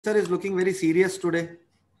Sir is looking very serious today.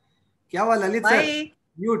 क्या हुआ Lalit sir?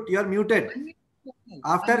 Mute. You are muted.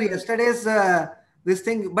 After yesterday's this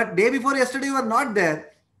thing, but day before yesterday you were not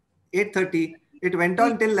there. 8:30. It went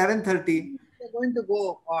on till 11:30. We are going to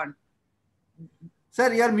go on.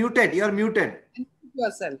 Sir, you are muted. You are muted.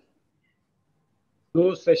 Yourself.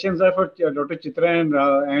 Those sessions are for Dr. Chitra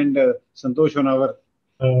and Santosh on our.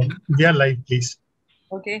 We are live, please.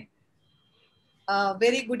 Okay.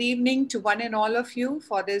 Very good evening to one and all of you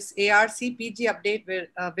for this ARC PG update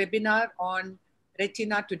webinar on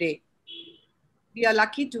retina today. We are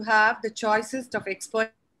lucky to have the choicest of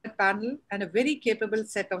expert panel and a very capable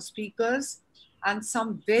set of speakers and some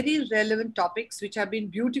very relevant topics which have been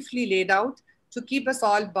beautifully laid out to keep us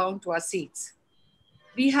all bound to our seats.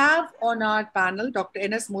 We have on our panel Dr.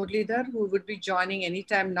 N.S. Muralidhar, who would be joining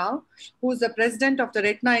anytime now, who is the president of the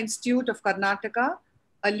Retina Institute of Karnataka,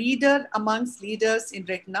 a leader amongst leaders in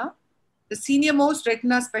retina, the senior most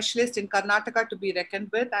retina specialist in Karnataka to be reckoned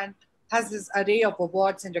with, and has this array of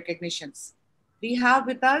awards and recognitions. We have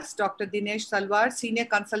with us Dr. Dinesh Talwar, senior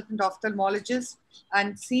consultant ophthalmologist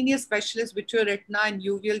and senior specialist vitreoretina and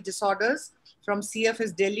uveal disorders from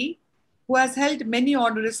CFS Delhi, who has held many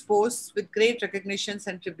honoris posts with great recognitions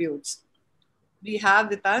and tributes. We have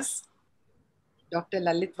with us Dr.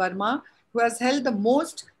 Lalit Verma, who has held the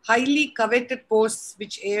most highly coveted posts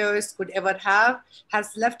which AIOS could ever have, has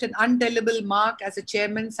left an indelible mark as a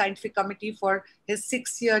chairman scientific committee for his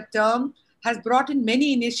 6-year term, has brought in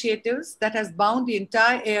many initiatives that has bound the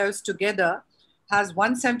entire AIOS together, has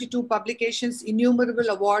 172 publications, innumerable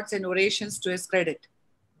awards and orations to his credit.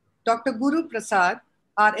 Dr. Guru Prasad,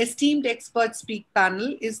 our esteemed expert speak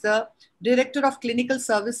panel, is the Director of Clinical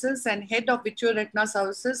Services and Head of Vitreoretina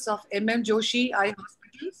Services of M.M. Joshi Eye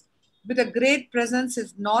Hospitals, with a great presence in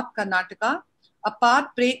North Karnataka, a path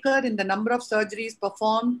breaker in the number of surgeries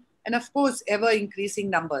performed, and of course, ever increasing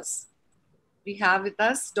numbers. We have with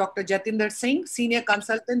us Dr. Jatinder Singh, Senior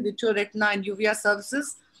Consultant, Vitreoretina and Uvea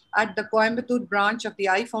Services at the Coimbatore branch of the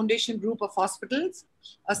Eye Foundation Group of Hospitals,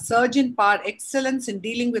 a surgeon par excellence in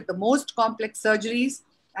dealing with the most complex surgeries,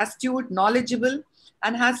 astute, knowledgeable,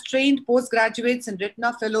 and has trained postgraduates and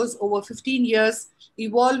retina fellows over 15 years,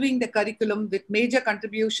 evolving the curriculum with major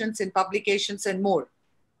contributions in publications and more.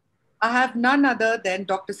 I have none other than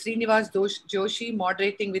Dr. Srinivas Joshi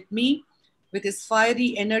moderating with me with his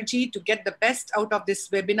fiery energy to get the best out of this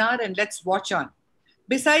webinar, and let's watch on.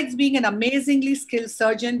 Besides being an amazingly skilled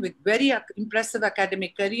surgeon with very impressive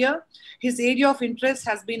academic career, his area of interest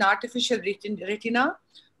has been artificial retina,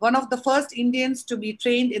 one of the first Indians to be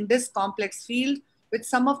trained in this complex field, with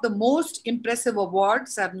some of the most impressive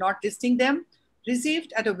awards, I'm not listing them,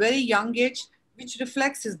 received at a very young age, which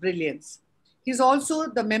reflects his brilliance. He's also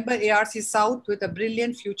the member ARC South with a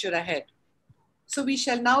brilliant future ahead. So we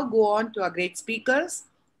shall now go on to our great speakers.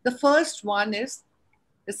 The first one is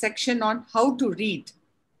the section on how to read.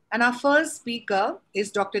 And our first speaker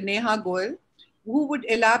is Dr. Neha Goel, who would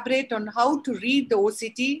elaborate on how to read the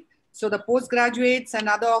OCT. So the postgraduates and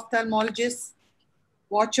other ophthalmologists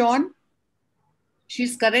watch on.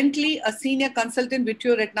 She's currently a senior consultant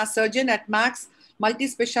vitreoretina surgeon at Max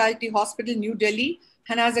Multi-Speciality Hospital, New Delhi,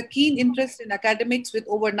 and has a keen interest in academics with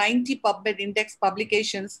over 90 PubMed index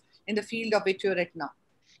publications in the field of vitreoretina.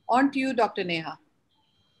 On to you, Dr. Neha.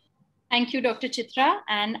 Thank you, Dr. Chitra,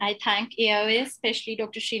 and I thank AIOS, especially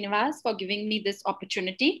Dr. Srinivas, for giving me this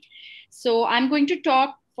opportunity. So I'm going to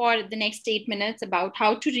talk for the next 8 minutes about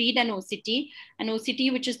how to read an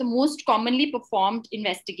OCT, which is the most commonly performed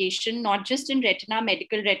investigation, not just in retina,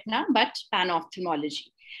 medical retina, but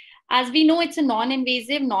pan-ophthalmology. As we know, it's a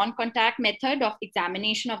non-invasive, non-contact method of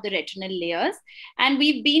examination of the retinal layers. And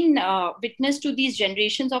we've been witness to these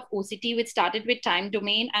generations of OCT, which started with time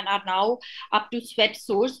domain and are now up to swept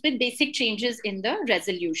source with basic changes in the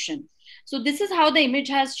resolution. So this is how the image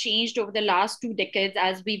has changed over the last 2 decades,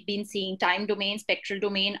 as we've been seeing time domain, spectral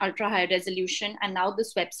domain, ultra high resolution, and now the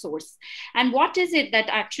swept source. And what is it that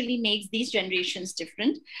actually makes these generations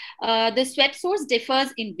different? The swept source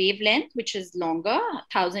differs in wavelength, which is longer,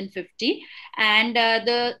 1050, and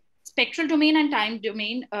the spectral domain and time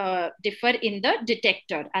domain differ in the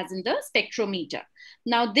detector, as in the spectrometer.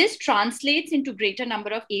 Now, this translates into greater number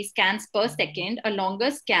of A scans per second, a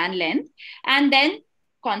longer scan length, and then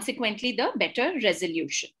consequently the better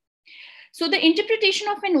resolution. So the interpretation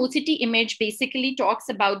of an OCT image basically talks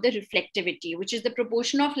about the reflectivity, which is the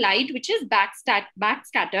proportion of light which is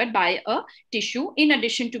backscattered by a tissue in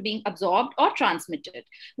addition to being absorbed or transmitted.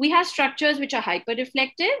 We have structures which are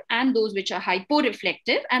hyperreflective and those which are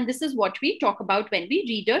hyporeflective, and this is what we talk about when we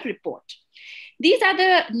read a report. These are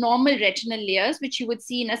the normal retinal layers, which you would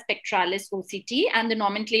see in a spectralis OCT, and the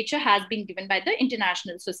nomenclature has been given by the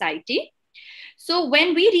International Society. So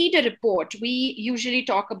when we read a report, we usually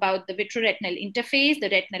talk about the vitreoretinal interface, the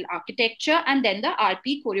retinal architecture, and then the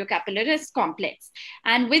RP choriocapillaris complex.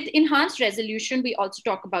 And with enhanced resolution, we also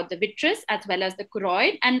talk about the vitreous as well as the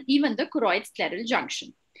choroid and even the choroid scleral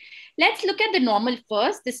junction. Let's look at the normal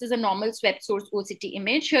first. This is a normal swept source OCT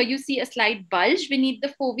image. Here you see a slight bulge beneath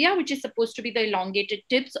the fovea, which is supposed to be the elongated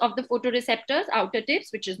tips of the photoreceptors, outer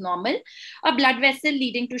tips, which is normal, a blood vessel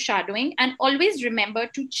leading to shadowing, and always remember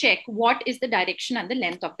to check what is the direction and the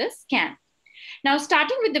length of the scan. Now,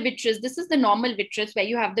 starting with the vitreous, this is the normal vitreous where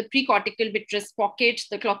you have the precortical vitreous pockets,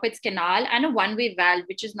 the Cloppett's canal, and a one-way valve,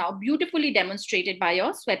 which is now beautifully demonstrated by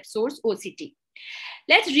your swept source OCT.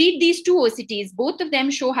 Let's read these two OCTs. Both of them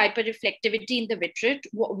show hyperreflectivity in the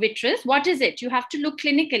vitreous. What is it? You have to look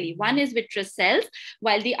clinically. One is vitreous cells,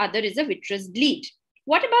 while the other is a vitreous bleed.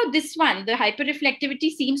 What about this one? The hyperreflectivity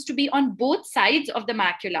seems to be on both sides of the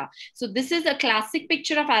macula. So this is a classic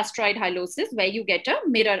picture of asteroid hyalosis where you get a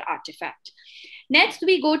mirror artifact. Next,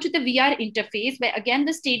 we go to the VR interface, where again,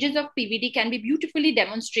 the stages of PVD can be beautifully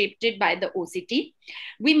demonstrated by the OCT.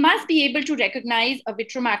 We must be able to recognize a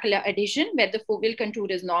vitreomacular adhesion where the foveal contour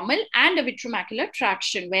is normal and a vitreomacular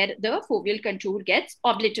traction where the foveal contour gets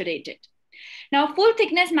obliterated. Now, full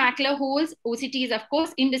thickness macular holes, OCT is of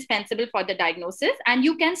course indispensable for the diagnosis, and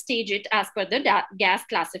you can stage it as per the gas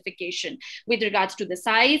classification with regards to the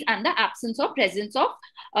size and the absence or presence of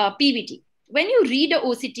PVD. When you read a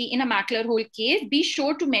OCT in a macular hole case, be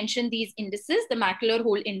sure to mention these indices, the macular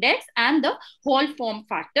hole index and the hole form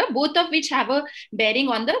factor, both of which have a bearing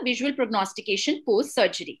on the visual prognostication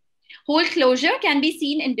post-surgery. Hole closure can be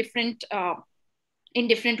seen in different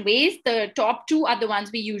ways. The top two are the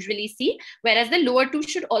ones we usually see, whereas the lower two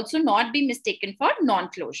should also not be mistaken for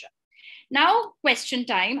non-closure. Now, question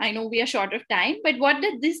time. I know we are short of time, but what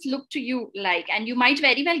does this look to you like? And you might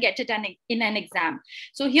very well get it in an exam.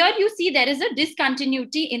 So here you see there is a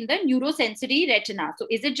discontinuity in the neurosensory retina. So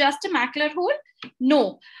is it just a macular hole?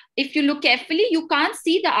 No. If you look carefully, you can't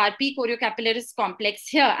see the RP choriocapillaris complex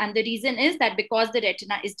here. And the reason is that because the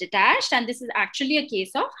retina is detached, and this is actually a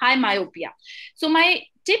case of high myopia. So my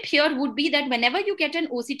tip here would be that whenever you get an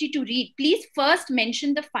OCT to read, please first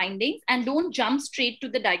mention the findings and don't jump straight to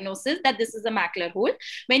the diagnosis that this is a macular hole.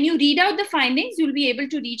 When you read out the findings, you'll be able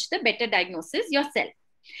to reach the better diagnosis yourself.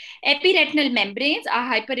 Epiretinal membranes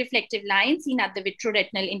are hyperreflective lines seen at the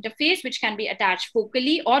vitreoretinal interface, which can be attached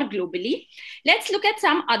focally or globally. Let's look at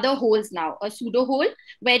some other holes now. A pseudo hole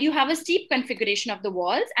where you have a steep configuration of the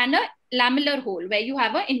walls, and a lamellar hole where you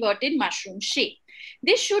have an inverted mushroom shape.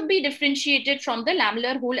 This should be differentiated from the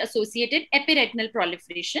lamellar hole associated epiretinal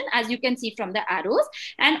proliferation, as you can see from the arrows,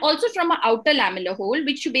 and also from an outer lamellar hole,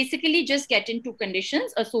 which you basically just get in two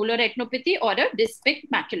conditions, a solar retinopathy or a dysphic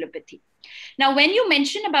maculopathy. Now, when you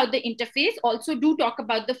mention about the interface, also do talk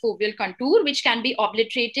about the foveal contour, which can be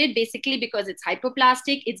obliterated basically because it's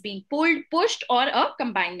hypoplastic, it's being pulled, pushed, or a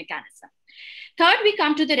combined mechanism. Third, we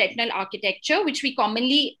come to the retinal architecture, which we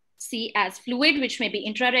commonly see as fluid, which may be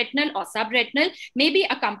intraretinal or subretinal, may be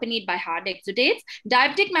accompanied by hard exudates.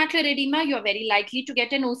 Diabetic macular edema, you are very likely to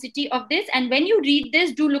get an OCT of this. And when you read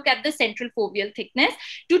this, do look at the central foveal thickness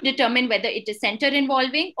to determine whether it is center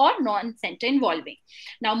involving or non-center involving.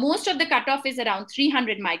 Now, most of the cutoff is around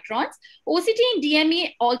 300 microns. OCT in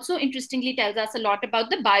DME also interestingly tells us a lot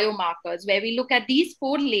about the biomarkers, where we look at these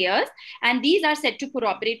 4 layers, and these are said to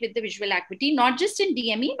corroborate with the visual acuity, not just in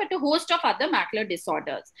DME, but a host of other macular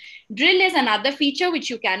disorders. Drill is another feature which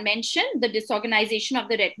you can mention, the disorganization of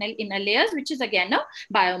the retinal inner layers, which is again a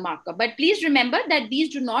biomarker. But please remember that these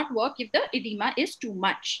do not work if the edema is too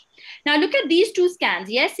much. Now look at these 2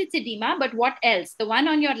 scans. Yes, it's edema, but what else? The one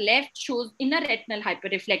on your left shows inner retinal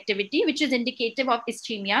hyperreflectivity, which is indicative of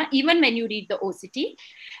ischemia, even when you read the OCT.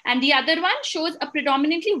 And the other one shows a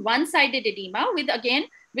predominantly one-sided edema, with again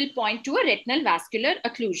will point to a retinal vascular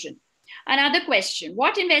occlusion. Another question,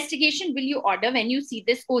 what investigation will you order when you see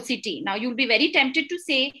this OCT? Now, you'll be very tempted to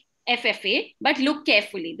say FFA, but look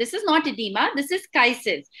carefully. This is not edema, this is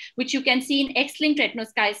chysis, which you can see in X-linked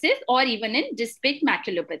retinoschisis or even in dysphic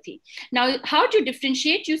maculopathy. Now, how to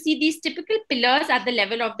differentiate? You see these typical pillars at the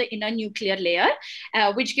level of the inner nuclear layer,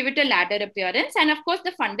 which give it a ladder appearance. And of course,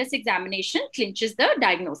 the fundus examination clinches the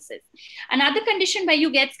diagnosis. Another condition where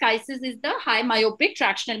you get chysis is the high myopic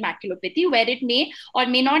tractional maculopathy, where it may or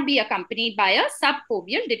may not be accompanied by a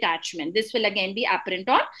subfoveal detachment. This will again be apparent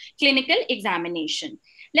on clinical examination.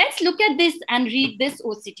 Let's look at this and read this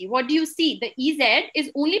OCT. What do you see? The EZ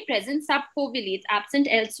is only present subfoveally. It's absent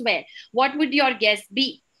elsewhere. What would your guess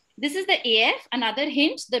be? This is the AF, another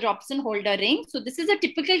hint, the Robson-Holder ring. So this is a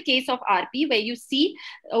typical case of RP where you see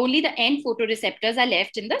only the end photoreceptors are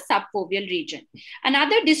left in the subfoveal region.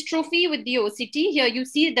 Another dystrophy with the OCT, here you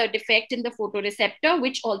see the defect in the photoreceptor,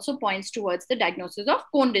 which also points towards the diagnosis of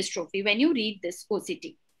cone dystrophy when you read this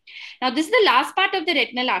OCT. Now, this is the last part of the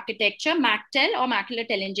retinal architecture, MACTEL or macular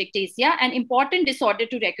telangiectasia, an important disorder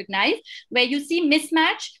to recognize where you see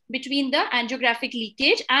mismatch between the angiographic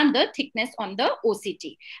leakage and the thickness on the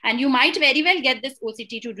OCT. And you might very well get this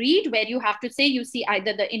OCT to read where you have to say you see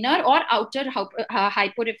either the inner or outer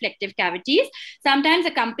hyporeflective cavities, sometimes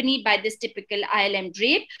accompanied by this typical ILM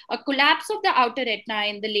drape, a collapse of the outer retina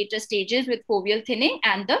in the later stages with foveal thinning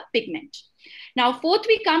and the pigment. Now, fourth,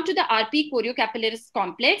 we come to the RP choriocapillaris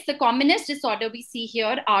complex. The commonest disorder we see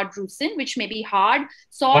here are drusen, which may be hard,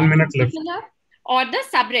 soft, 1 minute left, or the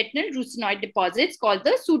subretinal drusenoid deposits called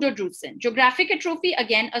the pseudodrusen. Geographic atrophy,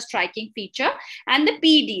 again, a striking feature. And the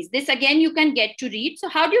PEDs, this again you can get to read. So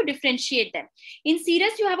how do you differentiate them? In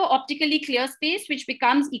serous, you have an optically clear space, which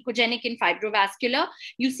becomes echogenic in fibrovascular.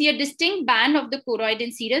 You see a distinct band of the choroid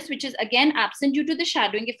in serous, which is again absent due to the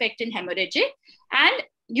shadowing effect in hemorrhagic. And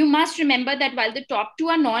you must remember that while the top two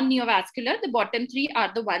are non-neovascular, the bottom three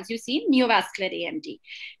are the ones you see in neovascular AMD.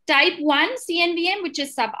 Type 1 CNVM, which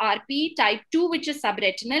is sub-RP, type 2, which is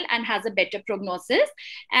subretinal and has a better prognosis.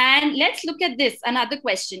 And let's look at this, another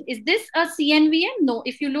question. Is this a CNVM? No,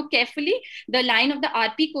 if you look carefully, the line of the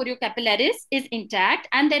RP choriocapillaris is intact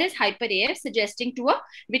and there is hyper-AF suggesting to a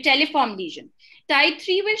vitelliform lesion. Type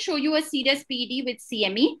 3 will show you a serous PED with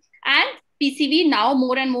CME, and PCV, now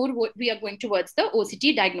more and more we are going towards the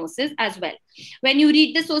OCT diagnosis as well. When you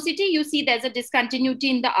read this OCT, you see there's a discontinuity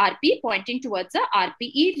in the RP pointing towards a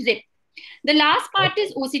RPE zip. The last part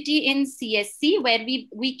is OCT in CSC, where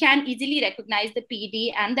we can easily recognize the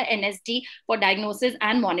PD and the NSD for diagnosis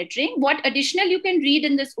and monitoring. What additional you can read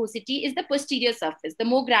in this OCT is the posterior surface. The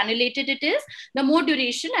more granulated it is, the more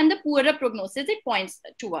duration and the poorer prognosis it points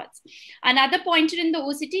towards. Another pointer in the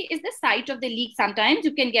OCT is the site of the leak. Sometimes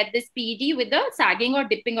you can get this PED with the sagging or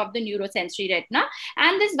dipping of the neurosensory retina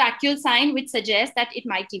and this vacuole sign, which suggests that it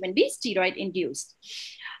might even be steroid induced.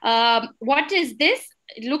 What is this?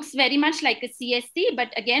 It looks very much like a CSC, but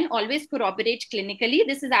again, always corroborate clinically.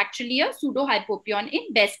 This is actually a pseudohypopion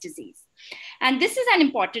in Best disease. And this is an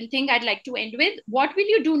important thing I'd like to end with. What will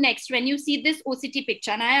you do next when you see this OCT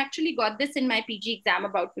picture? And I actually got this in my PG exam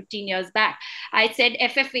about 15 years back. I said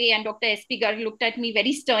FFA, and Dr. S.P. Garg looked at me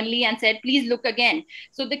very sternly and said, please look again.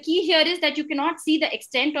 So the key here is that you cannot see the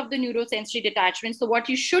extent of the neurosensory detachment. So what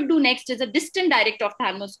you should do next is a distant direct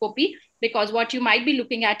ophthalmoscopy, because what you might be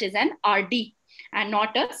looking at is an RD and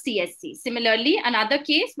not a CSC. Similarly, another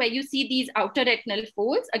case where you see these outer retinal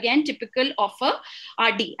folds, again, typical of a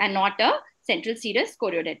RD and not a central serous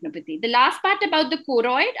chorioretinopathy. The last part about the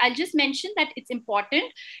choroid, I'll just mention that it's important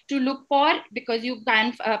to look for, because you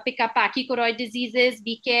can pick up pachychoroid diseases,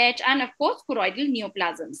 BKH, and of course, choroidal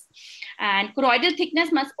neoplasms. And choroidal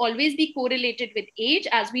thickness must always be correlated with age.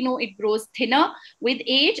 As we know, it grows thinner with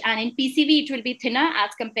age, and in PCV, it will be thinner as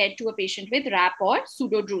compared to a patient with RAP or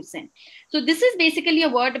pseudodrusen. So this is basically a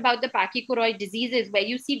word about the pachychoroid diseases, where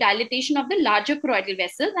you see dilatation of the larger choroidal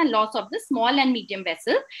vessels and loss of the small and medium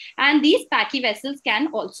vessels. And these pachy vessels can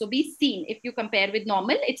also be seen. If you compare with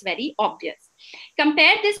normal, it's very obvious.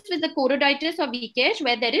 Compare this with the choroiditis or BKH,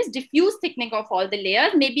 where there is diffuse thickening of all the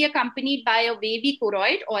layers, maybe accompanied by a wavy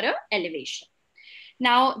choroid or an elevation.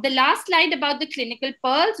 Now, the last slide about the clinical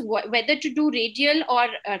pearls, whether to do radial or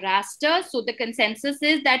raster. So the consensus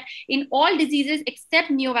is that in all diseases except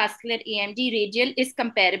neovascular AMD, radial is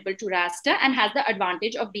comparable to raster and has the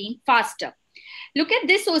advantage of being faster. Look at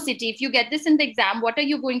this OCT. If you get this in the exam, what are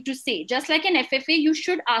you going to say? Just like an FFA, you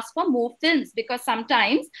should ask for more films, because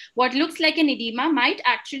sometimes what looks like an edema might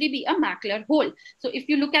actually be a macular hole. So if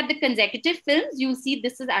you look at the consecutive films, you'll see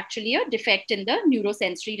this is actually a defect in the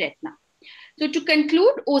neurosensory retina. So to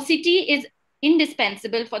conclude, OCT is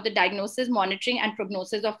indispensable for the diagnosis, monitoring, and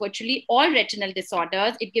prognosis of virtually all retinal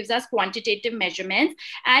disorders. It gives us quantitative measurements,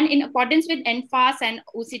 and in accordance with NFAS and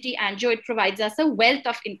OCT angio, it provides us a wealth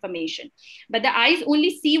of information. But the eyes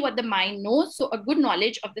only see what the mind knows, so a good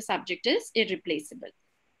knowledge of the subject is irreplaceable.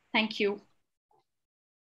 Thank you.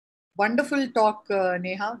 Wonderful talk,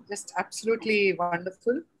 Neha, just absolutely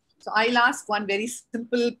wonderful. So I'll ask one very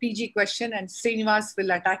simple PG question and Srinivas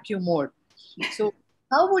will attack you more. So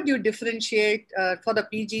how would you differentiate, for the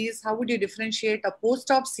PGs, how would you differentiate a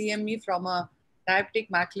post-op CME from a diabetic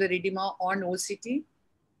macular edema on OCT?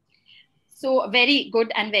 So very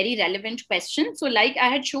good and very relevant question. So like I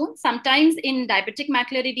had shown, sometimes in diabetic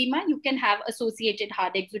macular edema, you can have associated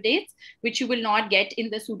hard exudates, which you will not get in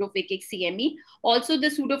the pseudophakic CME. Also, the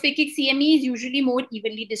pseudophakic CME is usually more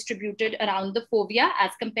evenly distributed around the fovea as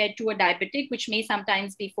compared to a diabetic, which may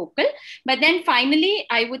sometimes be focal. But then finally,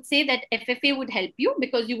 I would say that FFA would help you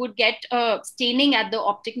because you would get staining at the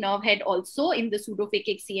optic nerve head also in the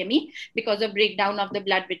pseudophakic CME because of breakdown of the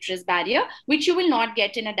blood-vitreous barrier, which you will not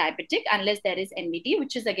get in a diabetic unless there is NVD,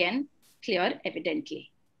 which is again clear evidently.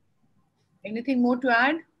 Anything more to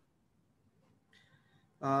add?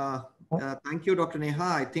 Thank you, Dr. Neha.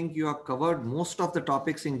 I think you have covered most of the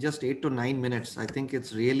topics in just 8 to 9 minutes. I think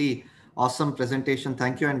it's really awesome presentation.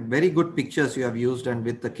 Thank you. And very good pictures you have used, and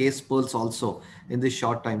with the case pearls also in this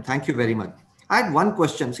short time. Thank you very much. I had one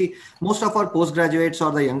question. See, most of our postgraduates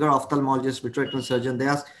or the younger ophthalmologists, vitreoretinal surgeon, they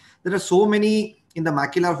ask, there are so many in the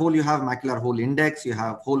macular hole. You have macular hole index, you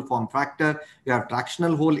have hole form factor, you have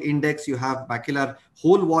tractional hole index, you have macular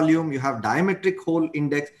hole volume, you have diametric hole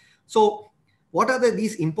index. So what are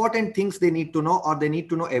these important things they need to know, or they need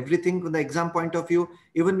to know everything from the exam point of view?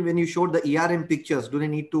 Even when you showed the ERM pictures, do they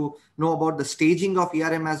need to know about the staging of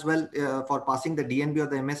ERM as well for passing the DNB or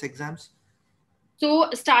the MS exams?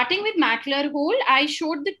 So starting with macular hole, I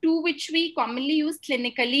showed the two which we commonly use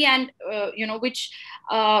clinically and, which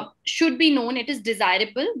should be known. It is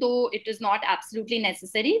desirable, though it is not absolutely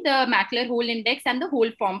necessary, the macular hole index and the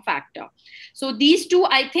hole form factor. So these two,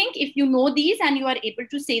 I think if you know these and you are able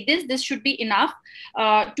to say this should be enough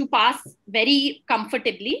to pass very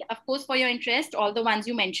comfortably. Of course, for your interest, all the ones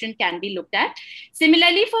you mentioned can be looked at.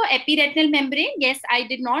 Similarly, for epiretinal membrane, yes, I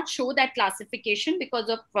did not show that classification because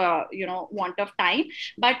of, want of time.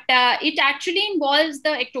 But it actually involves the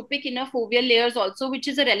ectopic inner foveal layers also, which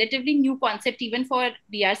is a relatively new concept even for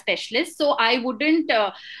VR specialists. So I wouldn't,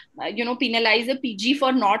 penalize a PG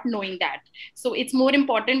for not knowing that. So it's more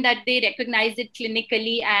important that they recognize it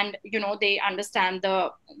clinically and, they understand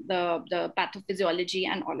the pathophysiology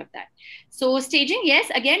and all of that. So staging,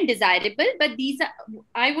 yes, again, desirable, but these are,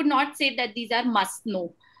 I would not say that these are must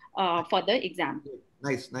know for the exam.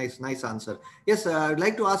 Nice answer. Yes, I'd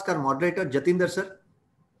like to ask our moderator, Jatinder sir.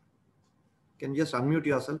 Can you just unmute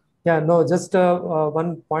yourself? Yeah, no, just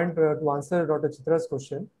one point to answer Dr. Chitra's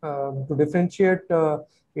question. To differentiate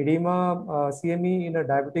edema CME in a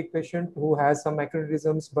diabetic patient who has some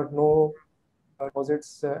macular but no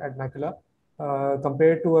deposits at macula,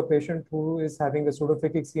 compared to a patient who is having a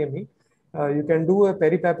pseudophakic CME, you can do a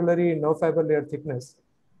peripapillary nerve fiber layer thickness.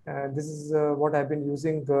 This is what I've been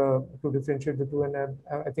using to differentiate the two, and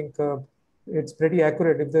I think it's pretty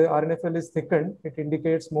accurate. If the RNFL is thickened, it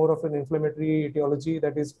indicates more of an inflammatory etiology,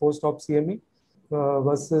 that is post-op CME,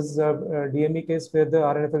 versus DME case where the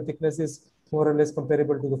RNFL thickness is more or less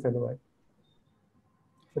comparable to the fellow eye.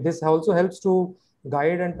 So this also helps to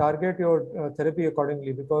guide and target your therapy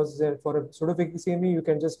accordingly, because for a pseudophakic CME, you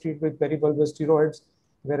can just treat with peribulbous steroids,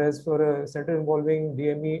 whereas for a center involving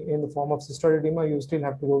DME in the form of cystoid edema, you still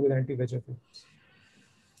have to go with anti-VEGF.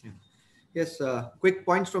 Yes, quick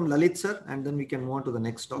points from Lalit sir, and then we can move on to the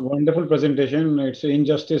next topic. Wonderful presentation. It's an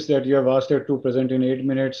injustice that you have asked her to present in 8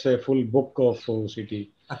 minutes a full book of OCT.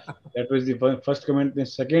 That was the first comment. The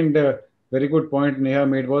second very good point Neha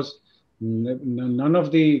made was none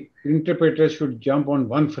of the interpreters should jump on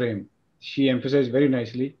one frame. She emphasized very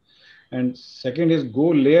nicely. And second is go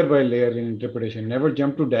layer by layer in interpretation. Never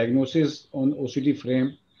jump to diagnosis on OCT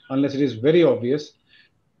frame unless it is very obvious.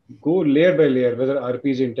 Go layer by layer, whether RP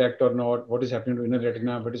is intact or not, what is happening to inner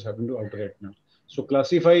retina, what is happening to outer retina. So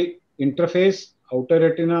classify interface, outer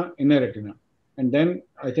retina, inner retina. And then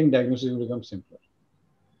I think diagnosis will become simpler.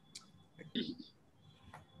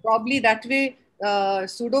 Probably that way,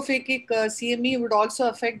 pseudophakic CME would also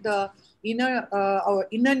affect the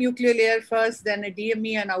inner nuclear layer first, then a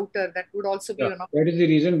DME and outer. That would also be enough. That is the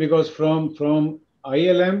reason, because from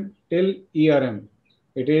ILM till ERM,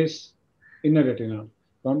 it is inner retina.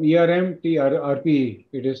 From ERM to RPE,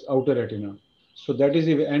 it is outer retina. So that is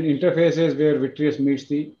an interfaces where vitreous meets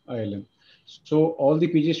the ILM. So all the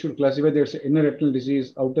PGs should classify there's inner retinal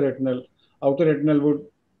disease, outer retinal. Outer retinal would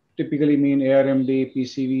typically mean ARMD,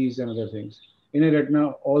 PCVs, and other things. Inner retina,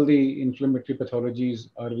 all the inflammatory pathologies,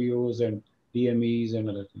 RVOs and DMEs and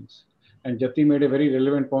other things. And Jati made a very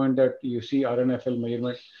relevant point that you see RNFL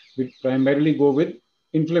measurement, we primarily go with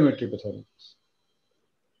inflammatory pathologies.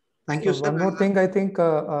 Thank you, so sir. One more thing I think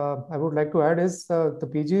I would like to add is the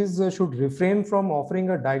PGs should refrain from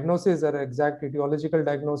offering a diagnosis or exact etiological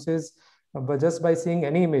diagnosis, but just by seeing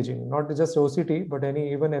any imaging, not just OCT, but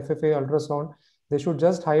even FFA ultrasound. They should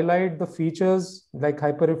just highlight the features like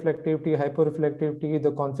hyperreflectivity,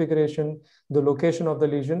 the configuration, the location of the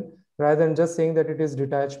lesion, rather than just saying that it is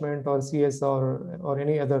detachment or CS or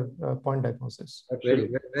any other point diagnosis. Very,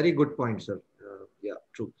 very good point, sir. Yeah,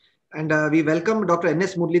 true. And we welcome Dr.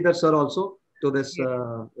 N.S. Muralidhar, sir, also to this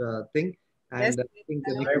thing. And Yes, I think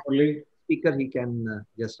the next speaker, he can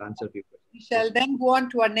just answer people. We shall then go on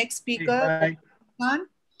to our next speaker,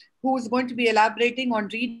 who is going to be elaborating on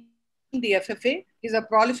reading the FFA. He's a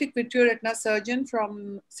prolific vitreoretina surgeon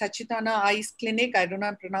from Sachitana Eyes Clinic. I don't know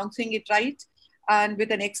if I'm pronouncing it right. And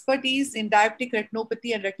with an expertise in diabetic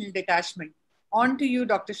retinopathy and retinal detachment. On to you,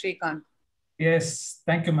 Dr. Srikanth. Yes,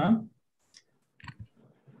 thank you, ma'am.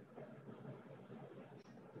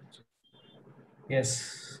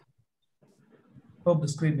 Yes. Hope the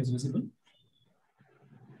screen is visible.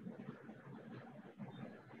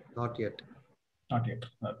 Not yet. Not yet.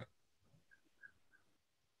 Okay.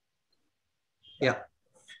 Yeah.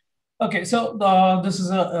 Okay, so this is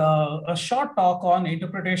a short talk on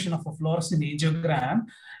interpretation of a fluorescein angiogram.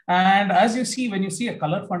 And as you see, when you see a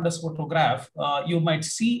color fundus photograph, you might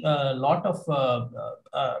see a lot of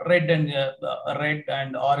red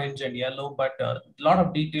and orange and yellow, but a lot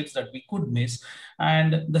of details that we could miss.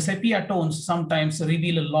 And the sepia tones sometimes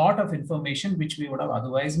reveal a lot of information which we would have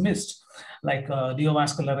otherwise missed, like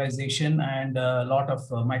neovascularization and a lot of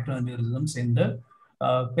microaneurysms in the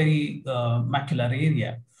perimacular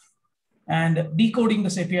area. And decoding the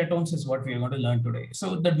sepia tones is what we are going to learn today.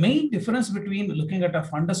 So the main difference between looking at a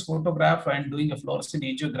fundus photograph and doing a fluorescein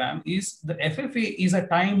angiogram is the FFA is a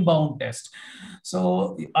time-bound test.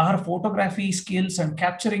 So our photography skills and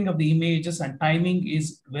capturing of the images and timing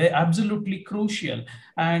is absolutely crucial.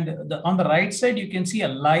 And on the right side, you can see a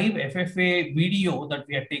live FFA video that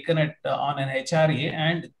we have taken on an HRA,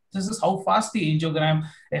 and this is how fast the angiogram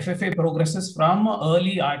FFA progresses from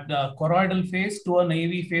early at the choroidal phase to an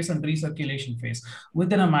AV phase and recirculation phase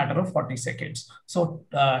within a matter of 40 seconds. So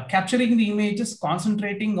capturing the images,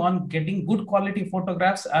 concentrating on getting good quality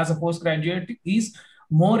photographs as a postgraduate is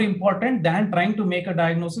more important than trying to make a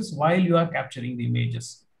diagnosis while you are capturing the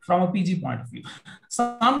images from a PG point of view.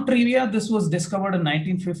 Some trivia: this was discovered in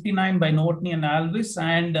 1959 by Novotny and Alvis,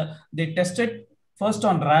 and they tested first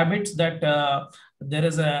on rabbits that there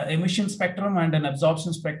is an emission spectrum and an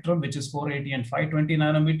absorption spectrum, which is 480 and 520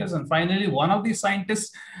 nanometers. And finally, one of the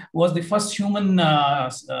scientists was the first human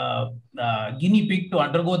guinea pig to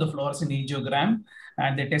undergo the fluorescein angiogram,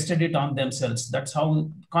 and they tested it on themselves. That's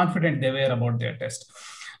how confident they were about their test.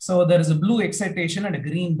 So there is a blue excitation and a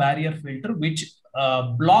green barrier filter, which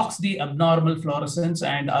blocks the abnormal fluorescence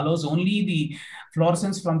and allows only the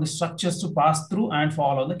fluorescence from the structures to pass through and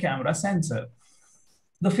fall on the camera sensor.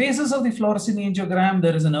 The phases of the fluorescein angiogram: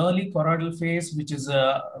 there is an early choroidal phase, which is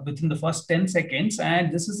within the first 10 seconds.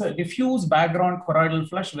 And this is a diffuse background choroidal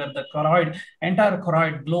flush where the entire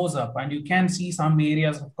choroid glows up. And you can see some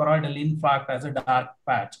areas of choroidal infarct as a dark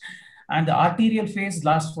patch. And the arterial phase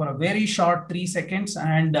lasts for a very short 3 seconds.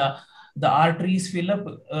 And the arteries fill up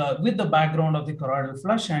with the background of the choroidal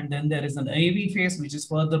flush. And then there is an AV phase, which is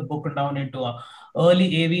further broken down into a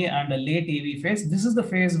early AV and a late AV phase. This is the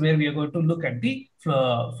phase where we are going to look at the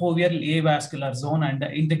foveal avascular zone and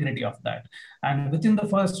the integrity of that. And within the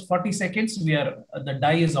first 40 seconds, the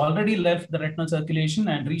dye is already left the retinal circulation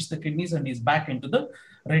and reached the kidneys and is back into the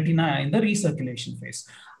retina in the recirculation phase.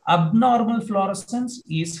 Abnormal fluorescence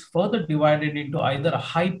is further divided into either a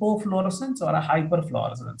hypofluorescence or a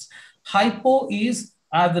hyperfluorescence. Hypo is,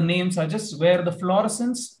 as the name suggests, where the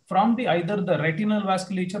fluorescence from either the retinal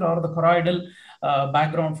vasculature or the choroidal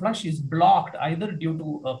background flush is blocked either due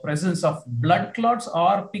to presence of blood clots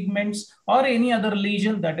or pigments or any other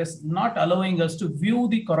lesion that is not allowing us to view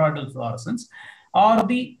the choroidal fluorescence, or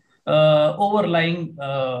the overlying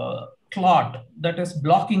clot that is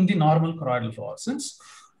blocking the normal choroidal fluorescence,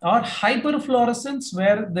 or hyperfluorescence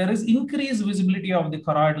where there is increased visibility of the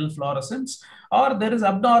choroidal fluorescence, or there is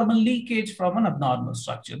abnormal leakage from an abnormal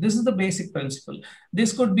structure. This is the basic principle.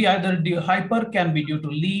 This could be either hyper can be due to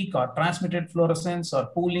leak or transmitted fluorescence or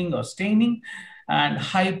pooling or staining, and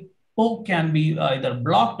hypo can be either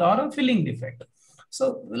blocked or a filling defect.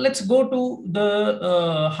 So let's go to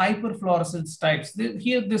the hyperfluorescence types.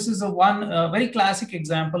 Here, this is a very classic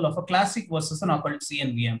example of a classic versus an occult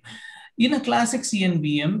CNVM. In a classic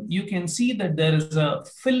CNVM, you can see that there is a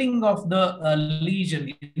filling of the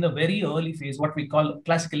lesion in the very early phase, what we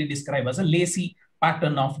classically describe as a lacy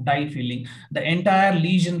pattern of dye filling. The entire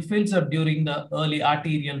lesion fills up during the early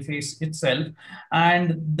arterial phase itself,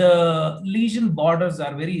 and the lesion borders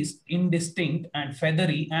are very indistinct and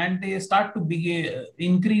feathery, and they start to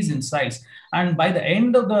increase in size. And by the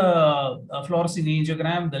end of the fluorescein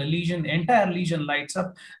angiogram, the entire lesion lights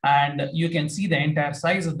up, and you can see the entire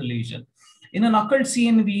size of the lesion. In an occult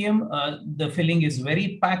CNVM, the filling is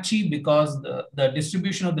very patchy because the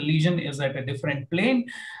distribution of the lesion is at a different plane,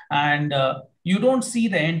 and you don't see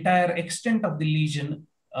the entire extent of the lesion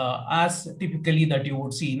as typically that you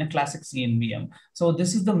would see in a classic CNVM. So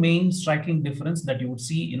this is the main striking difference that you would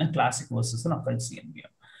see in a classic versus an occult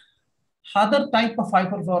CNVM. Other type of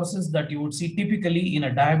hyperfluorescence that you would see typically in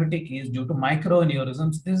a diabetic is due to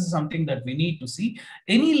microaneurysms. This is something that we need to see.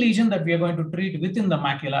 Any lesion that we are going to treat within the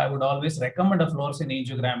macula, I would always recommend a fluorescein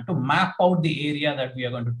angiogram to map out the area that we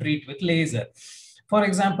are going to treat with laser. For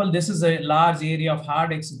example, this is a large area of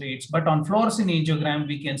hard exudates, but on fluorescein angiogram,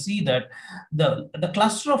 we can see that the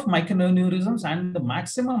cluster of microaneurysms and the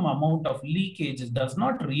maximum amount of leakage does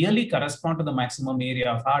not really correspond to the maximum area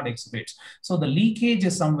of hard exudates. So the leakage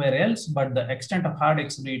is somewhere else, but the extent of hard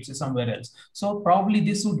exudates is somewhere else. So probably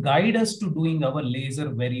this would guide us to doing our laser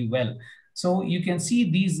very well. So you can see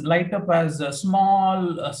these light up as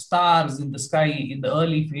small stars in the sky in the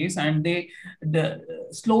early phase, and they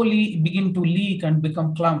slowly begin to leak and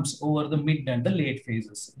become clumps over the mid and the late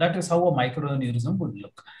phases. That is how a microaneurysm would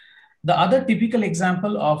look. The other typical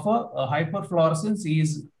example of a hyperfluorescence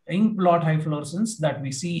is ink blot hyperfluorescence that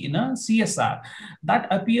we see in a CSR. That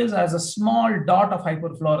appears as a small dot of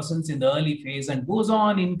hyperfluorescence in the early phase and goes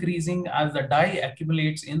on increasing as the dye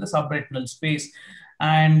accumulates in the subretinal space,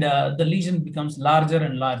 and the lesion becomes larger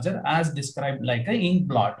and larger as described like an ink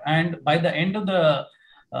blot. And by the end of the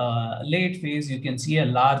late phase, you can see a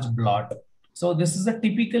large blot. So this is a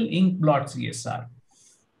typical ink blot CSR.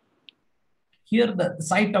 Here, the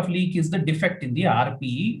site of leak is the defect in the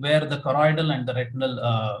RPE, where the choroidal and the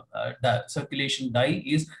retinal circulation dye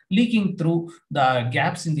is leaking through the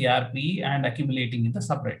gaps in the RPE and accumulating in the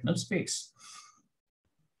subretinal space.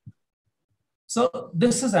 So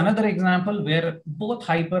this is another example where both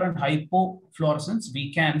hyper and hypofluorescence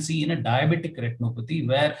we can see in a diabetic retinopathy,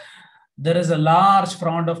 where there is a large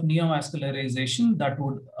front of neovascularization that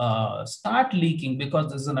would start leaking because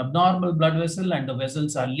there's an abnormal blood vessel and the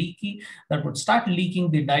vessels are leaky, that would start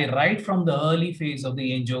leaking the dye right from the early phase of the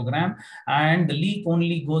angiogram, and the leak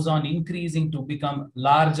only goes on increasing to become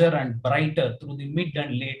larger and brighter through the mid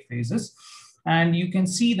and late phases. And you can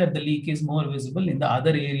see that the leak is more visible in the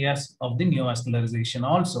other areas of the neovascularization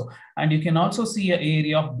also. And you can also see an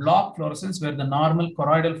area of block fluorescence where the normal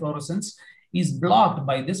choroidal fluorescence is blocked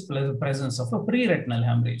by this presence of a pre-retinal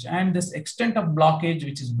hemorrhage. And this extent of blockage,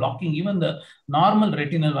 which is blocking even the normal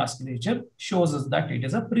retinal vasculature, shows us that it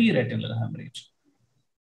is a pre-retinal hemorrhage.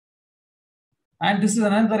 And this is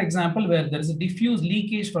another example where there is a diffuse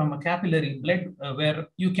leakage from a capillary blood where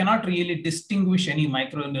you cannot really distinguish any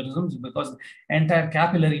microaneurysms because the entire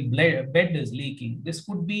capillary bed is leaking. This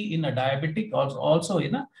could be in a diabetic, also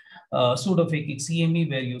in a pseudophakic CME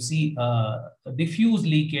where you see a diffuse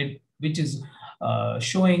leakage, which is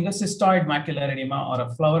showing a cystoid macular edema or a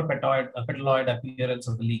flower petaloid appearance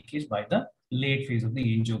of the leakage by the late phase of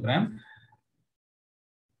the angiogram.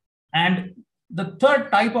 And the third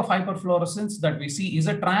type of hyperfluorescence that we see is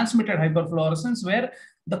a transmitted hyperfluorescence where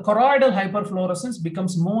the choroidal hyperfluorescence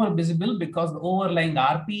becomes more visible because the overlying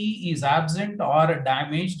RPE is absent or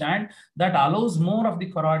damaged, and that allows more of the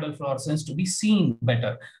choroidal fluorescence to be seen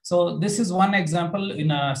better. So this is one example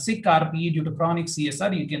in a sick RPE due to chronic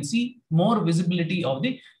CSR. You can see more visibility of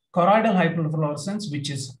the choroidal hyperfluorescence, which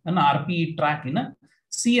is an RPE track in a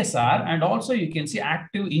CSR. And also you can see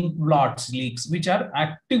active ink blots leaks, which are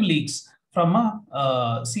active leaks from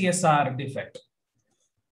a CSR defect.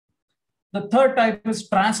 The third type is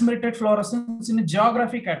transmitted fluorescence in a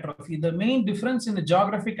geographic atrophy. The main difference in the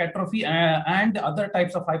geographic atrophy and other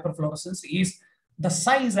types of hyperfluorescence is the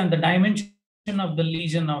size and the dimension of the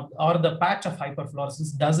lesion or the patch of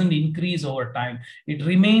hyperfluorescence doesn't increase over time. It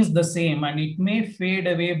remains the same and it may fade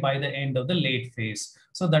away by the end of the late phase.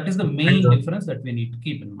 So that is the main difference that we need to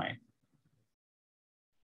keep in mind.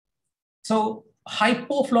 So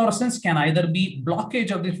hypofluorescence can either be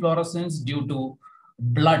blockage of the fluorescence due to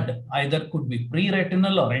blood, either could be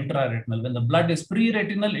pre-retinal or intraretinal. When the blood is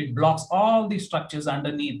pre-retinal, it blocks all the structures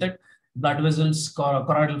underneath it, blood vessels,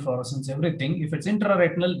 choroidal fluorescence, everything. If it's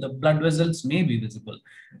intraretinal, the blood vessels may be visible.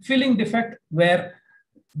 Filling defect where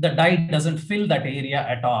the dye doesn't fill that area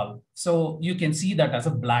at all. So you can see that as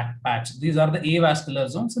a black patch. These are the avascular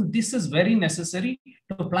zones, and this is very necessary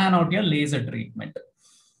to plan out your laser treatment.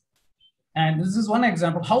 And this is one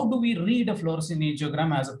example. How do we read a fluorescein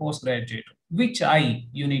angiogram as a postgraduate? Which eye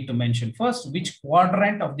you need to mention first, which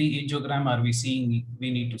quadrant of the angiogram are we seeing, we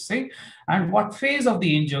need to say, and what phase of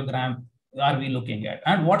the angiogram are we looking at,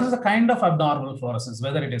 and what is the kind of abnormal fluorescence,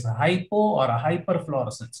 whether it is a hypo or a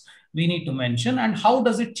hyperfluorescence, we need to mention, and how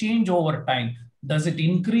does it change over time? Does it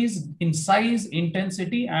increase in size,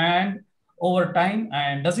 intensity, and over time,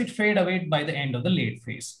 and does it fade away by the end of the late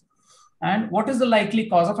phase? And what is the likely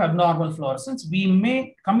cause of abnormal fluorescence? We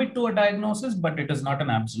may commit to a diagnosis, but it is not an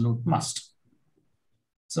absolute must.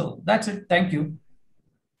 So that's it. Thank you.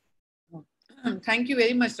 Thank you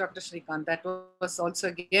very much, Dr. Srikanth. That was also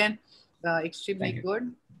again extremely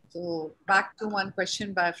good. So back to one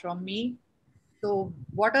question from me. So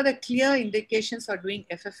what are the clear indications for doing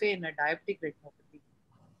FFA in a diabetic retinopathy?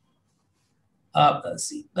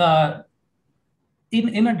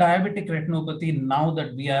 In a diabetic retinopathy, now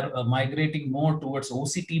that we are migrating more towards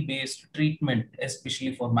OCT-based treatment,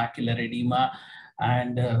 especially for macular edema,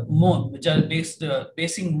 and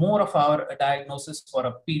basing more of our diagnosis for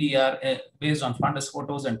a PDR based on fundus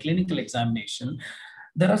photos and clinical examination,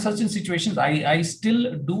 there are certain situations I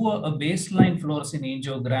still do a baseline fluorescein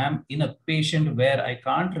angiogram in a patient where I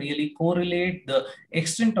can't really correlate the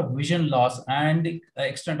extent of vision loss and the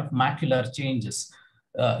extent of macular changes.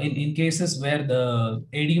 In cases where the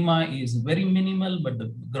edema is very minimal, but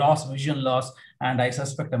the gross vision loss, and I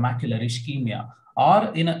suspect a macular ischemia.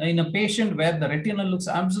 Or in a patient where the retina looks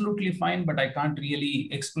absolutely fine, but I can't really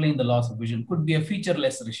explain the loss of vision, could be a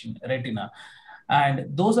featureless retina.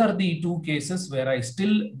 And those are the two cases where I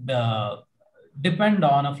still depend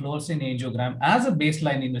on a fluorescein angiogram as a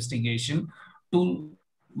baseline investigation to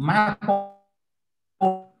map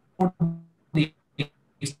out the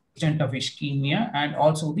extent of ischemia and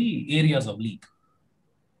also the areas of leak.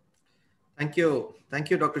 Thank you. Thank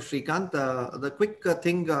you, Dr. Srikanth. The quick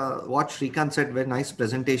thing, what Srikanth said, very nice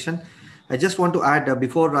presentation. I just want to add,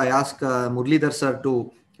 before I ask Muralidhar sir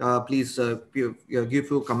to please give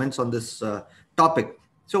few comments on this topic.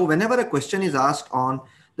 So whenever a question is asked on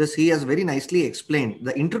this, he has very nicely explained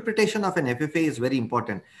the interpretation of an FFA is very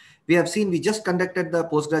important. We have seen, we just conducted the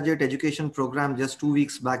postgraduate education program just 2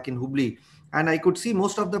 weeks back in Hubli, and I could see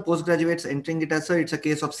most of the postgraduates entering it as, sir, it's a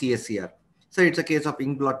case of CSCR. So it's a case of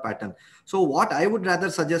ink blot pattern. So what I would rather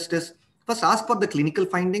suggest is first ask for the clinical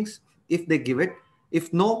findings if they give it.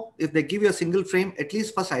 If no, if they give you a single frame, at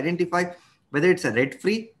least first identify whether it's a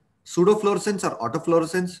red-free, pseudofluorescence or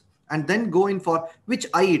autofluorescence, and then go in for which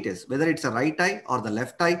eye it is, whether it's a right eye or the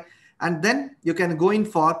left eye. And then you can go in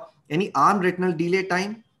for any arm retinal delay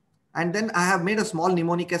time. And then I have made a small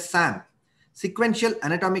mnemonic as SAM, sequential,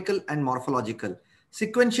 anatomical, and morphological.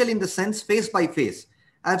 Sequential in the sense phase by phase.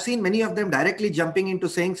 I've seen many of them directly jumping into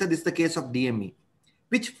saying, sir, this is the case of DME.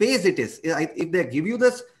 Which phase it is? If they give you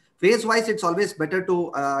this phase-wise, it's always better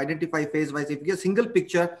to identify phase-wise. If you get a single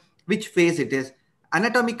picture, which phase it is.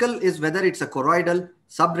 Anatomical is whether it's a choroidal,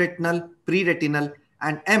 subretinal, pre-retinal,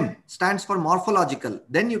 and M stands for morphological.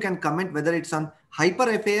 Then you can comment whether it's on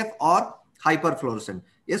hyper-FAF or hyperfluorescent.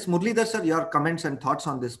 Yes, Muralidhar sir, your comments and thoughts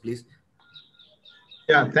on this, please.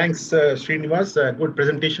 Yeah, thanks, Srinivas. Good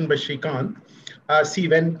presentation by Srikanth. See,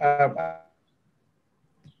 when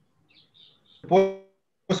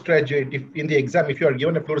postgraduate, if in the exam, if you are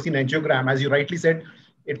given a fluorescein angiogram, as you rightly said,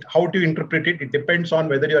 how to interpret it, it depends on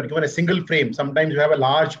whether you are given a single frame. Sometimes you have a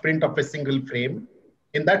large print of a single frame.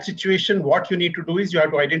 In that situation, what you need to do is you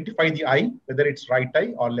have to identify the eye, whether it's right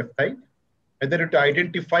eye or left eye, whether to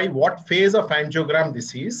identify what phase of angiogram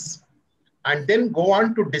this is, and then go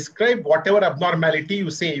on to describe whatever abnormality you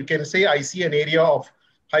say. You can say, I see an area of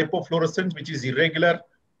hypofluorescence, which is irregular,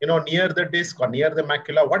 near the disc or near the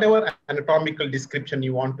macula, whatever anatomical description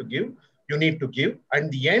you want to give, you need to give.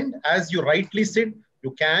 And the end, as you rightly said,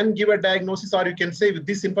 you can give a diagnosis, or you can say, with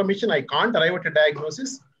this information, I can't arrive at a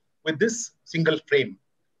diagnosis with this single frame.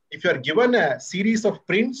 If you are given a series of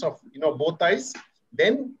prints of both eyes,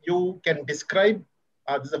 then you can describe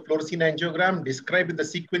this is a fluorescein angiogram, describe the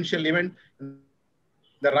sequential event.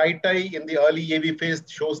 The right eye in the early AV phase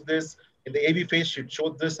shows this. In the AV phase, it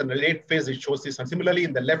shows this, and the late phase, it shows this. And similarly,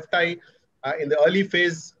 in the left eye, in the early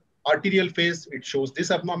phase, arterial phase, it shows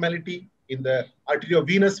this abnormality. In the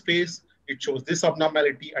arteriovenous phase, it shows this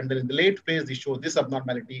abnormality. And then in the late phase, it shows this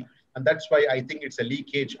abnormality. And that's why I think it's a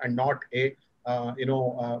leakage and not a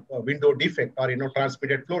window defect or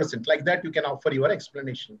transmitted fluorescence. Like that, you can offer your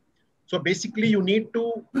explanation. So basically, you need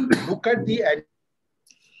to look at the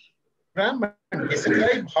angiogram and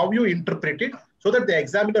describe how you interpret it, so that the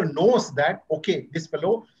examiner knows that, okay, this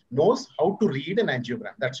fellow knows how to read an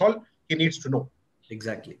angiogram. That's all he needs to know.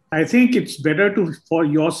 Exactly. I think it's better to, for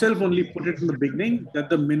yourself, only put it in the beginning that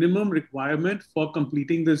the minimum requirement for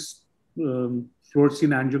completing this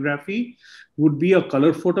fluorescein angiography would be a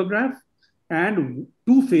color photograph and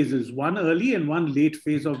 2 phases, one early and one late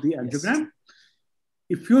phase of the angiogram. Yes.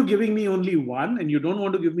 If you're giving me only one and you don't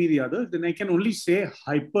want to give me the other, then I can only say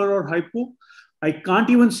hyper or hypo. I can't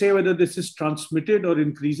even say whether this is transmitted or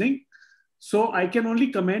increasing. So I can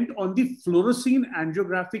only comment on the fluorescein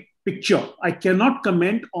angiographic picture. I cannot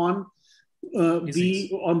comment on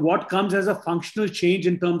on what comes as a functional change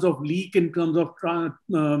in terms of leak, in terms of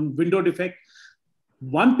window defect.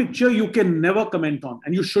 One picture you can never comment on,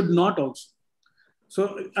 and you should not also.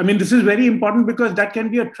 So, I mean, this is very important because that can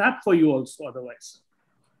be a trap for you also otherwise.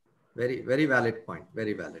 Very, very valid point.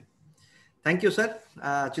 Very valid. Thank you, sir.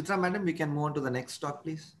 Chitra madam, we can move on to the next talk,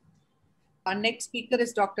 please. Our next speaker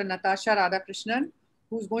is Dr. Natasha Radhakrishnan,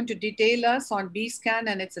 who's going to detail us on B-scan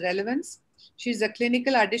and its relevance. She's a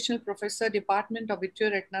clinical additional professor, Department of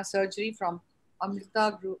Vitreoretina Surgery from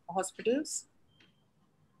Amrita Group Hospitals.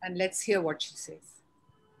 And let's hear what she says.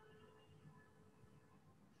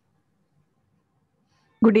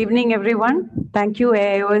 Good evening, everyone. Thank you,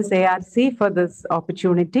 AIOS-ARC, for this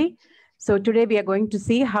opportunity. So today we are going to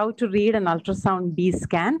see how to read an ultrasound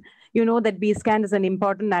B-scan. You know that B-scan is an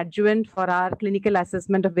important adjuvant for our clinical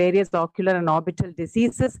assessment of various ocular and orbital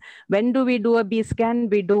diseases. When do we do a B-scan?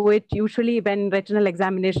 We do it usually when retinal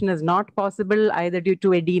examination is not possible, either due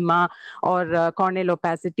to edema or corneal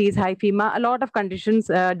opacities, hyphema, a lot of conditions,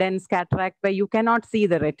 dense cataract, where you cannot see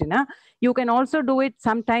the retina. You can also do it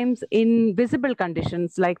sometimes in visible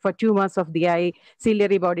conditions, like for tumors of the eye,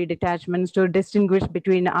 ciliary body detachments, to distinguish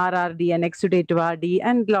between RRD and exudative RD,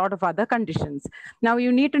 and a lot of other conditions. Now,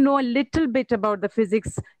 you need to know a little bit about the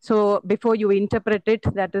physics. So before you interpret it,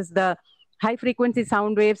 that is, the high frequency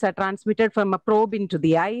sound waves are transmitted from a probe into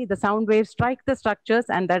the eye. The sound waves strike the structures,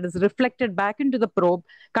 and that is reflected back into the probe,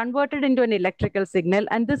 converted into an electrical signal,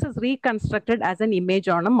 and this is reconstructed as an image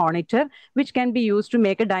on a monitor, which can be used to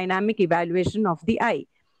make a dynamic evaluation of the eye.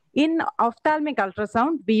 In ophthalmic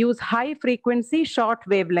ultrasound, we use high frequency, short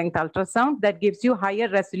wavelength ultrasound that gives you higher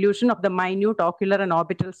resolution of the minute ocular and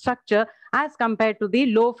orbital structure as compared to the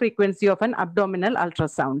low frequency of an abdominal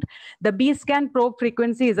ultrasound. The B-scan probe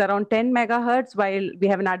frequency is around 10 megahertz, while we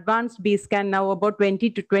have an advanced B-scan now about 20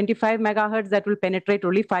 to 25 megahertz that will penetrate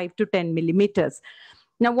only 5 to 10 millimeters.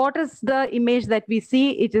 Now, what is the image that we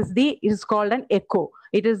see? It is called an echo.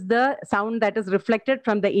 It is the sound that is reflected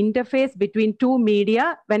from the interface between two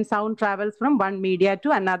media when sound travels from one media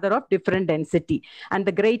to another of different density. And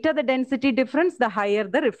the greater the density difference, the higher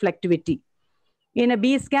the reflectivity. In a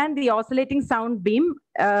B-scan, the oscillating sound beam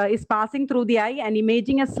is passing through the eye and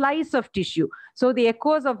imaging a slice of tissue. So the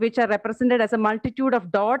echoes of which are represented as a multitude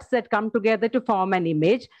of dots that come together to form an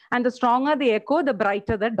image. And the stronger the echo, the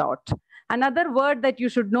brighter the dot. Another word that you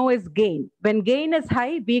should know is gain. When gain is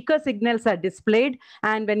high, weaker signals are displayed,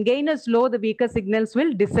 and when gain is low, the weaker signals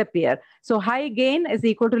will disappear. So high gain is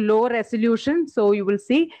equal to low resolution, so you will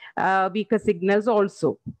see weaker signals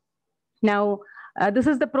also. Now, this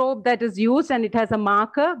is the probe that is used, and it has a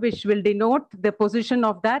marker which will denote the position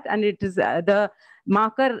of that, and it is the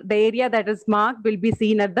marker, the area that is marked will be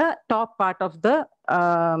seen at the top part of the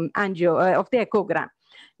of the echogram.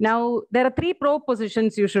 Now, there are three probe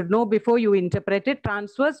positions you should know before you interpret it: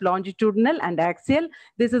 transverse, longitudinal, and axial.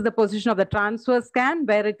 This is the position of the transverse scan,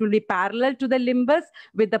 where it will be parallel to the limbus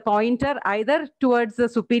with the pointer either towards the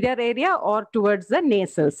superior area or towards the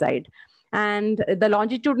nasal side. And the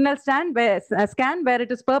longitudinal scan where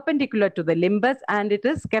it is perpendicular to the limbus, and it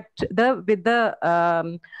is kept with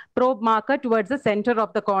the probe marker towards the center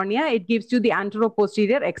of the cornea. It gives you the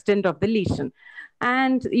anteroposterior extent of the lesion.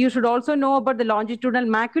 And you should also know about the longitudinal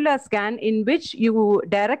macular scan, in which you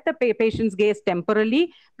direct the patient's gaze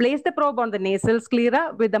temporally, place the probe on the nasal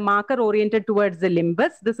sclera with the marker oriented towards the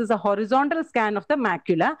limbus. This is a horizontal scan of the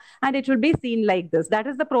macula, and it will be seen like this. That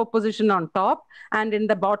is the probe position on top, and in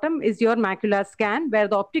the bottom is your macular scan, where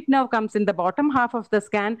the optic nerve comes in the bottom half of the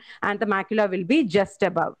scan, and the macula will be just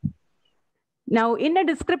above. Now, in a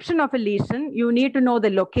description of a lesion, you need to know the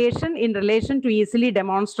location in relation to easily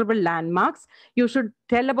demonstrable landmarks. You should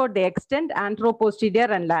tell about the extent,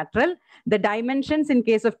 anteroposterior and lateral, the dimensions in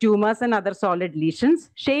case of tumors and other solid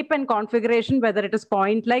lesions, shape and configuration, whether it is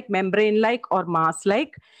point-like, membrane-like, or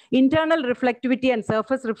mass-like, internal reflectivity and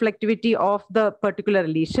surface reflectivity of the particular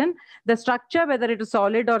lesion, the structure, whether it is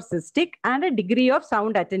solid or cystic, and a degree of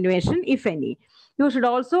sound attenuation, if any. You should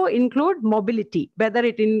also include mobility, whether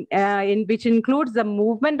it which includes the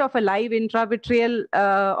movement of a live intravitreal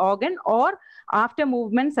organ or after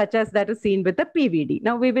movement such as that is seen with the PVD.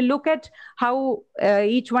 Now we will look at how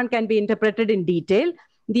each one can be interpreted in detail.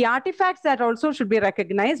 The artifacts that also should be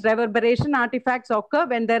recognized: reverberation artifacts occur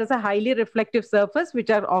when there is a highly reflective surface,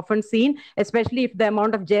 which are often seen, especially if the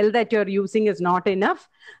amount of gel that you're using is not enough.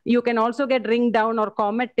 You can also get ring down or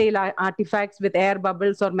comet tail artifacts with air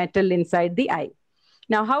bubbles or metal inside the eye.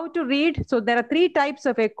 Now, how to read? So there are 3 types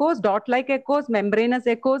of echoes: dot-like echoes, membranous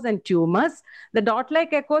echoes, and tumors. The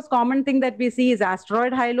dot-like echoes, common thing that we see is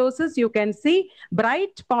asteroid hyalosis. You can see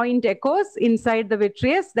bright point echoes inside the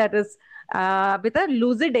vitreous, that is with a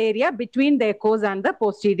lucid area between the echoes and the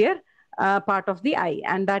posterior part of the eye,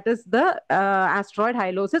 and that is the asteroid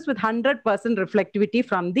hyalosis with 100% reflectivity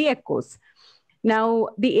from the echoes. Now,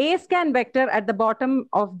 the A scan vector at the bottom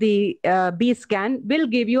of the B scan will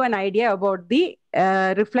give you an idea about the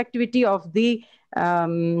reflectivity of the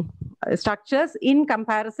structures in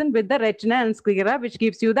comparison with the retina and sclera, which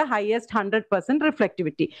gives you the highest 100%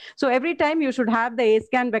 reflectivity. So every time you should have the A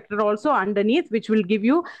scan vector also underneath, which will give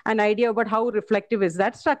you an idea about how reflective is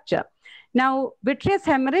that structure. Now, vitreous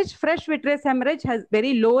hemorrhage, fresh vitreous hemorrhage has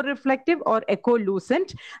very low reflective or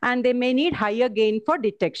echolucent, and they may need higher gain for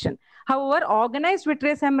detection. However, organized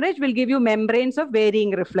vitreous hemorrhage will give you membranes of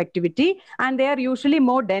varying reflectivity, and they are usually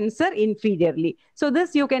more denser inferiorly. So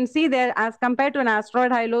this you can see there, as compared to an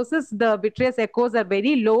asteroid hyalosis, the vitreous echoes are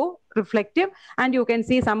very low reflective, and you can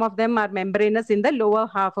see some of them are membranous in the lower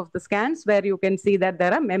half of the scans, where you can see that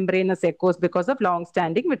there are membranous echoes because of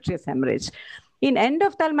long-standing vitreous hemorrhage. In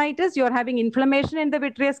endophthalmitis, you're having inflammation in the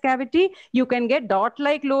vitreous cavity. You can get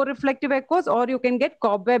dot-like low reflective echoes, or you can get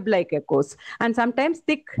cobweb-like echoes. And sometimes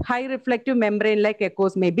thick, high reflective membrane-like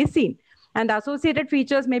echoes may be seen. And the associated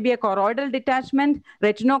features may be a choroidal detachment,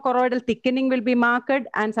 retinochoroidal thickening will be marked,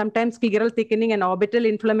 and sometimes scleral thickening and orbital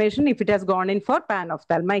inflammation if it has gone in for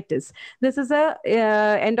panophthalmitis. This is a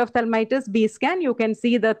endophthalmitis B scan. You can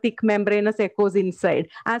see the thick membranous echoes inside,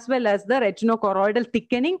 as well as the retinochoroidal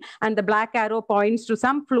thickening, and the black arrow points to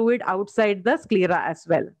some fluid outside the sclera as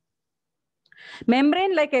well.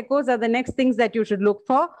 Membrane-like echoes are the next things that you should look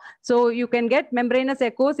for. So you can get membranous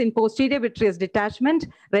echoes in posterior vitreous detachment,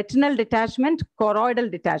 retinal detachment,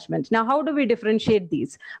 choroidal detachment. Now, how do we differentiate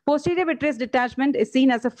these? Posterior vitreous detachment is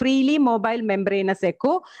seen as a freely mobile membranous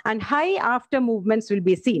echo, and high after movements will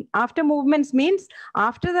be seen. After movements means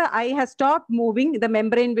after the eye has stopped moving, the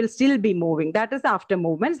membrane will still be moving. That is after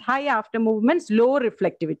movements. High after movements, low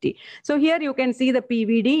reflectivity. So here you can see the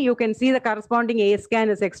PVD. You can see the corresponding A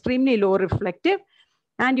scan is extremely low reflective,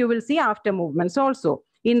 and you will see after movements also.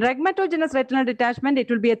 In rhegmatogenous retinal detachment, it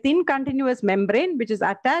will be a thin continuous membrane which is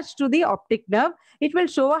attached to the optic nerve. It will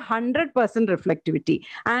show 100% reflectivity,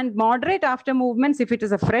 and moderate after movements if it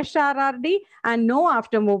is a fresh RRD, and no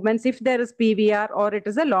after movements if there is PVR or it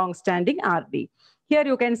is a long-standing RD. Here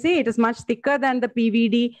you can see it is much thicker than the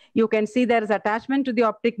PVD. You can see there is attachment to the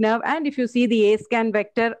optic nerve, and if you see the A scan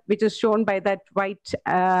vector, which is shown by that white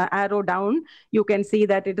arrow down, you can see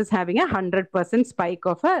that it is having 100% spike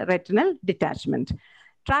of a retinal detachment.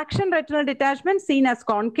 Traction retinal detachment seen as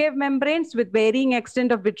concave membranes with varying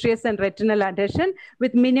extent of vitreous and retinal adhesion,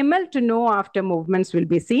 with minimal to no after movements will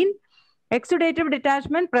be seen. Exudative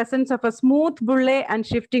detachment, presence of a smooth bulle and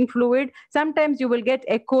shifting fluid. Sometimes you will get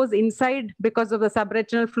echoes inside because of the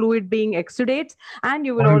subretinal fluid being exudates, and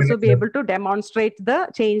you will also be able to demonstrate the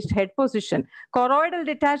changed head position. Choroidal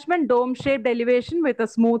detachment, dome-shaped elevation with a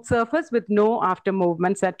smooth surface with no after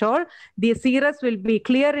movements at all. The serous will be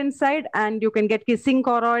clear inside, and you can get kissing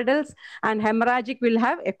choroidals, and hemorrhagic will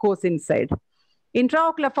have echoes inside.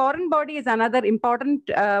 Intraocular foreign body is another important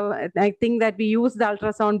thing that we use the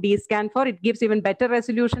ultrasound B scan for. It gives even better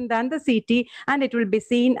resolution than the CT, and it will be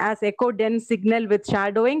seen as echo-dense signal with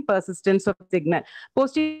shadowing persistence of signal.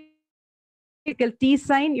 Posterior T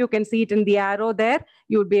sign, you can see it in the arrow there.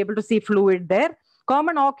 You will be able to see fluid there.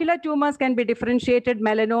 Common ocular tumors can be differentiated: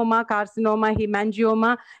 melanoma, carcinoma,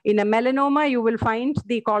 hemangioma. In a melanoma, you will find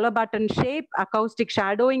the collar button shape, acoustic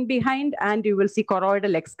shadowing behind, and you will see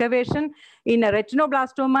choroidal excavation. In a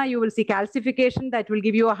retinoblastoma, you will see calcification that will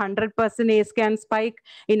give you 100% A scan spike.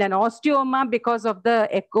 In an osteoma, because of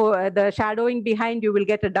the shadowing behind, you will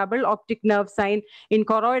get a double optic nerve sign. In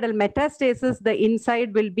choroidal metastasis, the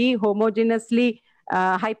inside will be homogeneously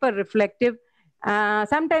hyper-reflective.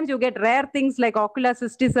 Sometimes you get rare things like ocular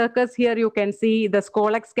cysticercus. Here you can see the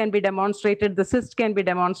scolex can be demonstrated, the cyst can be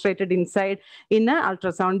demonstrated inside in an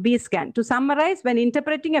ultrasound B scan. To summarize, when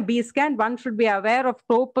interpreting a B scan, one should be aware of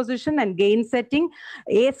probe position and gain setting.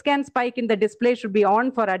 A scan spike in the display should be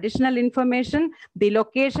on for additional information. The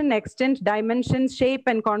location, extent, dimensions, shape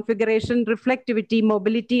and configuration, reflectivity,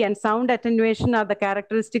 mobility and sound attenuation are the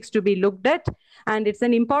characteristics to be looked at. And it's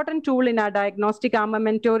an important tool in our diagnostic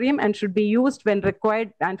armamentarium and should be used when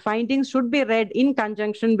required, and findings should be read in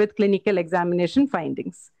conjunction with clinical examination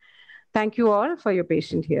findings. Thank you all for your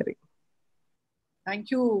patient hearing.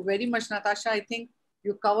 Thank you very much, Natasha. I think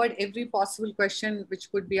you covered every possible question which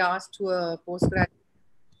could be asked to a postgraduate.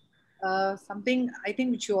 Something I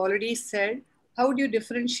think which you already said, How do you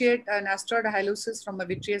differentiate an asteroid hyalosis from a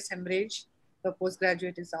vitreous hemorrhage? The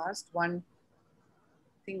postgraduate is asked. One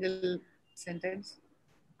single sentence.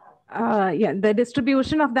 Yeah, the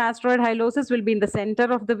distribution of the asteroid hyalosis will be in the center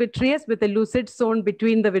of the vitreous with a lucid zone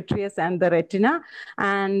between the vitreous and the retina.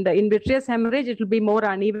 And in vitreous hemorrhage, it will be more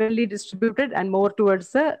unevenly distributed and more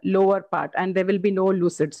towards the lower part, and there will be no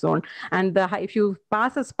lucid zone. And if you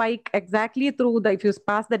pass a spike exactly through if you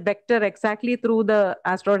pass that vector exactly through the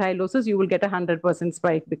asteroid hyalosis, you will get 100%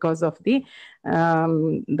 spike because of the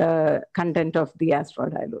content of the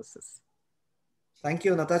asteroid hyalosis. Thank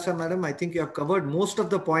you, Natasha, madam. I think you have covered most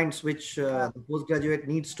of the points which the postgraduate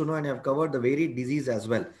needs to know, and you have covered the varied disease as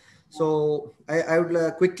well. So I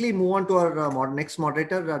would quickly move on to our next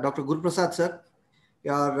moderator, Dr. Guru Prasad, sir.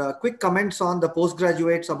 Your quick comments on the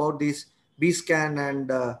postgraduates about this B-scan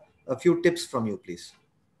and a few tips from you, please.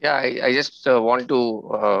 Yeah, I just want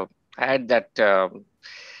to add that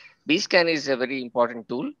B-scan is a very important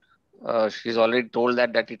tool. She's already told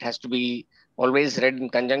that it has to be always read in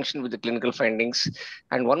conjunction with the clinical findings.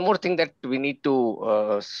 And one more thing that we need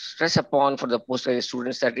to stress upon for the postgraduate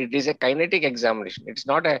students, that it is a kinetic examination. It's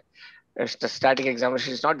not a static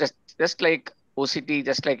examination. It's not just like OCT,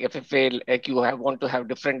 just like FFA, like you want to have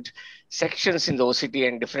different sections in the OCT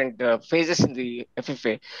and different phases in the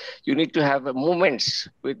FFA. You need to have movements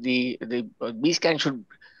with the B-scan should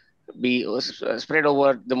be spread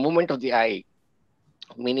over the movement of the eye,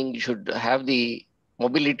 meaning you should have the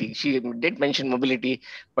mobility. She did mention mobility,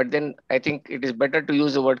 but then I think it is better to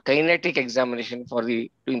use the word kinetic examination to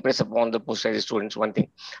impress upon the postgraduate students. One thing,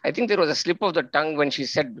 I think there was a slip of the tongue when she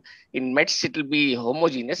said in METs it will be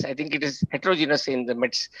homogeneous. I think it is heterogeneous in the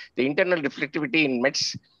METs. The internal reflectivity in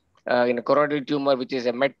METs in a choroidal tumor, which is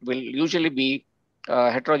a MET, will usually be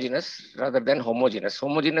heterogeneous rather than homogeneous.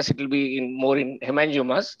 Homogeneous, it will be more in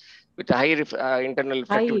hemangiomas with a high internal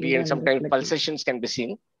reflectivity, and sometimes pulsations can be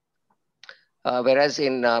seen. Whereas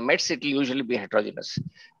in METs, it will usually be heterogeneous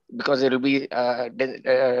because there will be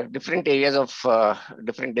different areas of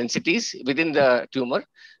different densities within the tumor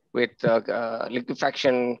with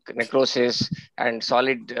liquefaction, necrosis, and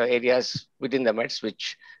solid areas within the METs,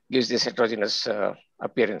 which gives this heterogeneous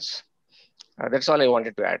appearance. That's all I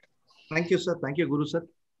wanted to add. Thank you, sir. Thank you, Guru, sir.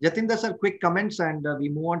 Jatinder, sir, quick comments, and we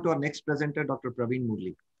move on to our next presenter, Dr. Praveen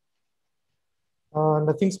Murli.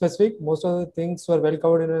 Nothing specific. Most of the things were well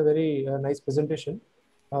covered in a very nice presentation.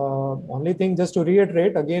 Only thing, just to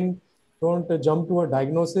reiterate again, don't jump to a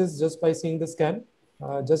diagnosis just by seeing the scan.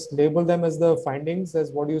 Just label them as the findings,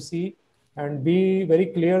 as what you see, and be very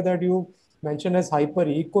clear that you mention as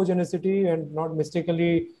hyper-echogenicity and not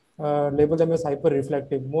mistakenly label them as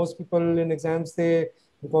hyper-reflective. Most people in exams,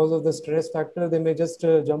 because of the stress factor, they may just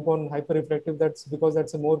jump on hyper-reflective. That's because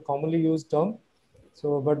that's a more commonly used term.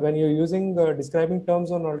 So, but when you're using describing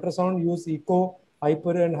terms on ultrasound, use echo,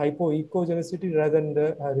 hyper, and hypo-echogenicity rather than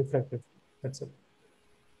reflective. That's it.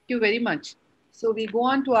 Thank you very much. So we go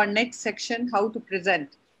on to our next section, how to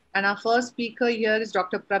present. And our first speaker here is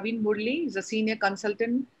Dr. Praveen Murli. He's a senior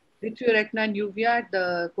consultant, Vitreoretina and Uvea at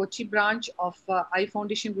the Kochi branch of Eye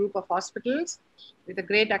Foundation Group of Hospitals, with a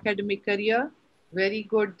great academic career, very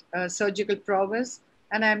good surgical prowess,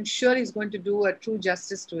 and I'm sure he's going to do a true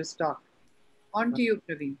justice to his talk. On to you,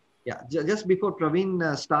 Praveen. Yeah, just before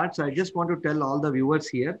Praveen starts, I just want to tell all the viewers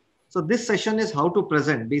here. So this session is how to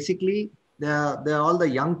present. Basically, they're all the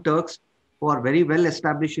young Turks who are very well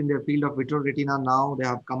established in their field of vitreoretina now. They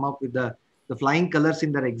have come up with the flying colors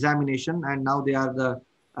in their examination, and now they are the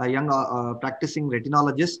young practicing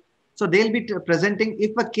retinologists. So they'll be presenting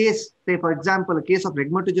if a case, say for example, a case of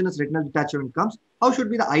rhegmatogenous retinal detachment comes, how should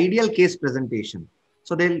be the ideal case presentation?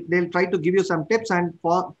 So they'll try to give you some tips, and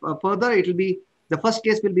for further, it will be the first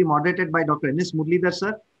case will be moderated by Dr. N.S. Murlidhar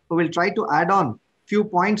sir, who will try to add on few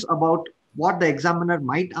points about what the examiner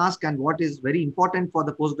might ask and what is very important for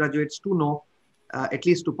the postgraduates to know, at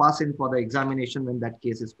least to pass in for the examination when that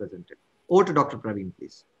case is presented. Over to Dr. Praveen,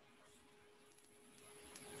 please.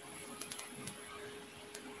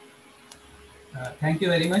 Thank you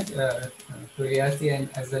very much to ARC and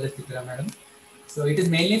as well as Chitra madam. So it is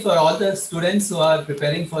mainly for all the students who are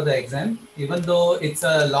preparing for the exam. Even though it's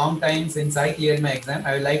a long time since I cleared my exam,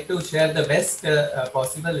 I would like to share the best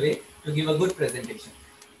possible way to give a good presentation.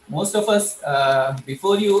 Most of us,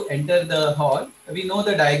 before you enter the hall, we know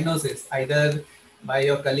the diagnosis either by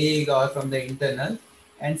your colleague or from the internal.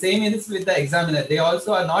 And same is with the examiner. They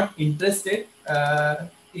also are not interested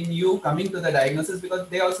in you coming to the diagnosis because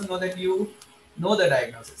they also know that you know the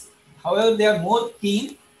diagnosis. However, they are more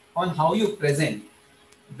keen on how you present,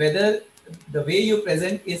 whether the way you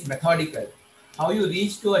present is methodical, how you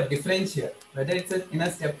reach to a differential, whether it's in a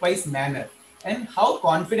stepwise manner. and how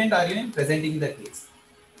confident are you in presenting the case.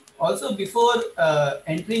 Also, before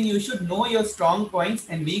entering, you should know your strong points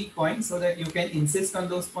and weak points so that you can insist on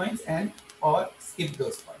those points and or skip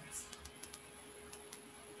those points.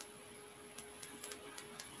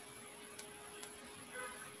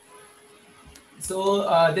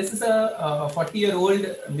 So this is a 40-year-old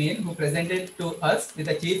male who presented to us with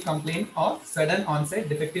a chief complaint of sudden onset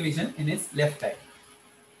defective vision in his left eye.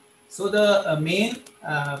 So the main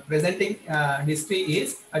presenting history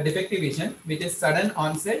is a defective vision, which is sudden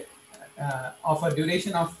onset of a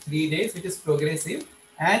duration of 3 days, which is progressive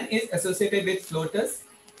and is associated with floaters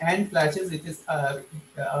and flashes, which is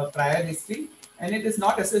a prior history, and it is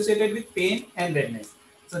not associated with pain and redness.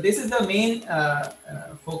 So this is the main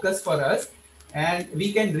focus for us, and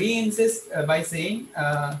we can re-insist by saying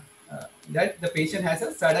that the patient has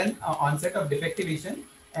a sudden onset of defective vision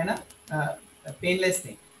and a painless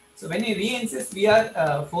thing. So when we re-insist, we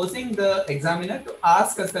are forcing the examiner to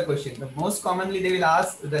ask us the question. The most commonly they will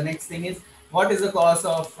ask, the next thing is, what is the cause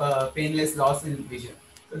of painless loss in vision?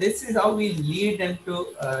 So this is how we lead them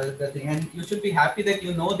to the thing. And you should be happy that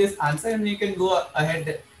you know this answer, and you can go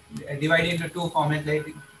ahead, divide into two formats, like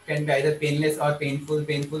it can be either painless or painful.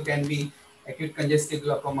 Painful can be acute congestive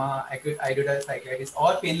glaucoma, acute iridocyclitis,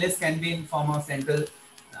 or painless can be in form of central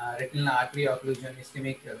retinal artery occlusion,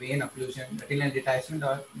 ischemic vein occlusion, retinal detachment,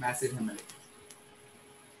 or massive hemorrhage.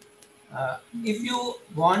 If you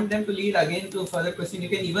want them to lead again to further question, you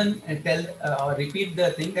can even tell or repeat the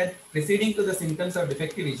thing that preceding to the symptoms of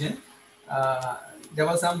defective vision, there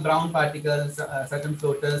was some brown particles, certain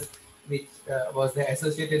floaters, which was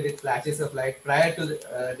associated with flashes of light prior to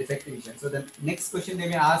the defective vision. So the next question they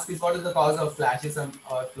may ask is, what is the cause of flashes or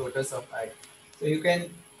floaters of light? So you can,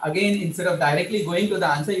 again, instead of directly going to the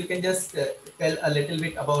answer, you can just tell a little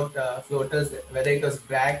bit about floaters, whether it was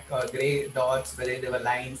black or gray dots, whether there were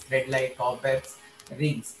lines, red light, cobwebs,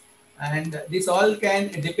 rings. And this all can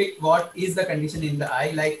depict what is the condition in the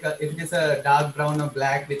eye. Like if it is a dark brown or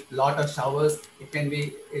black with lot of showers, it can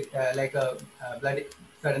be like a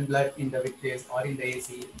sudden blood in the vitreous or in the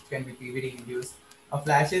AC. It can be PVD induced. Or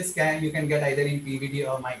flashes you can get either in PVD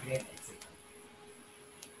or migraine, etc.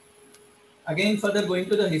 Again, further going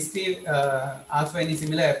to the history, ask for any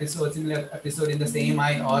similar episode in the same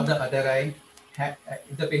eye or the other eye.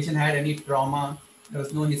 If the patient had any trauma, there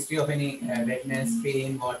was no history of any redness,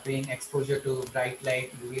 pain, watering, exposure to bright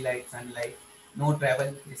light, UV light, sunlight, no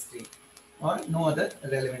travel history, or no other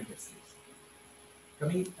relevant histories.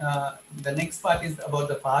 Coming, the next part is about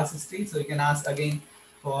the past history. So you can ask again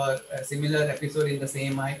for a similar episode in the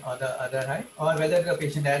same eye or the other eye, or whether the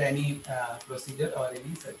patient had any procedure or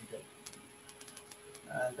any surgical.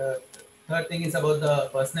 The third thing is about the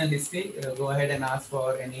personal history. Go ahead and ask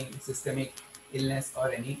for any systemic illness or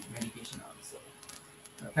any medication also.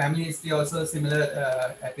 Family history also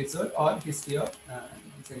similar episode or history of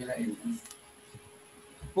similar illness.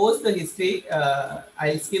 Post the history,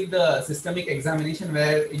 I'll skip the systemic examination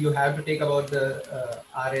where you have to take about the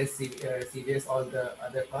RS, CVS, all the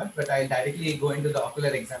other part, but I'll directly go into the ocular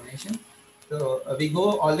examination. So we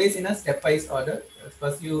go always in a stepwise order.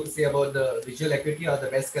 First you say about the visual acuity or the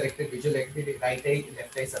best corrected visual acuity, right eye,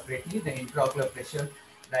 left eye separately, the intraocular pressure,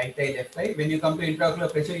 right eye, left eye. When you come to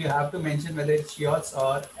intraocular pressure, you have to mention whether it's Schiot's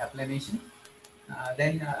or applanation.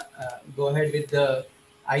 Then go ahead with the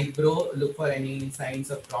eyebrow, look for any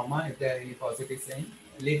signs of trauma, if there are any positive signs.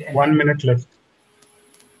 1 minute left.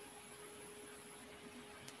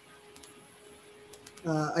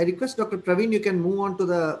 I request Dr. Praveen, you can move on to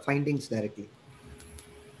the findings directly.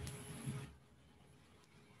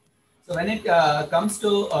 So when it comes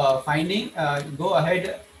to finding, go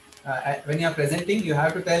ahead. When you are presenting, you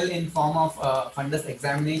have to tell in form of fundus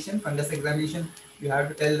examination. Fundus examination, you have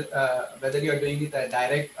to tell whether you are doing it a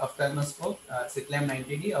direct ophthalmoscope, SITLAM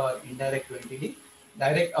 90D, or indirect 20D.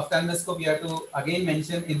 Direct ophthalmoscope, you have to again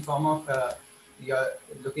mention in form of you are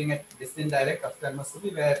looking at distant direct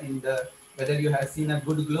ophthalmoscopy, where in the whether you have seen a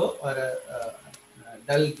good glow or a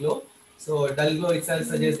dull glow. So dull glow itself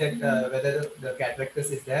suggests that whether the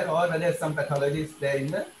cataractus is there or whether some pathology is there in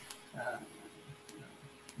the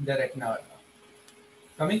retina.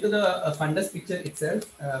 Coming to the fundus picture itself,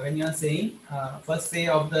 when you are saying, first say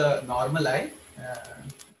of the normal eye,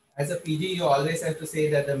 as a PG, you always have to say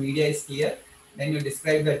that the media is clear. Then you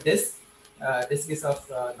describe the disc. Disc is of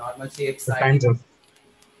normal shape, size.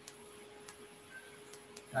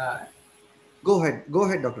 Go ahead,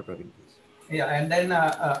 Dr. Praveen, please. Yeah, and then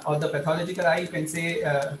of the pathological eye, you can say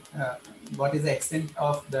what is the extent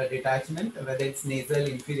of the detachment, whether it's nasal,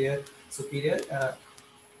 inferior, superior.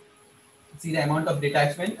 See the amount of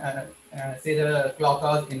detachment. say the clock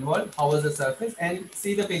was involved, how was the surface, and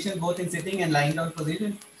see the patient both in sitting and lying down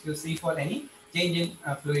position to see for any change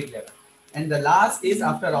in fluid level. And the last is,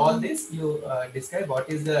 after all this, you describe what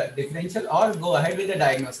is the differential or go ahead with the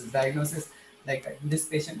diagnosis. Diagnosis, like this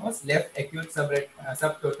patient was left acute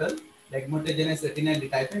subtotal legmotogenous retinal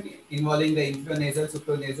detachment involving the infranasal,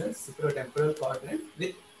 supranasal, supratemporal quadrant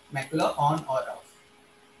with macula on or off.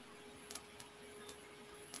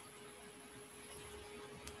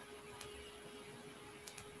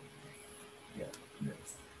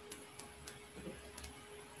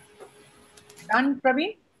 Done,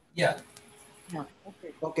 Praveen? Yeah.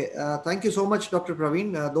 Okay. Okay. Thank you so much, Dr.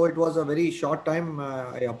 Praveen. Though it was a very short time,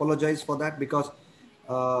 I apologize for that because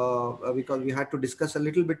we had to discuss a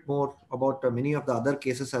little bit more about many of the other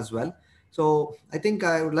cases as well. So I think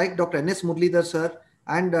I would like Dr. N.S. Muralidhar sir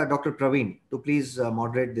and Dr. Praveen to please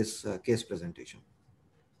moderate this case presentation.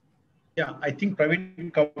 Yeah, I think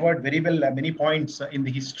Praveen covered very well many points in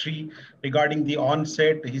the history regarding the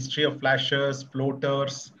onset, the history of flashes,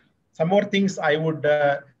 floaters. Some more things I would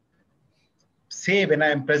say when I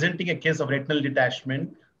am presenting a case of retinal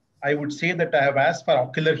detachment. I would say that I have asked for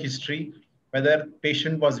ocular history, whether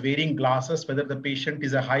patient was wearing glasses, whether the patient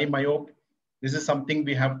is a high myope. This is something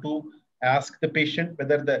we have to ask the patient,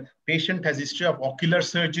 whether the patient has history of ocular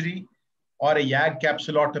surgery or a YAG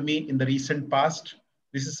capsulotomy in the recent past.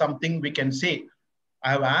 This is something we can say.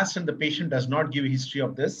 I have asked and the patient does not give a history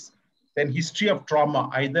of this. Then history of trauma,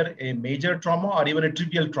 either a major trauma or even a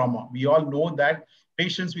trivial trauma. We all know that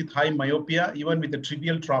patients with high myopia, even with a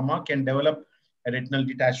trivial trauma, can develop a retinal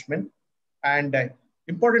detachment. And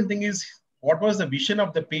important thing is, what was the vision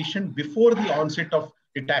of the patient before the onset of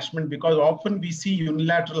detachment? Because often we see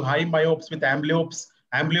unilateral high myopes with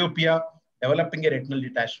amblyopia developing a retinal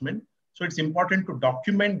detachment. So it's important to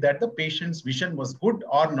document that the patient's vision was good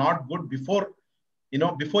or not good before he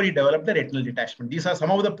developed the retinal detachment. These are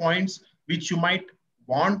some of the points which you might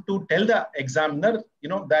want to tell the examiner,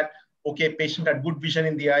 that, okay, patient had good vision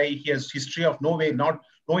in the eye. He has history of no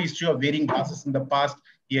history of wearing glasses in the past.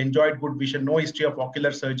 He enjoyed good vision, no history of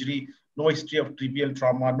ocular surgery, no history of trivial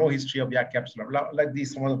trauma, no history of YAG capsular, like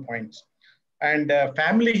these, some of the points. And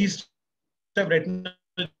family history of retinal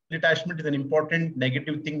detachment is an important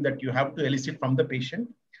negative thing that you have to elicit from the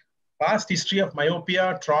patient. Past history of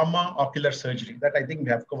myopia, trauma, ocular surgery, that I think we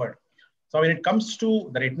have covered. So when it comes to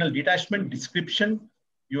the retinal detachment description,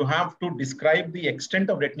 you have to describe the extent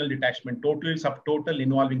of retinal detachment, total, subtotal,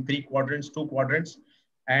 involving 3 quadrants, 2 quadrants.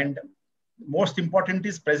 And most important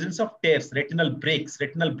is presence of tears, retinal breaks.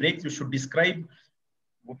 Retinal breaks, you should describe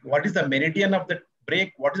what is the meridian of the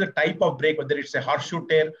break, what is the type of break, whether it's a horseshoe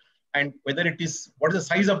tear, and whether it is, what is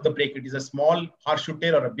the size of the break? It is a small horseshoe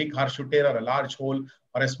tear or a big horseshoe tear or a large hole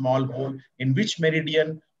or a small hole, in which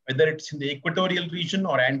meridian, whether it's in the equatorial region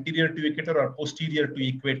or anterior to equator or posterior to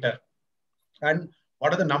equator. And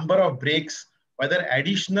what are the number of breaks, whether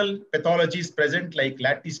additional pathology is present like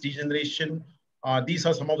lattice degeneration. These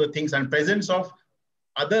are some of the things, and presence of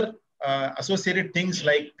other associated things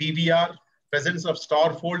like PVR, presence of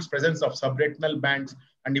star folds, presence of subretinal bands.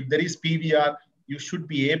 And if there is PVR, you should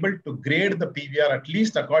be able to grade the PVR at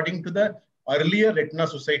least according to the earlier Retina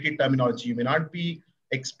Society terminology. You may not be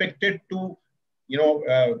expected to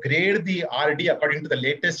grade the RD according to the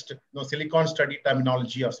latest silicon study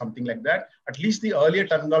terminology or something like that. At least the earlier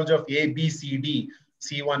terminology of A, B, C, D,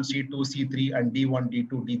 C1, C2, C3, and D1, D2,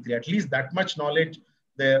 D3. At least that much knowledge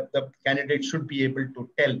the candidate should be able to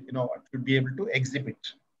tell, should be able to exhibit.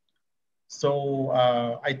 So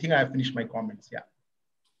I think I have finished my comments. Yeah.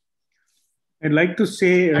 I'd like to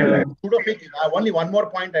say only one more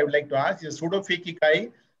point I would like to ask is pseudophakic eye.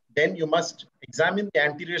 Then you must examine the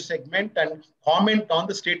anterior segment and comment on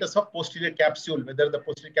the status of posterior capsule, whether the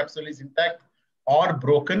posterior capsule is intact or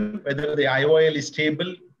broken, whether the IOL is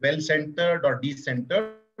stable, well-centered or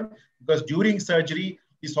decentered, because during surgery,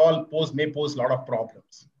 this all may pose a lot of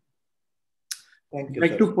problems. Thank you, I'd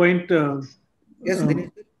like to point... yes,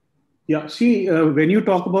 Dinesh. Yeah, see, when you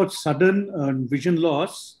talk about sudden vision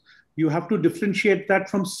loss, you have to differentiate that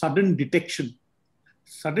from sudden detection.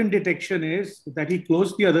 Sudden detection is that he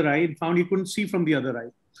closed the other eye and found he couldn't see from the other eye.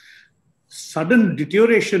 Sudden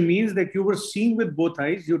deterioration means that you were seeing with both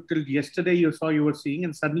eyes. Till yesterday you saw you were seeing,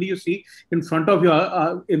 and suddenly you see in front of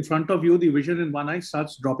you the vision in one eye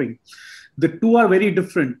starts dropping. The two are very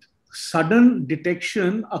different. Sudden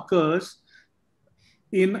detection occurs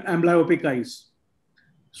in amblyopic eyes.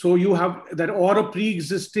 So you have that, or a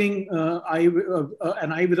pre-existing eye,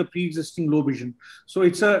 an eye with a pre-existing low vision. So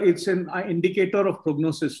it's an indicator of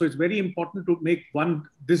prognosis. So it's very important to make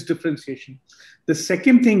this differentiation. The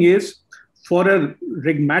second thing is For a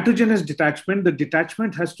rhegmatogenous detachment, the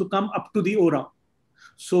detachment has to come up to the aura.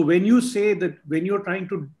 So when you say that, when you're trying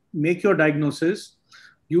to make your diagnosis,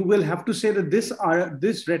 you will have to say that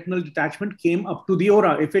this retinal detachment came up to the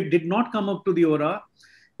aura. If it did not come up to the aura,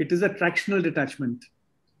 it is a tractional detachment.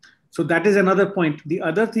 So that is another point. The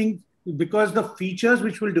other thing, because the features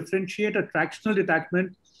which will differentiate a tractional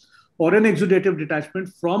detachment or an exudative detachment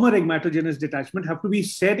from a rhegmatogenous detachment have to be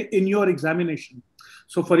said in your examination.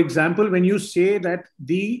 So for example, when you say that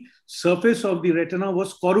the surface of the retina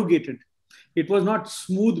was corrugated, it was not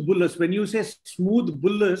smooth bullous. When you say smooth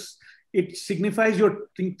bullous, it signifies you're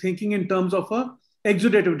thinking in terms of a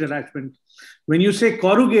exudative detachment. When you say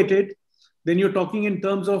corrugated, then you're talking in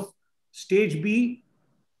terms of stage B,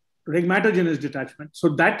 rhegmatogenous detachment. So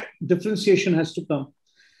that differentiation has to come.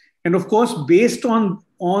 And of course, based on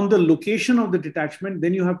the location of the detachment,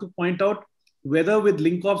 then you have to point out whether with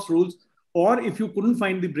Linkoff's rules, or if you couldn't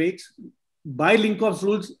find the breaks, by Linkoff's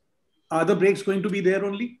rules, are the breaks going to be there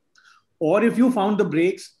only? Or if you found the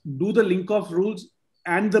breaks, do the Linkoff rules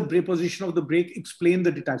and the position of the break explain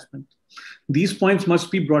the detachment? These points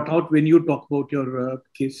must be brought out when you talk about your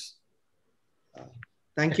case.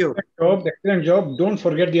 Thank you. Excellent job. Don't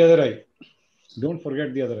forget the other eye. Don't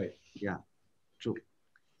forget the other eye. Yeah, true.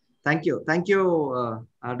 Thank you. Thank you,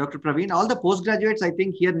 Dr. Praveen. All the postgraduates, I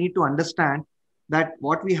think, here need to understand that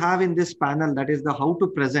what we have in this panel, that is the how to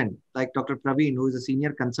present, like Dr. Praveen, who is a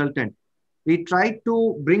senior consultant, we try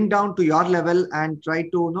to bring down to your level and try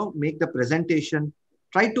to make the presentation,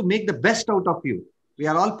 try to make the best out of you. We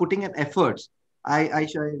are all putting in efforts. I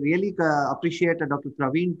really appreciate Dr.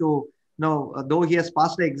 Praveen to though he has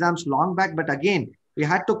passed the exams long back, but again, we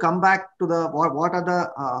had to come back to the what are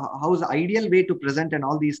the how is the ideal way to present and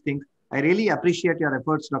all these things. I really appreciate your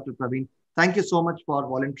efforts, Dr. Praveen. Thank you so much for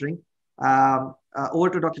volunteering. Over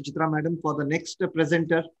to Dr. Chitra, madam, for the next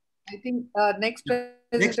presenter. I think next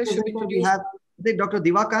presenter should be we have Dr.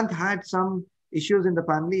 Divakant had some issues in the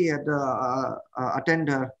family. He had attend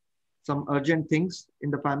some urgent things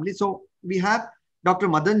in the family. So we have Dr.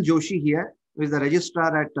 Madan Joshi here, who is the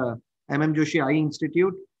registrar at MM Joshi Eye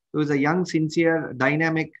Institute, who is a young, sincere,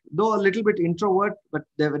 dynamic, though a little bit introvert, but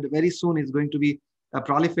very soon is going to be a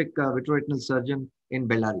prolific vitreoretinal surgeon in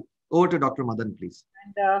Bellary. Over to Dr. Madan, please.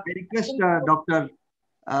 And, I request Dr.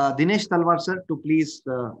 Dinesh Talwar sir to please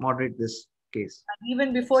moderate this case. And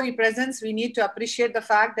even before he presents, we need to appreciate the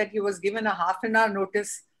fact that he was given a half an hour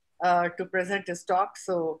notice to present his talk.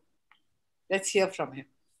 So let's hear from him.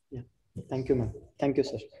 Yeah. Thank you, ma'am. Thank you,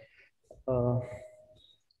 sir.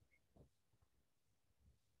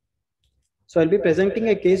 So I'll be presenting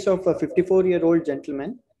a case of a 54-year-old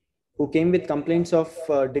gentleman who came with complaints of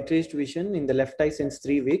decreased vision in the left eye since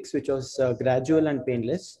 3 weeks, which was gradual and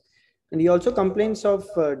painless. And he also complains of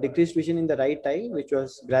decreased vision in the right eye, which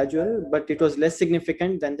was gradual, but it was less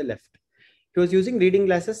significant than the left. He was using reading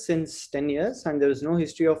glasses since 10 years, and there was no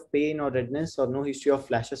history of pain or redness or no history of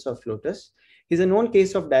flashes or floaters. He's a known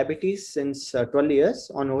case of diabetes since 12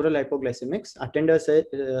 years on oral hypoglycemics. Attender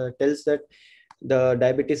tells that the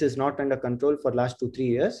diabetes is not under control for last 2-3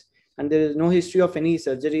 years. And there is no history of any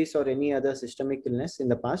surgeries or any other systemic illness in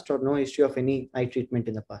the past, or no history of any eye treatment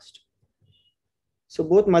in the past. So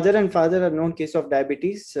both mother and father are known case of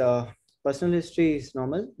diabetes. Personal history is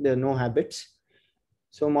normal. There are no habits.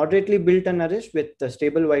 So moderately built and nourished with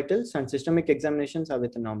stable vitals, and systemic examinations are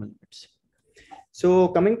within normal limits. So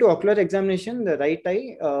coming to ocular examination, the right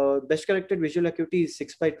eye, best corrected visual acuity is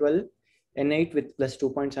 6/12, N8 with plus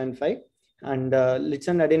 2.75. And lids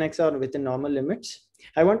and adenoids are within normal limits.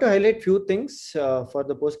 I want to highlight few things for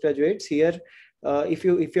the postgraduates here. If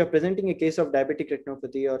you are presenting a case of diabetic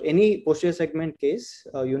retinopathy or any posterior segment case,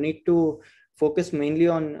 you need to focus mainly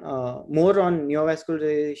on more on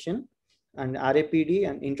neovascularization and RAPD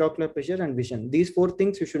and intraocular pressure and vision. These 4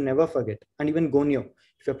 things you should never forget, and even gonio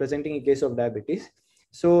if you're presenting a case of diabetes.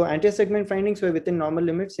 So anterior segment findings were within normal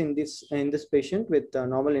limits in this patient with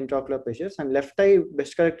normal intraocular pressures, and left eye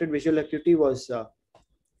best corrected visual acuity was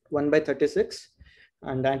 1/36,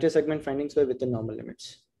 and anterior segment findings were within normal limits.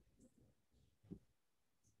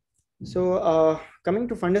 So coming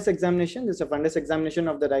to fundus examination, this is a fundus examination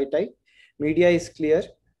of the right eye. Media is clear.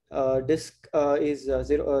 Disc is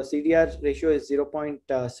CDR ratio is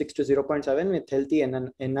 0.6 to 0.7 with healthy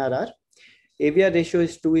NRR. AVR ratio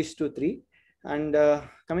is 2:3. And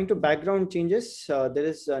coming to background changes, there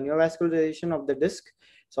is neovascularization of the disc.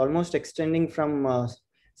 It's almost extending from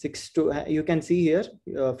 6 to, you can see here,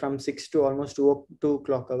 from 6 to almost 2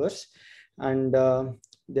 clock hours. And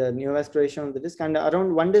the neovascularization of the disc, and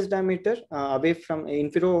around 1 disc diameter away from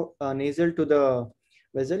infero nasal to the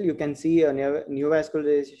vessel, you can see a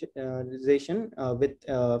neovascularization with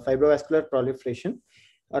fibrovascular proliferation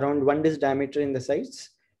around 1 disc diameter in the sides,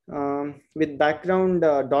 with background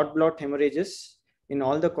dot blot hemorrhages in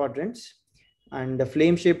all the quadrants, and the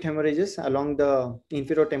flame-shaped hemorrhages along the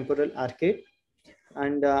inferotemporal arcade.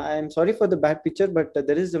 And I am sorry for the bad picture, but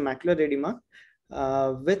there is the macular edema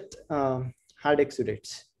with hard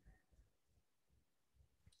exudates.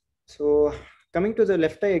 So coming to the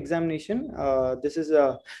left eye examination, this is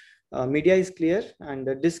media is clear and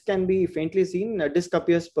the disc can be faintly seen. The disc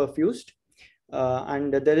appears perfused,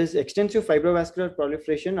 and there is extensive fibrovascular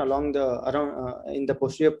proliferation along the in the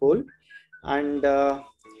posterior pole, and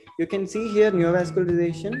you can see here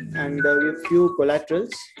neovascularization and a few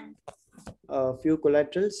collaterals.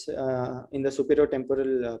 In the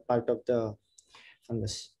superior-temporal part of the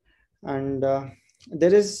fundus, and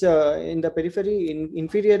there is in the periphery,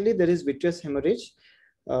 inferiorly, there is vitreous hemorrhage.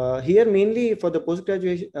 Here, mainly for the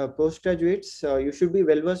postgraduates, you should be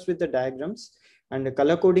well versed with the diagrams, and the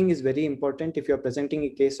color coding is very important if you are presenting a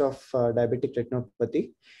case of diabetic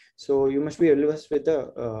retinopathy. So you must be well versed with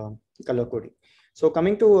the color coding. So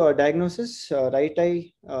coming to diagnosis, right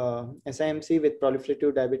eye SIMC with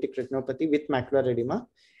proliferative diabetic retinopathy with macular edema,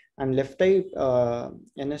 and left eye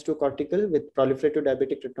NS2 cortical with proliferative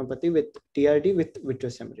diabetic retinopathy with TRD with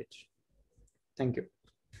vitreous hemorrhage. Thank you.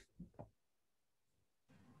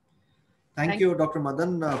 Thank you, Dr.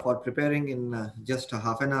 Madan, for preparing in just a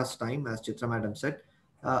half an hour's time, as Chitra Madam said.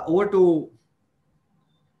 Over to,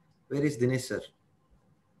 where is Dinesh sir?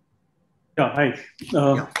 Yeah, hi.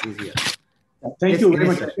 Yeah, he's here. Thank Yes, you very Dinesh,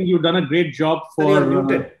 much. sir. I think you've done a great job for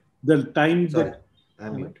the time. Sorry,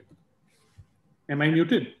 I'm muted. Am I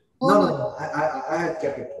muted? No, I had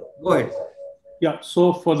kept it. Go ahead. Yeah,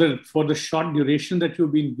 so for the short duration that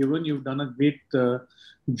you've been given, you've done a great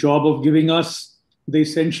job of giving us the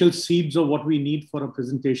essential seeds of what we need for a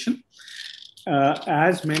presentation.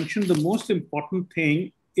 As mentioned, the most important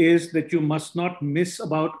thing is that you must not miss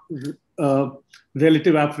about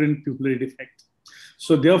relative afferent pupillary defect.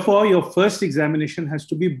 So therefore, your first examination has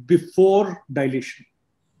to be before dilation,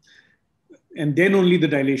 and then only the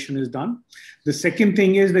dilation is done. The second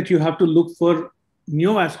thing is that you have to look for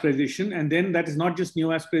neovascularization, and then that is not just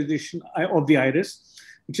neovascularization of the iris,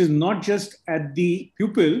 which is not just at the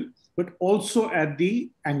pupil, but also at the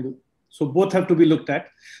angle. So both have to be looked at.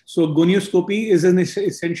 So gonioscopy is an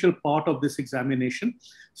essential part of this examination,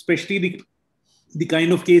 especially the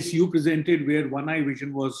kind of case you presented where one eye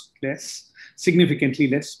vision was less, significantly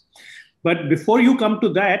less. But before you come to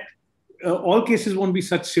that, all cases won't be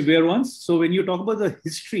such severe ones. So when you talk about the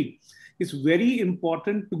history, it's very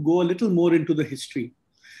important to go a little more into the history.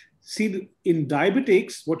 See, in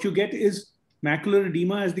diabetics, what you get is macular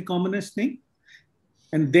edema as the commonest thing,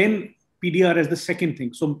 and then PDR as the second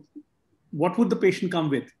thing. So what would the patient come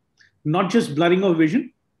with? Not just blurring of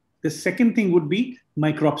vision. The second thing would be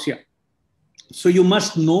micropsia. So you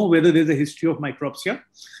must know whether there's a history of micropsia,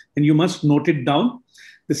 and you must note it down.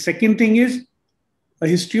 The second thing is a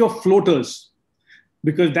history of floaters,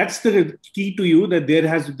 because that's the key to you, that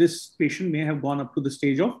this patient may have gone up to the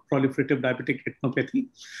stage of proliferative diabetic retinopathy.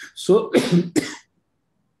 So,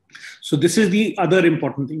 so this is the other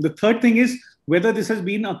important thing. The third thing is whether this has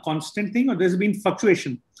been a constant thing or there's been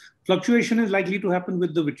fluctuation. Fluctuation is likely to happen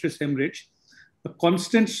with the vitreous hemorrhage. A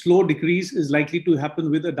constant slow decrease is likely to happen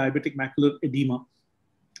with a diabetic macular edema.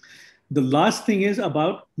 The last thing is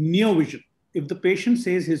about near vision. If the patient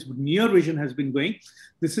says his near vision has been going,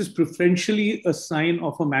 this is preferentially a sign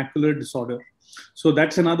of a macular disorder. So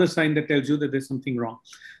that's another sign that tells you that there's something wrong.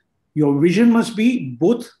 Your vision must be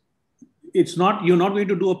both. You're not going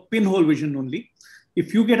to do a pinhole vision only.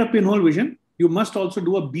 If you get a pinhole vision, you must also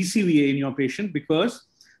do a BCVA in your patient, because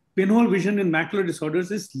pinhole vision in macular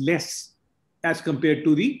disorders is less as compared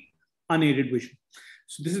to the unaided vision.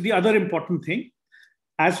 So this is the other important thing.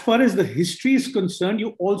 As far as the history is concerned, you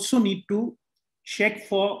also need to check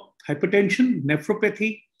for hypertension,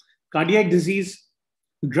 nephropathy, cardiac disease,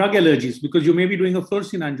 drug allergies, because you may be doing a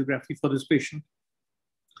fluorescein angiography for this patient.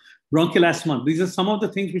 Bronchial asthma. These are some of the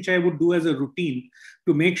things which I would do as a routine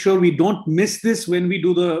to make sure we don't miss this when we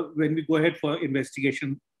go ahead for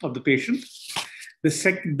investigation of the patient.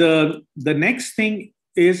 The next thing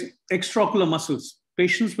is extraocular muscles.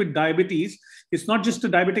 Patients with diabetes, it's not just a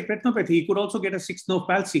diabetic retinopathy, he could also get a sixth nerve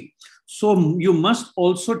palsy. So you must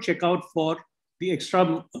also check out for the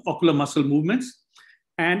extraocular muscle movements,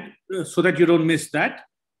 and so that you don't miss that.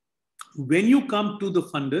 When you come to the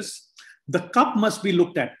fundus, the cup must be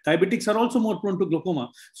looked at. Diabetics are also more prone to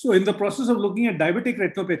glaucoma. So in the process of looking at diabetic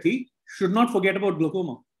retinopathy, should not forget about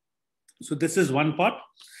glaucoma. So this is one part.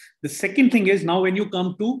 The second thing is, now when you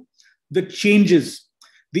come to the changes,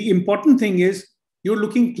 The important thing is you're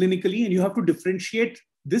looking clinically and you have to differentiate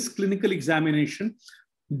this clinical examination.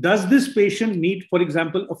 Does this patient need, for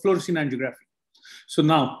example, a fluorescein angiography? So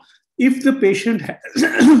now, if the patient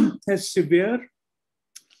has severe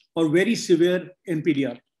or very severe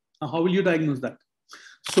NPDR, how will you diagnose that?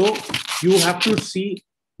 So you have to see,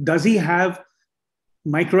 does he have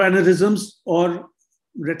microaneurysms or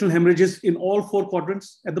retinal hemorrhages in all 4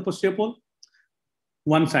 quadrants at the posterior pole?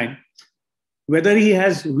 One sign. Whether he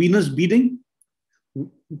has venous beading,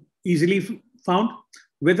 easily found.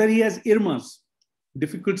 Whether he has irmas,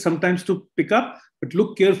 difficult sometimes to pick up, but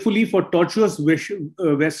look carefully for tortuous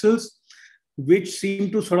vessels which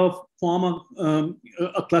seem to sort of form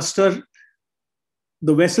a cluster.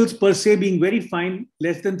 The vessels per se being very fine,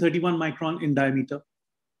 less than 31 micron in diameter.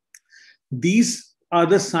 These are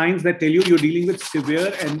the signs that tell you you're dealing with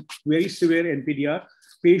severe and very severe NPDR.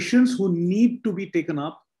 Patients who need to be taken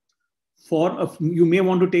up for, you may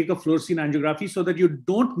want to take a fluorescein angiography so that you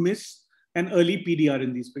don't miss an early PDR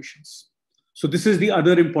in these patients. So this is the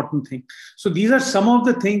other important thing. So these are some of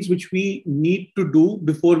the things which we need to do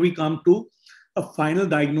before we come to a final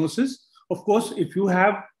diagnosis. Of course, if you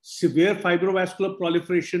have severe fibrovascular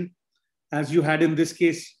proliferation, as you had in this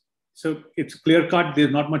case, so it's clear cut,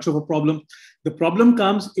 there's not much of a problem. The problem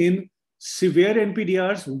comes in severe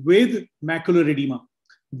NPDRs with macular edema.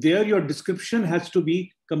 There, your description has to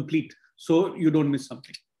be complete, so you don't miss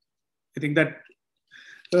something. I think that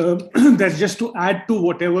that's just to add to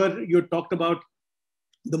whatever you talked about,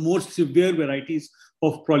 the more severe varieties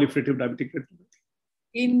of proliferative diabetic retinopathy.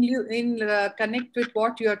 In connect with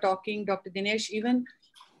what you are talking, Dr. Dinesh, even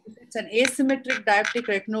if it's an asymmetric diabetic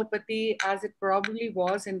retinopathy, as it probably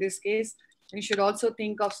was in this case, you should also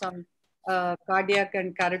think of some cardiac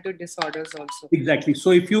and carotid disorders also. Exactly.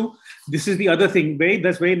 So if you, this is the other thing,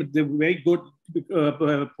 that's very good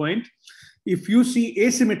point. If you see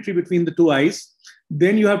asymmetry between the 2 eyes,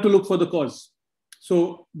 then you have to look for the cause.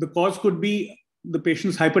 So the cause could be the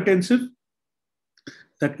patient's hypertensive.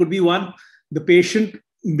 That could be one. The patient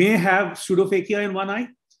may have pseudophakia in one eye.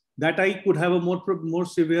 That eye could have a more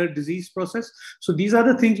severe disease process. So these are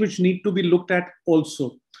the things which need to be looked at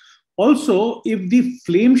also. Also, if the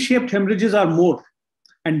flame-shaped hemorrhages are more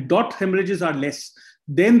and dot hemorrhages are less,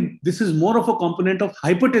 then this is more of a component of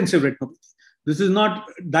hypertensive retinopathy. This is not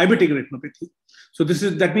diabetic retinopathy. So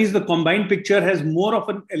that means the combined picture has more of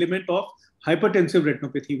an element of hypertensive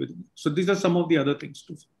retinopathy within it. So these are some of the other things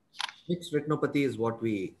too. Mixed retinopathy is what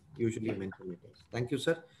we usually mention. Thank you,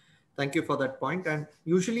 sir. Thank you for that point. And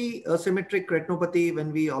usually asymmetric retinopathy,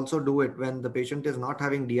 when we also do it, when the patient is not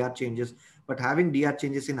having DR changes, but having DR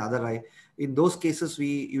changes in other eye, in those cases,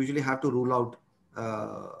 we usually have to rule out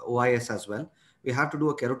OIS as well. We have to do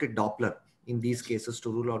a carotid Doppler in these cases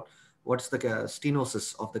to rule out what's the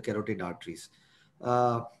stenosis of the carotid arteries.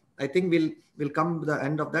 I think we'll come to the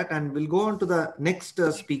end of that and we'll go on to the next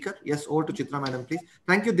speaker. Yes, over to Chitra madam, please.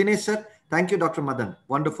 Thank you, Dinesh sir. Thank you, Dr. Madan.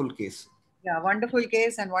 Wonderful case. Yeah, wonderful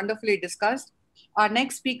case and wonderfully discussed. Our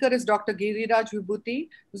next speaker is Dr. Giriraj Vibhuti,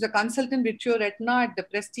 who's a consultant vitreoretina at the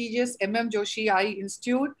prestigious M.M. Joshi Eye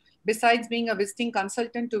Institute, besides being a visiting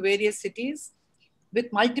consultant to various cities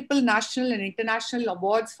with multiple national and international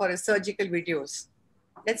awards for his surgical videos.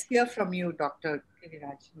 Let's hear from you, Dr.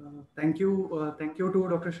 Giriraj. Thank you to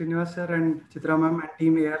Dr. Srinivas sir and Chitra ma'am and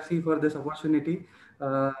team ARC for this opportunity.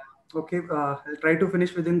 I'll try to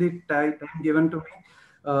finish within the time given to me.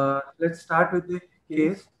 Let's start with the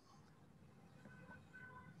case.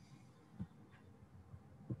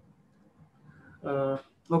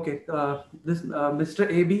 This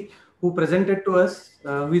Mr. AB, who presented to us,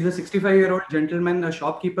 who is a 65-year-old gentleman, a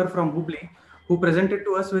shopkeeper from Hubli, who presented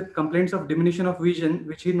to us with complaints of diminution of vision,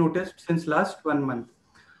 which he noticed since last 1 month.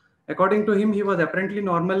 According to him, he was apparently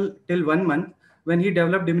normal till 1 month when he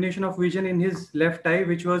developed diminution of vision in his left eye,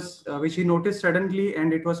 which he noticed suddenly,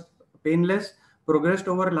 and it was painless, progressed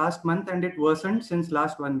over last month, and it worsened since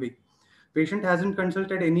last 1 week. Patient hasn't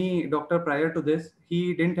consulted any doctor prior to this.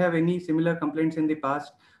 He didn't have any similar complaints in the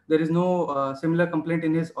past. There is no similar complaint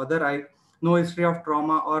in his other eye. No history of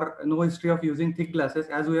trauma or no history of using thick glasses.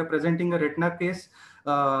 As we are presenting a retina case,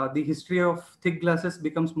 the history of thick glasses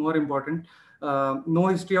becomes more important. No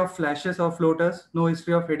history of flashes or floaters, no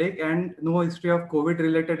history of headache, and no history of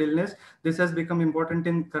COVID-related illness. This has become important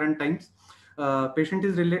in current times. Patient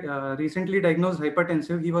is recently diagnosed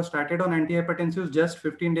hypertensive. He was started on antihypertensives just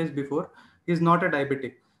 15 days before. He is not a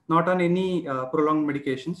diabetic, not on any prolonged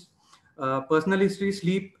medications. Personal history,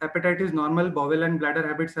 sleep, appetite is normal, bowel and bladder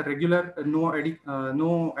habits are regular,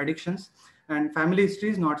 no addictions, and family history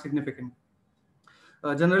is not significant.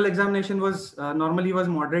 General examination was normally was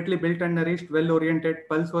moderately built and nourished, well oriented.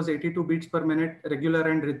 Pulse was 82 beats per minute, regular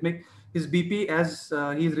and rhythmic. His BP, as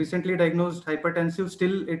he is recently diagnosed hypertensive,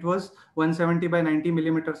 still it was 170 by 90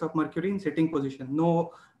 millimeters of mercury in sitting position.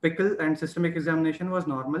 No pickle, and systemic examination was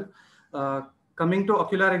normal. Coming to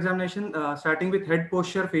ocular examination, starting with head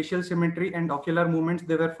posture, facial symmetry, and ocular movements,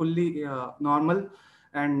 they were fully normal.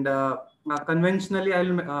 And conventionally,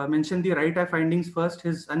 I'll mention the right eye findings first.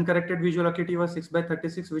 His uncorrected visual acuity was 6 by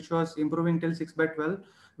 36, which was improving till 6 by 12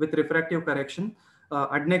 with refractive correction.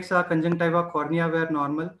 Adnexa, conjunctiva, cornea were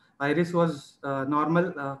normal. Iris was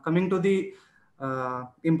normal. Coming to the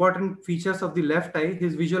important features of the left eye,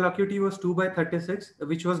 his visual acuity was 2 by 36,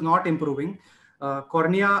 which was not improving.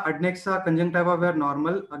 Cornea, adnexa, conjunctiva were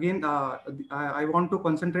normal. Again, I want to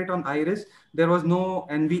concentrate on iris. There was no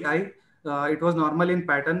NVI. It was normal in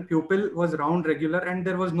pattern. Pupil was round, regular, and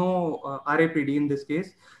there was no RAPD in this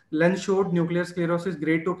case. Lens showed nuclear sclerosis,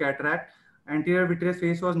 grade 2 cataract. Anterior vitreous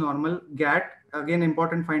phase was normal. GAT, again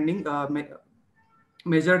important finding,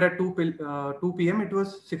 measured at 2 p.m. It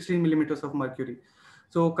was 16 millimeters of mercury.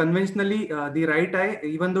 So conventionally, the right eye,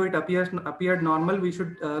 even though it appeared normal, we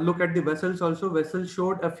should look at the vessels also. Vessels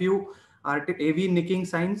showed a few AV nicking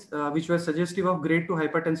signs, which were suggestive of grade 2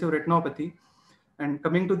 hypertensive retinopathy. And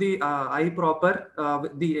coming to the eye proper,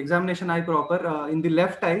 the examination eye proper, in the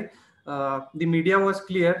left eye, the media was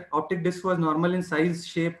clear. Optic disc was normal in size,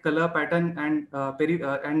 shape, color, pattern, and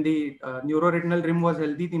the neuroretinal rim was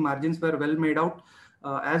healthy. The margins were well made out.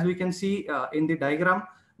 As we can see in the diagram,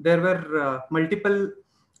 there were multiple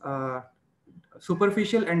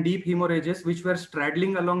superficial and deep hemorrhages which were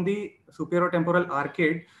straddling along the superiotemporal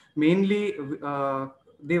arcade. Mainly,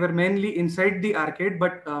 they were mainly inside the arcade,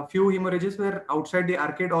 but few hemorrhages were outside the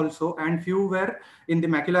arcade also, and few were in the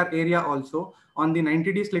macular area also. On the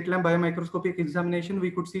 90D slit lamp biomicroscopic examination, we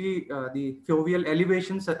could see the foveal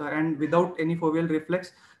elevations and without any foveal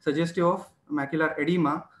reflex, suggestive of macular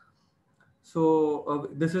edema. So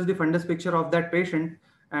this is the fundus picture of that patient,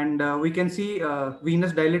 and we can see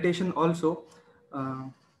venous dilatation also.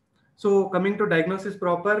 So coming to diagnosis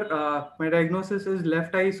proper, my diagnosis is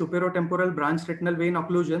left eye superiotemporal branch retinal vein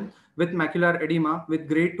occlusion with macular edema with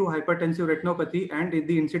grade 2 hypertensive retinopathy and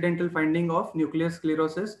the incidental finding of nuclear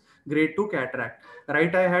sclerosis grade 2 cataract.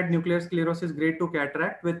 Right eye had nuclear sclerosis grade 2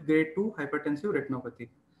 cataract with grade 2 hypertensive retinopathy.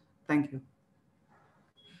 Thank you.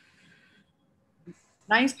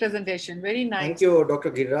 Nice presentation, very nice. Thank you, Dr.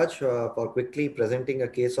 Giriraj, for quickly presenting a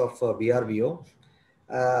case of BRVO.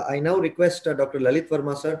 I now request Dr. Lalit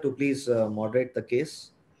Verma, sir, to please moderate the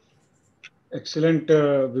case. Excellent,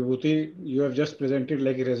 Vibhuti. You have just presented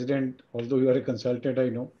like a resident, although you are a consultant, I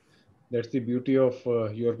know. That's the beauty of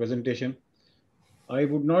your presentation. I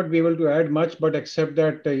would not be able to add much, but except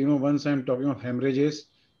that, once I'm talking of hemorrhages,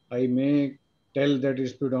 I may tell that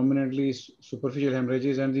it's predominantly superficial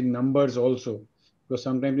hemorrhages and the numbers also, because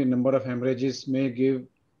sometimes the number of hemorrhages may give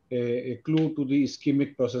a clue to the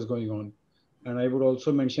ischemic process going on. And I would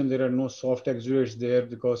also mention there are no soft exudates there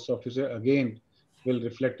because soft exudate again will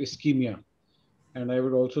reflect ischemia. And I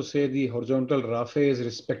would also say the horizontal raphe is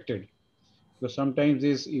respected. Because sometimes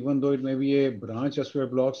this, even though it may be a branch vascular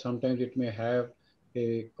block, sometimes it may have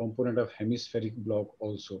a component of hemispheric block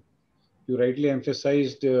also. You rightly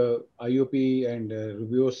emphasized IOP and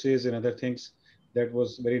rubeosis and other things. That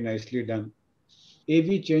was very nicely done.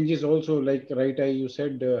 AV changes also, like right eye you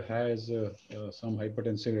said has some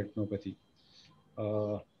hypertensive retinopathy.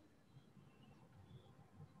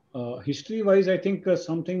 History-wise, I think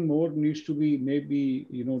something more needs to be maybe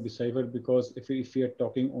deciphered, because if we are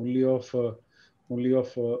talking only of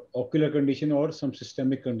ocular condition or some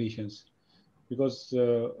systemic conditions, because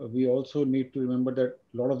we also need to remember that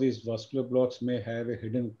a lot of these vascular blocks may have a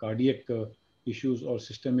hidden cardiac issues or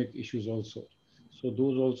systemic issues also. So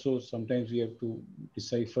those also sometimes we have to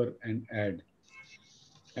decipher and add.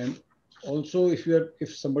 And also,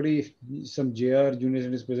 if some JR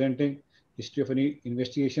junior is presenting history of any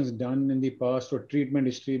investigations done in the past or treatment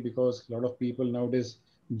history, because a lot of people nowadays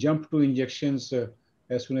jump to injections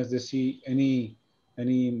as soon as they see any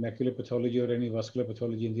macular pathology or any vascular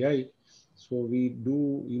pathology in the eye. So we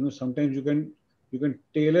do, sometimes you can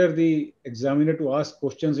tailor the examiner to ask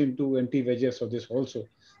questions into anti-VEGFs of this also.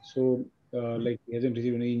 So like he hasn't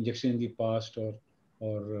received any injection in the past,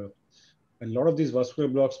 or a lot of these vascular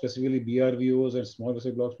blocks, specifically BRVOs and small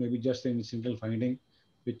vessel blocks, may be just an incidental finding,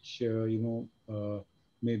 which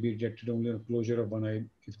may be detected only on closure of one eye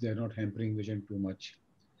if they are not hampering vision too much.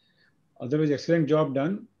 Otherwise, excellent job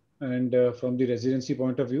done, and from the residency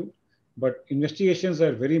point of view. But investigations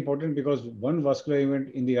are very important, because one vascular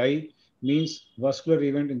event in the eye means vascular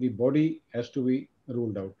event in the body has to be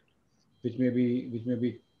ruled out. which may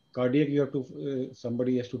be cardiac. You have to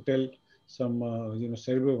somebody has to tell some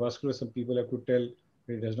cerebrovascular. Some people have to tell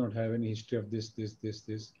it does not have any history of this,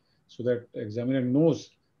 so that examiner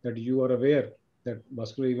knows that you are aware that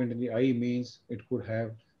vascular event in the eye means it could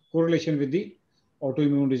have correlation with the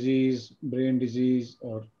autoimmune disease, brain disease,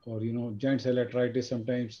 or giant cell arteritis.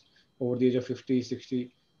 Sometimes over the age of 50,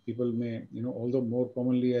 60, people may, although more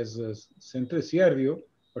commonly as central CRVO,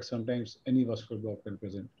 but sometimes any vascular block can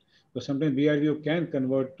present. So sometimes BRVO can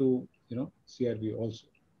convert to, CRVO also.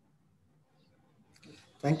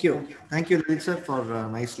 Thank you, Lalit sir, for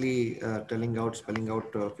nicely spelling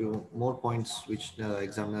out a few more points which the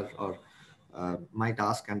examiner or might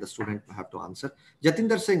ask and the student have to answer.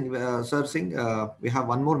 Jatinder Singh, we have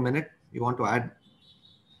 1 more minute. You want to add?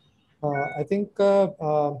 I think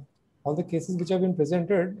all the cases which have been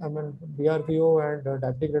presented, I mean, BRVO and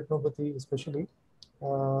diabetic retinopathy especially,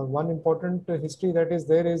 one important history that is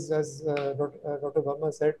there is, as Dr.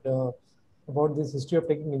 Verma said, about this history of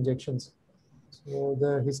taking injections. So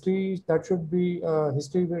the history that should be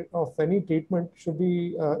history of any treatment should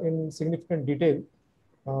be in significant detail.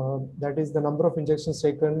 That is the number of injections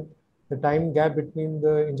taken, the time gap between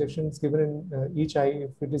the injections given in each eye,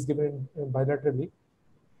 if it is given bilaterally,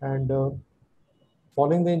 and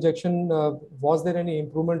following the injection, was there any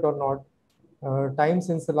improvement or not? Time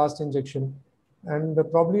since the last injection, and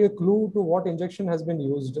probably a clue to what injection has been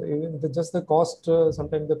used. Even just the cost,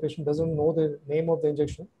 sometimes the patient doesn't know the name of the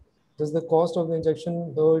injection. Just the cost of the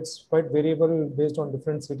injection, though it's quite variable based on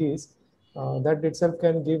different cities, that itself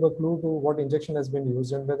can give a clue to what injection has been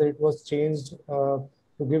used and whether it was changed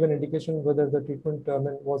to give an indication whether the treatment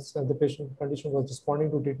was the patient condition was responding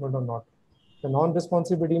to treatment or not. The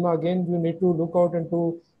non-responsive edema, again, you need to look out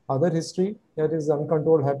into other history. There is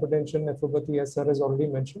uncontrolled hypertension, nephropathy, as sir has already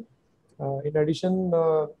mentioned. In addition,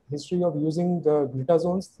 history of using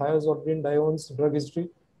glitazones, thiazolidinediones, drug history,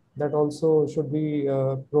 that also should be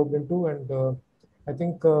probed into. And I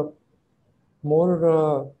think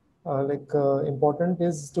more important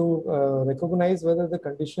is to recognize whether the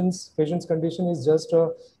patient's condition is just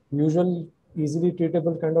a usual, easily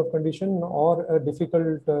treatable kind of condition or a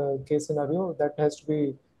difficult case scenario that has to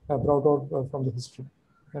be brought out from the history,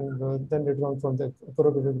 and then later on from the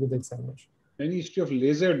corroborated with the examination. Any history of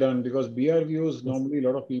laser done, because BRVOs, normally a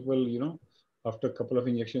lot of people, after a couple of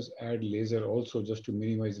injections add laser also just to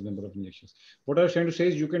minimize the number of injections. What I was trying to say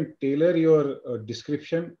is you can tailor your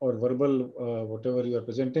description or verbal, whatever you are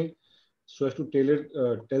presenting, so as to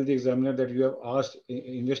tell the examiner that you have asked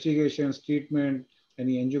investigations, treatment,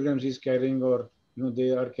 any angiograms he's carrying, or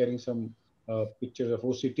they are carrying some pictures of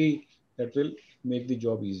OCT. That will make the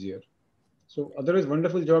job easier. So otherwise,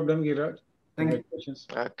 wonderful job done, Giraj. Congratulations.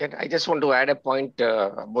 I just want to add a point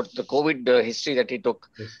about the COVID history that he took.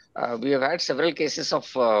 Yes. We have had several cases of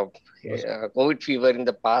COVID fever in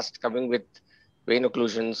the past coming with vein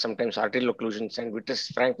occlusions, sometimes arterial occlusions, and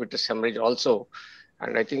frank vitreous hemorrhage also.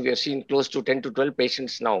 And I think we have seen close to 10 to 12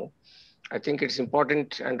 patients now. I think it's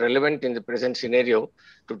important and relevant in the present scenario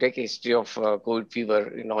to take a history of COVID fever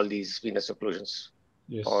in all these venous occlusions.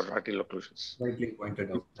 Yes. Or arterial occlusions. Rightly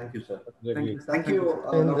pointed out. Thank you, sir. Thank you.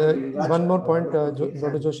 And one more point,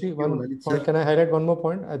 Dr. Joshi, one point. Can I highlight one more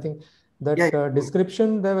point? I think that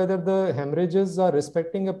description, whether the hemorrhages are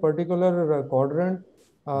respecting a particular quadrant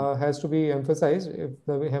has to be emphasized. If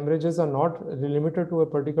the hemorrhages are not limited to a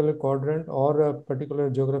particular quadrant or a particular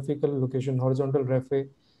geographical location, horizontal raphe,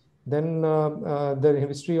 then the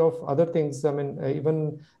history of other things, I mean,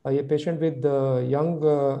 even a patient with young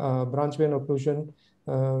branch vein occlusion,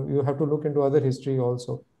 you have to look into other history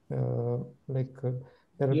also. Branch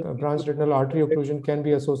retinal artery occlusion can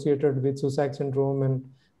be associated with Susac syndrome, and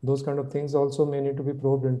those kind of things also may need to be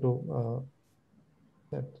probed into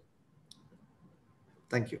that.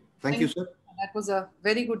 Thank you. Thank you, sir. That was a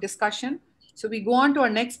very good discussion. So we go on to our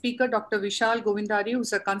next speaker, Dr. Vishal Govindari,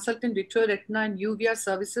 who's a consultant vitreoretina and uvea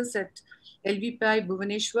services at LVPI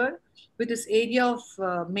Bhubaneswar, with his area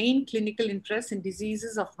of main clinical interest in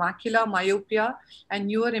diseases of macula, myopia, and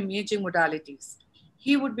newer imaging modalities.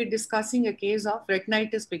 He would be discussing a case of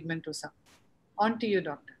retinitis pigmentosa. On to you,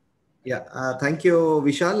 doctor. Yeah, thank you,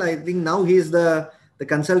 Vishal. I think now he is the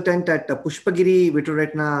consultant at Pushpagiri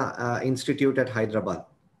Vitreoretina Institute at Hyderabad.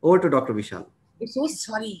 Over to Dr. Vishal. I'm so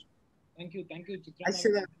sorry. Thank you, Chitra. I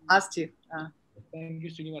should have asked you. Thank you,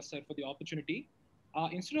 Srinivas sir, for the opportunity.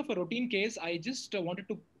 Instead of a routine case, I just wanted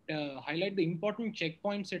to highlight the important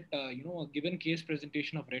checkpoints at a given case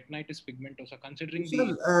presentation of retinitis pigmentosa. Considering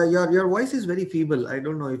your voice is very feeble. I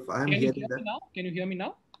don't know if I am hearing that. Now? Can you hear me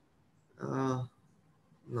now?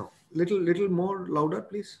 No, little more louder,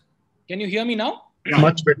 please. Can you hear me now?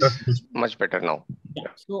 Much better. Much better now. Yeah.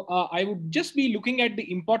 So I would just be looking at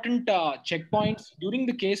the important checkpoints during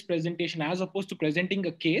the case presentation as opposed to presenting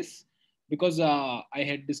a case, because I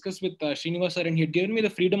had discussed with Srinivas sir and he had given me the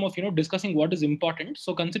freedom of discussing what is important.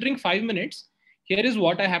 So considering 5 minutes, here is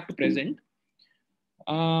what I have to present.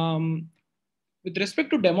 With respect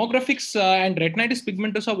to demographics and retinitis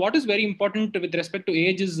pigmentosa, what is very important with respect to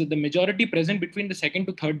age is the majority present between the 2nd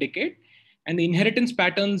to 3rd decade. And the inheritance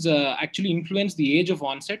patterns actually influence the age of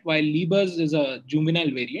onset, while Leber's is a juvenile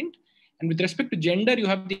variant. And with respect to gender, you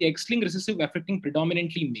have the X-linked recessive affecting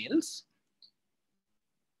predominantly males.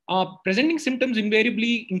 Presenting symptoms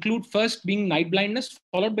invariably include first being night blindness,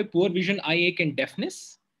 followed by poor vision, eye ache, and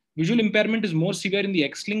deafness. Visual impairment is more severe in the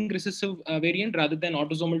X-linked recessive variant rather than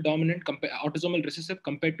autosomal dominant, autosomal recessive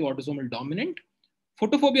compared to autosomal dominant.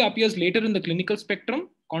 Photophobia appears later in the clinical spectrum.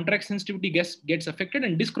 Contrast sensitivity gets affected,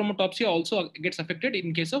 and dyschromatopsia also gets affected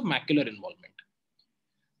in case of macular involvement.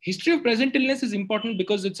 History of present illness is important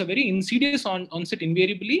because it's a very insidious onset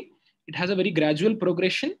invariably. It has a very gradual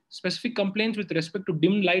progression. Specific complaints with respect to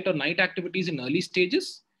dim light or night activities in early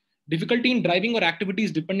stages. Difficulty in driving or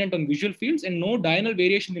activities dependent on visual fields, and no diurnal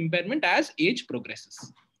variation impairment as age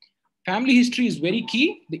progresses. Family history is very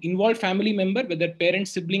key. The involved family member, whether parent,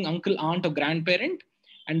 sibling, uncle, aunt, or grandparent,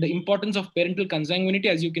 and the importance of parental consanguinity,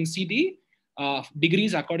 as you can see the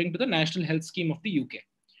degrees according to the National Health Scheme of the UK.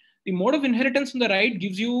 The mode of inheritance on the right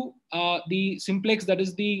gives you the simplex, that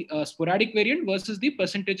is the sporadic variant, versus the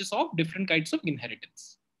percentages of different kinds of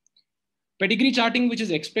inheritance. Pedigree charting, which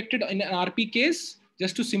is expected in an RP case.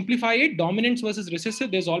 Just to simplify it, dominance versus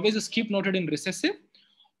recessive, there's always a skip noted in recessive.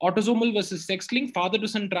 Autosomal versus sex-linked,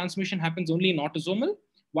 father-to-son transmission happens only in autosomal.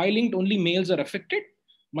 Y-linked, only males are affected.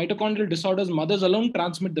 Mitochondrial disorders, mothers alone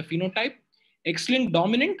transmit the phenotype. X-linked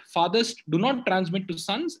dominant, fathers do not transmit to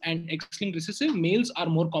sons, and X-linked recessive, males are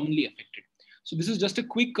more commonly affected. So this is just a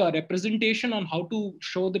quick representation on how to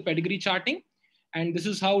show the pedigree charting. And this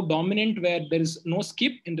is how dominant, where there is no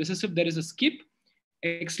skip. In recessive, there is a skip.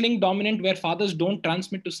 X-linked dominant, where fathers don't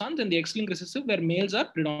transmit to sons, and the X-linked recessive, where males are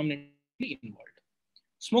predominantly involved.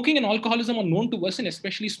 Smoking and alcoholism are known to worsen,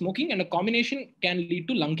 especially smoking, and a combination can lead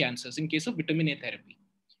to lung cancers in case of vitamin A therapy.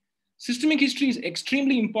 Systemic history is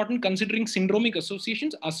extremely important considering syndromic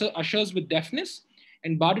associations, ushers with deafness,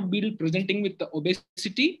 and Bardet-Biedl presenting with the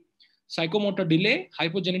obesity, psychomotor delay,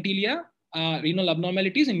 hypogenitalia, renal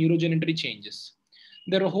abnormalities, and neurogenitary changes.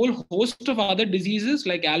 There are a whole host of other diseases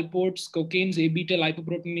like Alport's, cocaine's, A-beta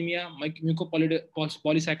lipoproteinemia,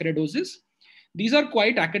 mucopolysaccharidosis. These are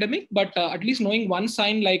quite academic, but at least knowing one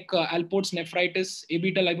sign like Alport's nephritis,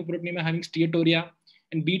 A-beta lipoproteinemia having steatorrhea,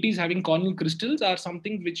 and BTs having corneal crystals are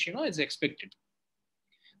something which is expected.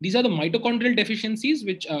 These are the mitochondrial deficiencies,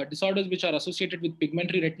 which disorders which are associated with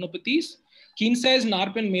pigmentary retinopathies. Kearns-Sayre,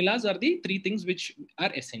 NARP, and MELAS are the 3 things which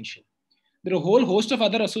are essential. There are a whole host of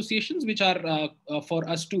other associations which are for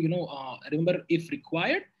us to remember if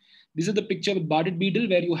required. This is the picture with Bardet-Biedl,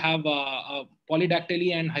 where you have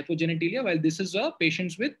polydactyly and hypogenitalia, while this is a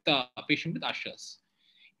patient with ushers.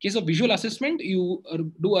 In case of visual assessment, you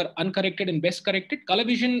do an uncorrected and best corrected. Color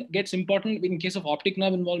vision gets important in case of optic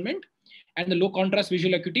nerve involvement, and the low contrast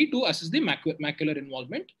visual acuity to assess the macular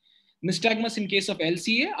involvement. Nystagmus in case of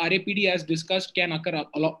LCA, RAPD as discussed can occur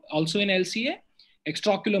also in LCA.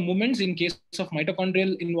 Extraocular movements in case of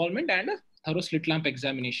mitochondrial involvement, and a thorough slit lamp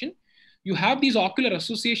examination. You have these ocular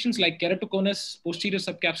associations like keratoconus, posterior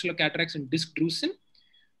subcapsular cataracts, and disc drusen.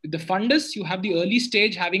 With the fundus, you have the early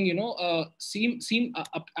stage having,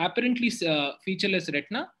 apparently featureless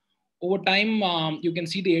retina. Over time, you can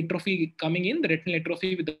see the atrophy coming in, the retinal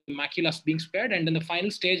atrophy with the macula being spared, and in the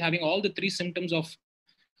final stage having all the 3 symptoms of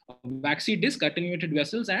waxy disc, attenuated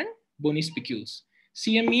vessels, and bony spicules.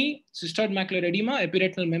 CME, cystoid macular edema,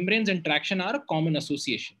 epiretinal membranes, and traction are a common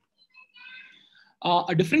association.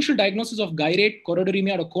 A differential diagnosis of gyrate,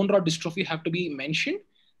 choroideremia, or cone rod dystrophy have to be mentioned.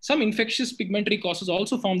 Some infectious pigmentary causes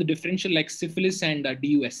also form the differential, like syphilis and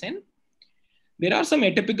DUSN. There are some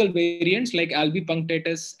atypical variants like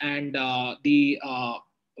albipunctatus and the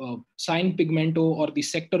sign pigmento or the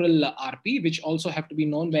sectoral RP, which also have to be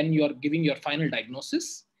known when you are giving your final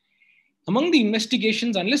diagnosis. Among the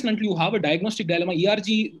investigations, unless and until you have a diagnostic dilemma,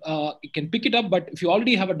 ERG can pick it up, but if you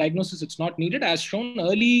already have a diagnosis, it's not needed. As shown,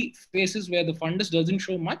 early phases where the fundus doesn't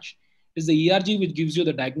show much is the ERG which gives you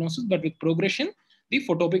the diagnosis, but with progression, the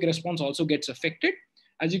photopic response also gets affected.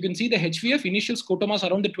 As you can see, the HVF initial scotomas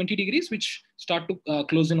around the 20 degrees, which start to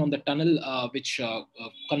close in on the tunnel, which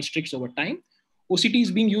constricts over time. OCT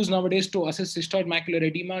is being used nowadays to assess cystoid macular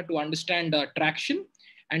edema, to understand traction,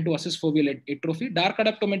 and to assess foveal atrophy. Dark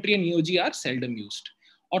adaptometry and EOG are seldom used.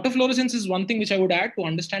 Autofluorescence is one thing which I would add to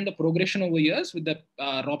understand the progression over years with the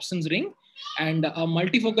Robson's ring, and a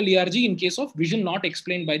multifocal ERG in case of vision not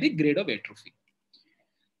explained by the grade of atrophy.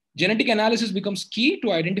 Genetic analysis becomes key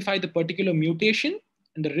to identify the particular mutation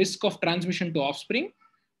and the risk of transmission to offspring,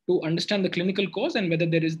 to understand the clinical cause and whether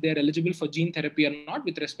they're eligible for gene therapy or not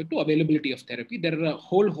with respect to availability of therapy. There are a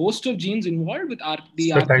whole host of genes involved with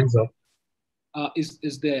is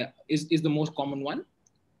the most common one.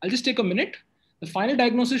 I'll just take a minute. The final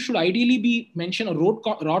diagnosis should ideally be mentioned a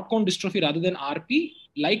rod cone dystrophy rather than RP.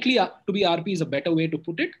 Likely to be RP is a better way to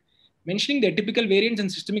put it. Mentioning the typical variants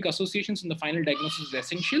and systemic associations in the final diagnosis is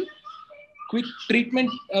essential. Quick treatment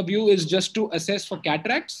view is just to assess for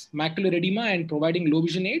cataracts, macular edema, and providing low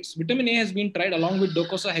vision aids. Vitamin A has been tried along with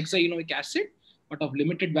docosahexaenoic acid, but of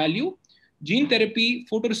limited value. Gene therapy,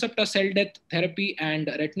 photoreceptor cell death therapy, and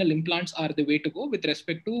retinal implants are the way to go with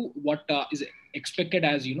respect to what is expected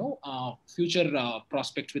as future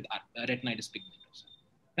prospects with retinitis pigmentosa.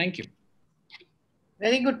 Thank you.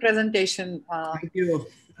 Very good presentation. Thank you,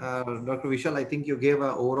 Dr. Vishal. I think you gave an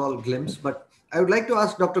overall glimpse, but I would like to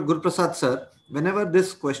ask Dr. Guruprasad sir, whenever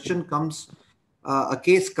this question comes, a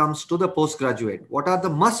case comes to the postgraduate, what are the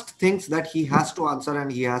must things that he has to answer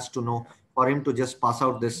and he has to know for him to just pass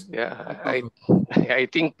out this? Yeah, I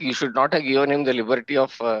think you should not have given him the liberty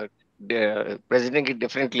of presenting it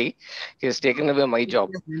differently. He has taken away my job.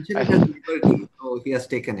 He has mentioned it as liberty, so he has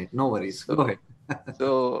taken it. No worries. Go ahead.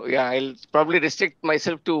 So yeah, I'll probably restrict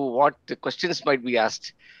myself to what the questions might be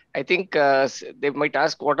asked. I think they might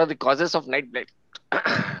ask, what are the causes of night blind?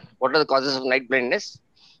 What are the causes of night blindness?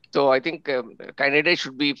 So I think candidates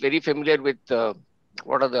should be very familiar with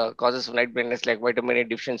what are the causes of night blindness, like vitamin A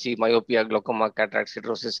deficiency, myopia, glaucoma, cataract,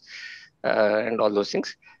 sclerosis, and all those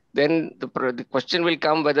things. Then the question will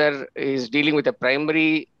come whether is dealing with a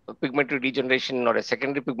primary pigmented degeneration or a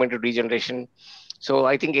secondary pigmented degeneration. So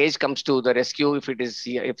I think age comes to the rescue. If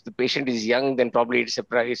the patient is young, then probably it's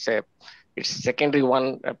a secondary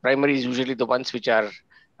one. Primary is usually the ones which are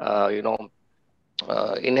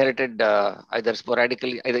inherited either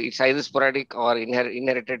sporadically, either sporadic or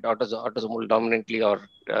inherited autosomal dominantly or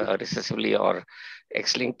recessively or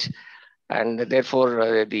X-linked, and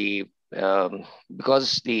therefore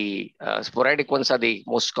because the sporadic ones are the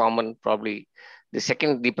most common, probably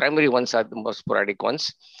the primary ones are the most sporadic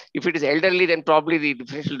ones. If it is elderly, then probably the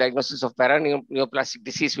differential diagnosis of paraneoplastic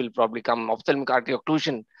disease will probably come, ophthalmic artery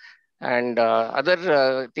occlusion. And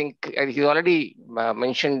other thing, he already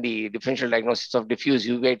mentioned the differential diagnosis of diffuse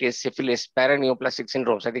uveitis, syphilis, paraneoplastic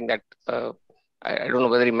syndromes. I think that, I don't know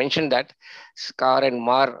whether he mentioned that. Scar and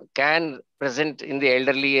mar can present in the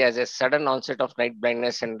elderly as a sudden onset of night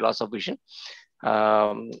blindness and loss of vision.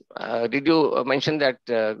 Did you mention that,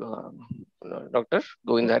 Dr.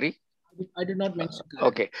 Govindhari? I did not mention that.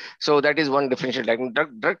 Okay, so that is one differential diagnosis.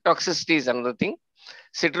 Drug toxicity is another thing.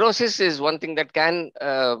 Cirrhosis is one thing that can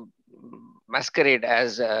masquerade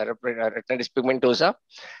as retinitis pigmentosa,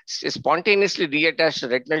 spontaneously reattached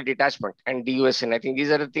retinal detachment, and DUS. And I think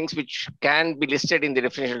these are the things which can be listed in the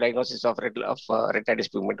differential diagnosis of retinitis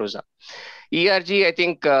pigmentosa. ERG, I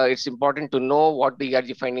think it's important to know what the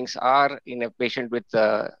ERG findings are in a patient with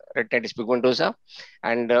retinitis pigmentosa.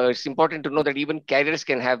 And it's important to know that even carriers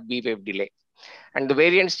can have B wave delay. And the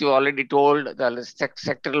variants you already told, the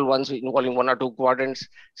sectoral ones involving 1 or 2 quadrants,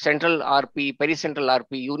 central RP, pericentral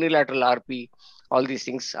RP, unilateral RP, all these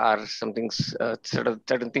things are some things,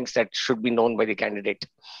 certain things that should be known by the candidate.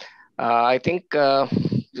 I think the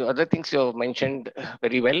other things you have mentioned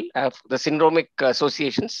very well, the syndromic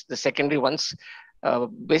associations, the secondary ones.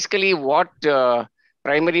 Basically what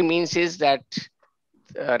primary means is that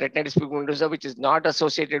retinitis pigmentosa, which is not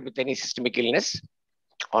associated with any systemic illness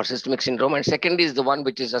or systemic syndrome, and second is the one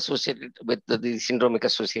which is associated with the syndromic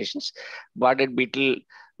associations. Bardet beetle,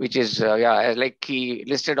 which is like he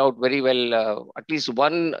listed out very well, at least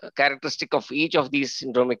one characteristic of each of these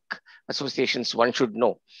syndromic associations one should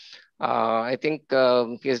know. I think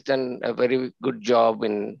he has done a very good job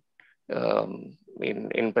in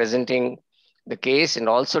presenting the case and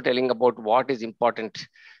also telling about what is important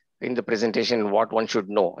in the presentation, what one should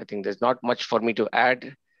know. I think there's not much for me to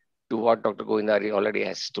add to what Dr. Govindhari already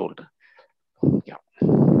has told. Yeah.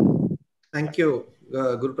 Thank you,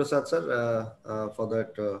 Guruprasad sir, for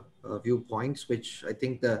that viewpoints, which I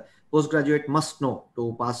think the postgraduate must know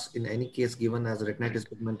to pass in any case given as retinitis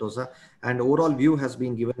pigmentosa. And overall view has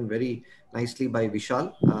been given very nicely by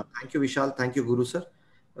Vishal. Thank you, Vishal. Thank you, Guru sir.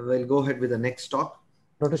 We'll go ahead with the next talk.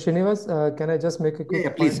 Dr. Srinivas, can I just make a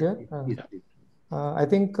quick please, point here? Please. I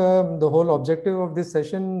think the whole objective of this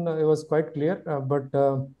session it was quite clear, but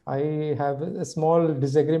I have a small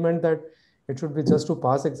disagreement that it should be just to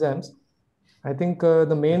pass exams. I think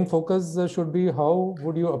the main focus should be how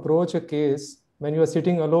would you approach a case when you are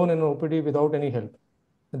sitting alone in an OPD without any help.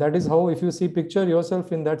 That is how, if you see picture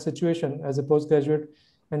yourself in that situation as a postgraduate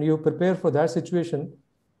and you prepare for that situation,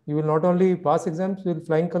 you will not only pass exams with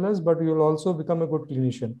flying colors, but you will also become a good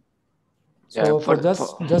clinician. So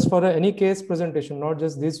just for any case presentation, not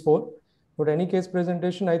just these 4, but any case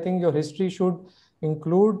presentation, I think your history should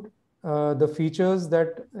include the features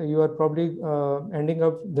that you are probably ending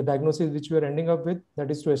up, the diagnosis which you are ending up with, that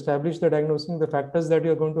is to establish the diagnosis, the factors that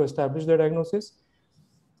you are going to establish the diagnosis,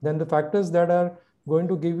 then the factors that are going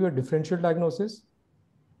to give you a differential diagnosis,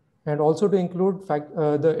 and also to include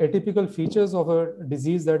the atypical features of a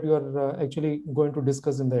disease that you are actually going to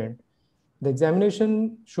discuss in the end. The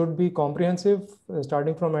examination should be comprehensive,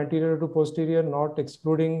 starting from anterior to posterior, not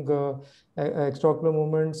excluding extraocular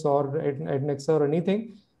movements or adnexa or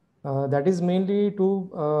anything. That is mainly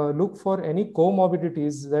to look for any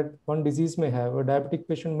comorbidities that one disease may have. A diabetic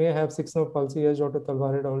patient may have 6-nerve palsy, as Dr.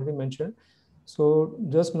 Talwar had already mentioned. So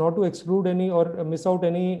just not to exclude any or miss out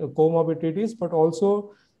any comorbidities, but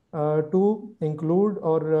also to include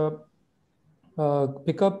or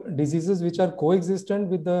pick up diseases which are coexistent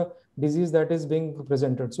with the disease that is being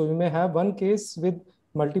presented. So you may have one case with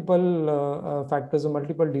multiple factors or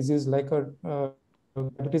multiple disease, like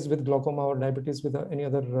diabetes with glaucoma or diabetes with any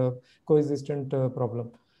other coexistent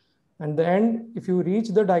problem. And the end, if you reach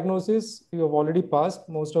the diagnosis, you have already passed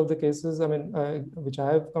most of the cases, I mean, which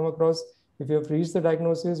I have come across. If you have reached the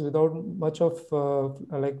diagnosis without much of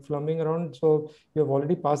like flumming around, so you have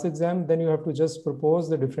already passed exam, then you have to just propose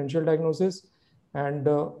the differential diagnosis, and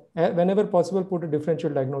whenever possible, put a differential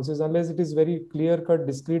diagnosis. Unless it is very clear-cut,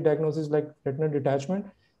 discrete diagnosis like retinal detachment,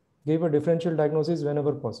 give a differential diagnosis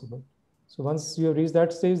whenever possible. So once you have reached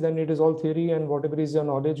that stage, then it is all theory, and whatever is your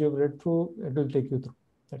knowledge you have read through, it will take you through.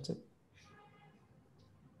 That's it.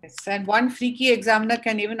 Yes, and one freaky examiner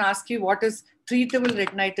can even ask you what is treatable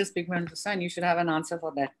retinitis pigmentosa, and you should have an answer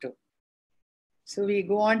for that too. So we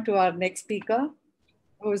go on to our next speaker,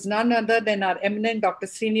 who is none other than our eminent Dr.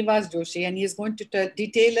 Srinivas Joshi, and he is going to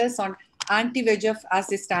detail us on anti-VEGF as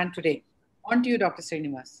they stand today. On to you, Dr.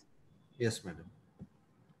 Srinivas. Yes, madam.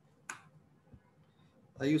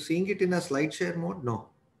 Are you seeing it in a slide share mode? No.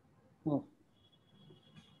 No.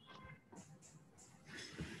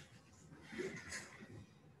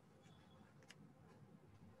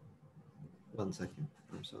 One second.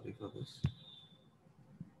 I'm sorry for this.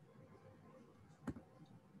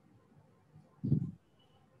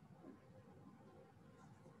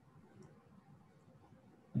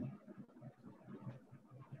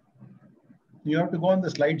 You have to go on the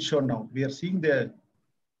slideshow now. We are seeing the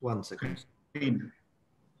 1 second. Screen.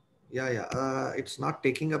 Yeah. It's not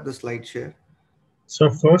taking up the slide share.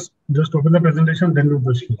 So first, just open the presentation, then do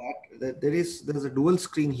the share. There's a dual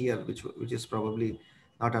screen here, which is probably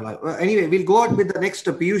not allowed. Well, anyway, we'll go on with the next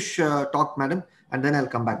Piyush talk, madam, and then I'll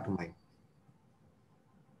come back to mine.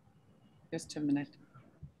 Just a minute.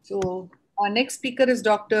 So our next speaker is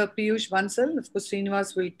Dr. Piyush Bansal. Of course,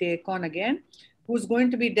 Srinivas will take on again, who's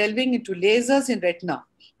going to be delving into lasers in retina.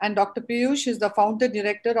 And Dr. Piyush is the founder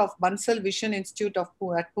director of Bansal Vision Institute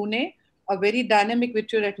at Pune, a very dynamic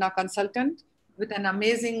vitreoretina consultant with an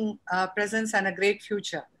amazing presence and a great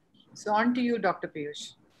future. So on to you, Dr.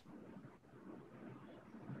 Piyush.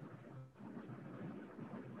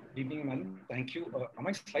 Good evening, madam. Thank you. Are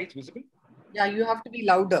my slides visible? Yeah, you have to be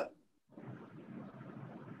louder.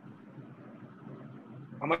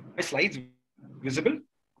 Are my slides visible?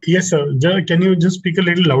 Yes, sir. Can you just speak a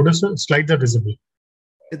little louder, sir? Slides are visible.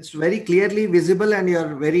 It's very clearly visible and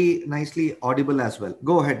you're very nicely audible as well.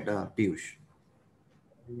 Go ahead, Piyush.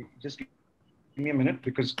 Just give me a minute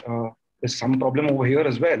because there's some problem over here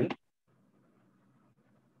as well.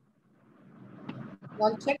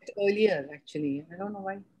 I checked earlier, actually. I don't know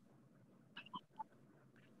why.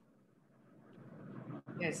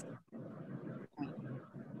 Yes.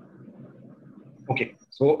 Okay,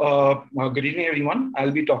 so good evening, everyone.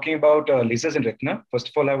 I'll be talking about lasers in retina. First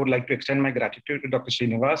of all, I would like to extend my gratitude to Dr.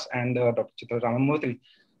 Srinivas and Dr. Chitra Ramamurthy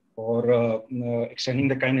for extending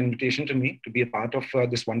the kind invitation to me to be a part of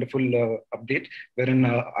this wonderful update, wherein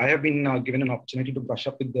I have been given an opportunity to brush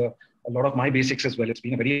up with a lot of my basics as well. It's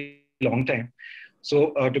been a very long time.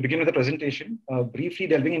 So to begin with the presentation, briefly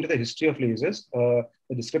delving into the history of lasers,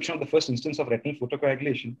 the description of the first instance of retinal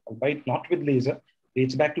photocoagulation, albeit not with laser,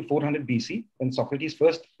 dates back to 400 BC, when Socrates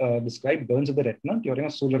first described burns of the retina during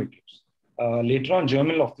a solar eclipse. Later on,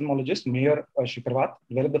 German ophthalmologist Mayer Schuckerwath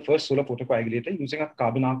developed the first solar photocoagulator using a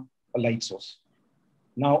carbon arc light source.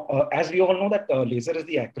 Now, as we all know that laser is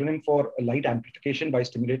the acronym for light amplification by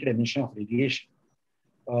stimulated emission of radiation.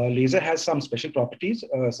 Laser has some special properties,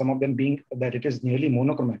 some of them being that it is nearly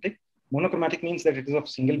monochromatic. Monochromatic means that it is of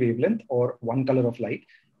single wavelength or one color of light.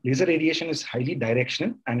 Laser radiation is highly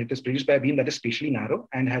directional, and it is produced by a beam that is spatially narrow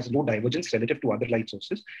and has low divergence relative to other light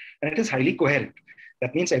sources. And it is highly coherent.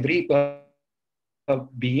 That means every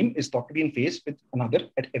beam is thought to be in phase with another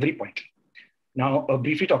at every point. Now,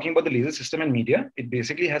 briefly talking about the laser system and media, it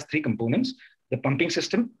basically has three components: the pumping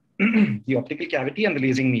system, the optical cavity, and the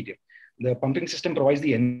lasing medium. The pumping system provides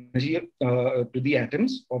the energy to the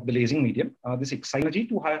atoms of the lasing medium. This excites energy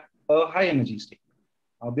to a high energy state.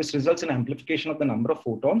 This results in amplification of the number of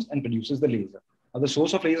photons and produces the laser. The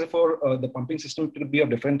source of laser for the pumping system could be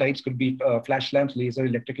of different types, could be flash lamps, laser,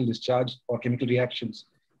 electrical discharge, or chemical reactions.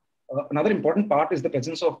 Another important part is the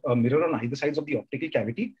presence of a mirror on either sides of the optical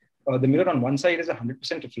cavity. The mirror on one side is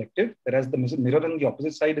 100% reflective, whereas the mirror on the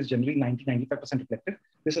opposite side is generally 90-95% reflective.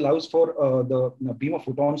 This allows for the beam of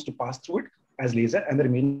photons to pass through it as laser, and the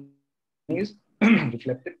remaining is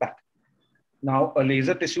reflected back. Now, a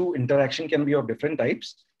laser tissue interaction can be of different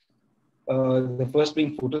types. The first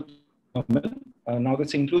being photothermal. Now,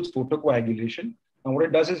 this includes photocoagulation. Now, what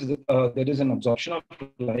it does is there is an absorption of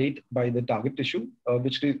light by the target tissue,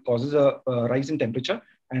 which causes a rise in temperature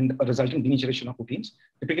and a resultant denaturation of proteins.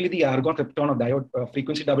 Typically, the argon, krypton, or diode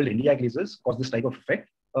frequency doubled Nd:YAG lasers cause this type of effect.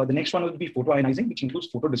 The next one would be photoionizing, which includes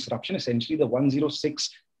photodisruption, essentially the 106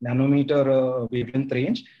 nanometer wavelength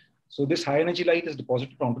range. So this high energy light is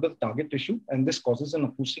deposited onto the target tissue, and this causes an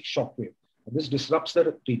acoustic shock wave. This disrupts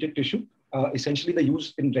the treated tissue. Essentially, the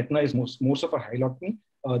use in retina is most of a hyalotony.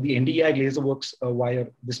 The Nd:YAG laser works via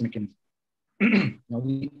this mechanism. Now,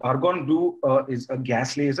 the argon blue is a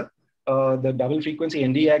gas laser. The double frequency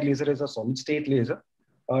Nd:YAG laser is a solid state laser.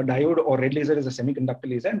 Diode or red laser is a semiconductor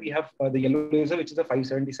laser. And we have the yellow laser, which is a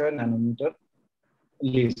 577 nanometer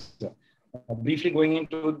laser. Briefly going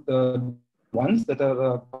into the ones that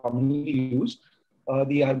are commonly used,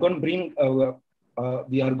 the argon blue-green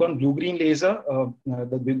laser,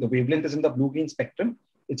 the wavelength is in the blue-green spectrum.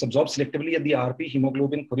 It's absorbed selectively at the RP,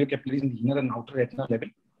 hemoglobin, choriocapillaries in the inner and outer retina level.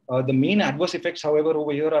 The main adverse effects, however,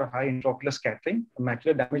 over here are high intraocular scattering,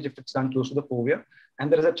 macular damage if it's done close to the fovea,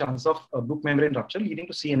 and there is a chance of Bruch membrane rupture leading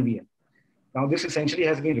to CNVN. Now, this essentially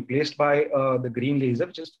has been replaced by the green laser,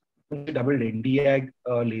 which is doubled Nd:YAG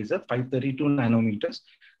laser, 532 nanometers.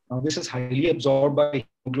 Now, this is highly absorbed by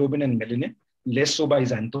hemoglobin and melanin, less so by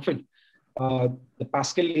xanthophyll. The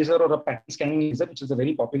Pascal laser or a pattern scanning laser, which is a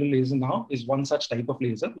very popular laser now, is one such type of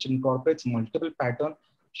laser which incorporates multiple pattern,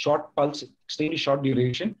 short pulse, extremely short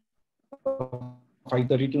duration,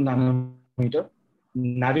 532 nanometer.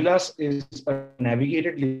 Navilas is a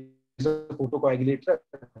navigated laser photocoagulator.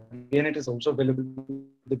 Again, it is also available in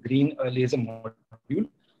the green laser module,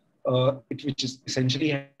 which is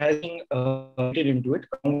essentially having into it.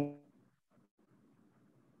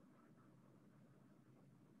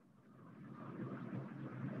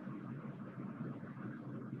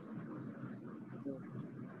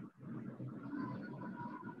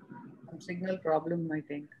 Signal problem, I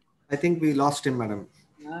think. I think we lost him, madam.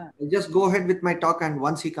 I'll just go ahead with my talk, and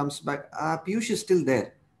once he comes back, Piyush is still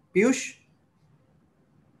there. Piyush?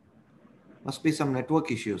 Must be some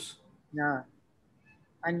network issues. Yeah.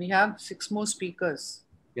 And we have 6 more speakers.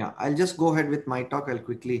 Yeah, I'll just go ahead with my talk. I'll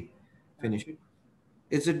quickly finish it.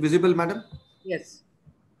 Is it visible, madam? Yes.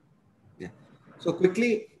 Yeah. So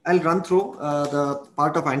quickly, I'll run through the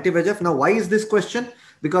part of anti-VEGF. Now, why is this question?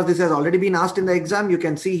 Because this has already been asked in the exam. You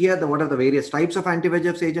can see here what are the various types of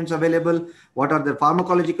anti-VEGF agents available, what are their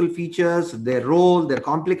pharmacological features, their role, their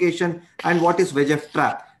complication, and what is VEGF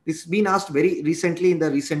trap. This has been asked very recently in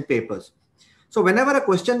the recent papers. So whenever a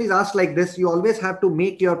question is asked like this, you always have to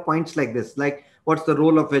make your points like this, like what's the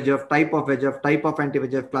role of VEGF, type of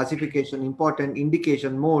anti-VEGF, classification, important,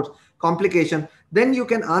 indication, modes, complication. Then you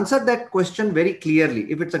can answer that question very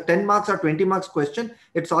clearly. If it's a 10 marks or 20 marks question,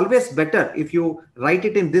 it's always better if you write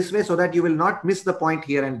it in this way so that you will not miss the point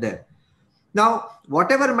here and there. Now,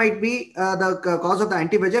 whatever might be the cause of the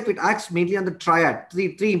anti-VEGF, it acts mainly on the triad,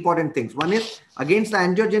 three important things. One is against the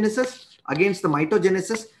angiogenesis, against the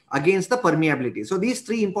mitogenesis, against the permeability. So these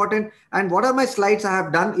three important, and what are my slides I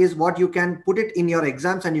have done is what you can put it in your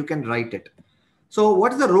exams and you can write it. So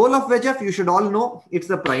what is the role of VEGF? You should all know it's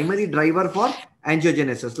the primary driver for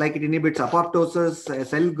angiogenesis, like it inhibits apoptosis,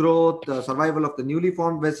 cell growth, survival of the newly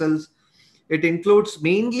formed vessels. It includes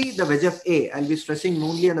mainly the VEGF-A. I'll be stressing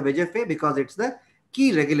only on the VEGF-A because it's the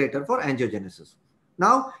key regulator for angiogenesis.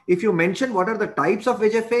 Now, if you mention what are the types of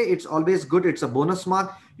VEGF-A, it's always good. It's a bonus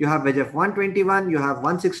mark. You have VEGF 121, you have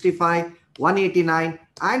 165, 189,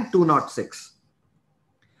 and 206.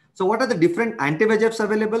 So what are the different anti-VEGFs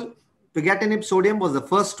available? Pigatinib sodium was the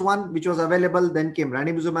first one which was available. Then came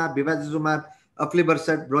ranibizumab, bevacizumab,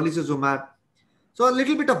 aflibercept, brolucizumab. So a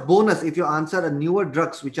little bit of bonus if you answer a newer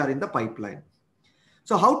drugs which are in the pipeline.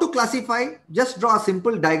 So how to classify? Just draw a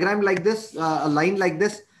simple diagram like this, a line like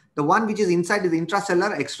this. The one which is inside is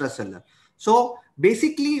intracellular, extracellular. So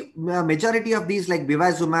basically, majority of these like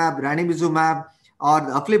bevacizumab, ranibizumab, or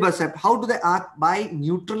the aflibercept, how do they act? By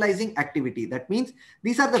neutralizing activity. That means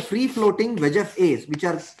these are the free-floating VEGF-As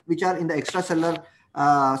which are in the extracellular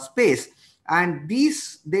space, and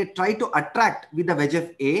these they try to attract with the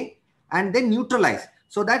VEGF-A and then neutralize,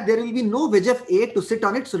 so that there will be no VEGF-A to sit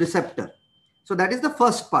on its receptor. So that is the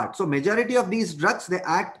first part. So majority of these drugs, they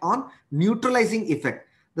act on neutralizing effect.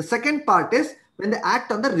 The second part is when they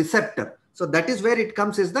act on the receptor. So that is where it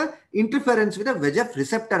comes is the interference with the VEGF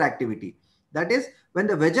receptor activity. That is when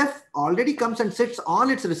the VEGF already comes and sits on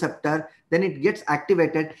its receptor, then it gets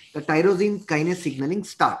activated, the tyrosine kinase signaling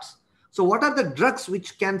starts. So what are the drugs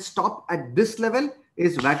which can stop at this level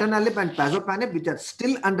is vatinib and pazopanib, which are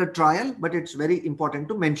still under trial, but it's very important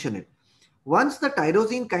to mention it. Once the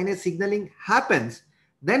tyrosine kinase signaling happens,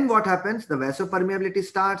 then what happens? The vasopermeability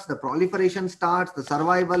starts, the proliferation starts, the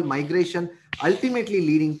survival, migration, ultimately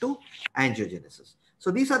leading to angiogenesis.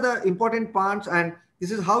 So these are the important parts, and this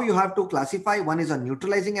is how you have to classify. One is a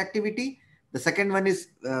neutralizing activity. The second one is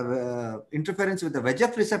interference with the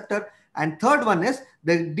VEGF receptor. And third one is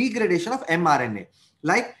the degradation of mRNA.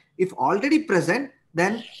 Like if already present,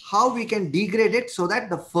 then how we can degrade it so that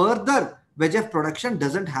the further VEGF production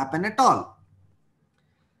doesn't happen at all.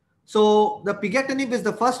 So the pigatinib is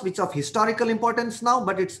the first, which is of historical importance now,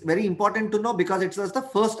 but it's very important to know because it was the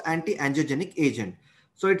first anti-angiogenic agent.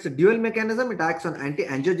 So it's a dual mechanism. It acts on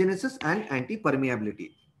anti-angiogenesis and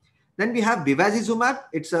anti-permeability. Then we have bevacizumab.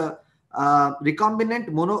 It's a recombinant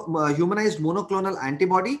humanized monoclonal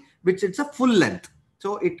antibody, which it's a full length.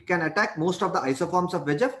 So it can attack most of the isoforms of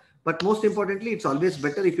VEGF, but most importantly, it's always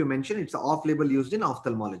better if you mention it's off-label used in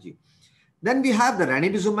ophthalmology. Then we have the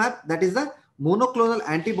ranibizumab, that is the monoclonal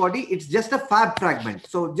antibody. It's just a Fab fragment.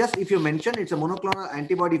 So just if you mention it's a monoclonal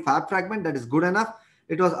antibody Fab fragment, that is good enough.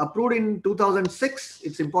 It was approved in 2006.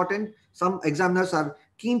 It's important. Some examiners are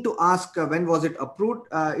keen to ask when was it approved.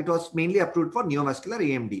 It was mainly approved for neovascular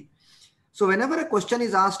AMD. So whenever a question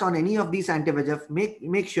is asked on any of these anti-VEGF,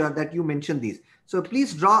 make sure that you mention these. So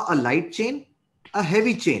please draw a light chain, a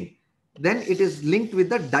heavy chain. Then it is linked with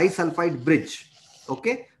the disulfide bridge.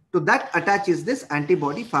 Okay. To that attaches this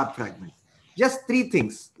antibody Fab fragment. Just three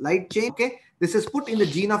things. Light chain. Okay. This is put in the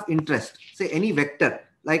gene of interest. Say any vector.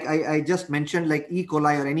 Like I just mentioned, like E.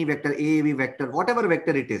 coli or any vector, AAV vector, whatever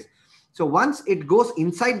vector it is. So once it goes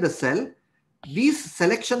inside the cell, these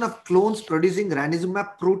selection of clones producing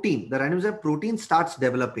ranibizumab protein, the ranibizumab protein starts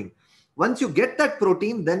developing. Once you get that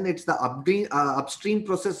protein, then it's the upstream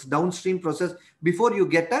process, downstream process before you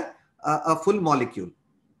get a full molecule.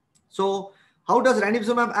 So how does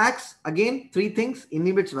ranibizumab acts? Again, three things: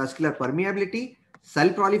 inhibits vascular permeability,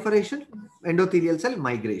 cell proliferation, endothelial cell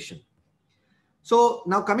migration. So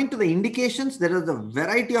now coming to the indications, there is a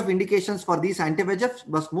variety of indications for these anti-VEGFs,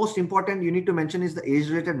 but most important you need to mention is the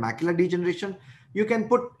age-related macular degeneration. You can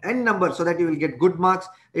put n number so that you will get good marks.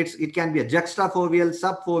 It can be a juxtafoveal,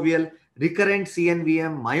 subfoveal, recurrent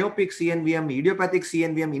CNVM, myopic CNVM, idiopathic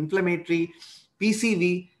CNVM, inflammatory,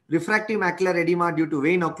 PCV, refractive macular edema due to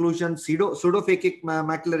vein occlusion, pseudophakic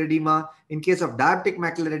macular edema. In case of diabetic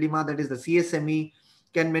macular edema, that is the CSME.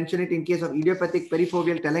 Can mention it in case of idiopathic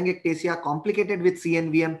perifoveal telangiectasia complicated with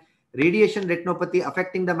CNVM, radiation retinopathy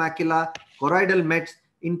affecting the macula, choroidal mets.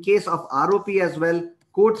 In case of ROP as well,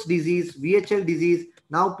 Coates disease, VHL disease.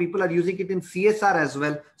 Now people are using it in CSR as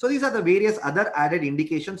well. So these are the various other added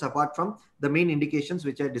indications apart from the main indications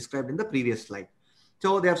which I described in the previous slide.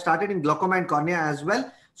 So they have started in glaucoma and cornea as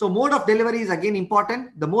well. So mode of delivery is again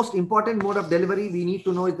important. The most important mode of delivery we need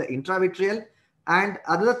to know is the intravitreal. And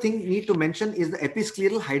other thing we need to mention is the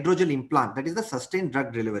episcleral hydrogel implant, that is the sustained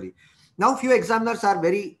drug delivery. Now, few examiners are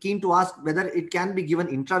very keen to ask whether it can be given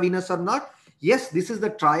intravenous or not. Yes, this is the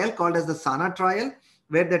trial called as the SANA trial,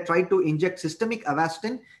 where they try to inject systemic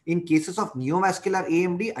Avastin in cases of neovascular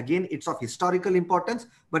AMD. Again, it's of historical importance,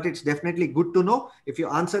 but it's definitely good to know. If you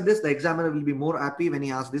answer this, the examiner will be more happy when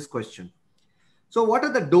he asks this question. So what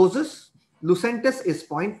are the doses? Lucentis is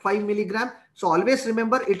 0.5 milligram. So always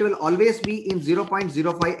remember, it will always be in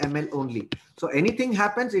 0.05 ml only. So anything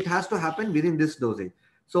happens, it has to happen within this dosage.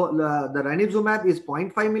 So the ranibizumab is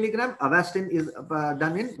 0.5 milligram. Avastin is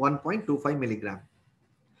done in 1.25 milligram.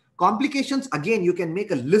 Complications, again, you can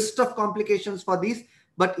make a list of complications for these,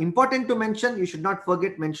 but important to mention, you should not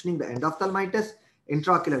forget mentioning the endophthalmitis,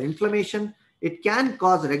 intraocular inflammation. It can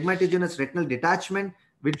cause rhegmatogenous retinal detachment,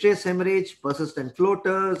 vitreous hemorrhage, persistent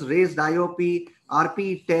floaters, raised IOP,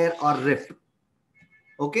 RP, tear, or rift.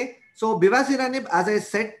 Okay. So bevacizumab, as I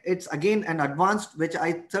said, it's again an advanced, which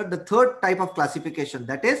I said the third type of classification.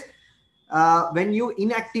 That is when you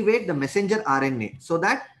inactivate the messenger RNA so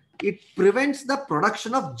that it prevents the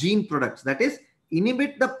production of gene products. That is,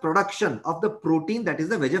 inhibit the production of the protein, that is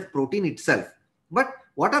the VEGF protein itself. But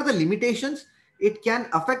what are the limitations? It can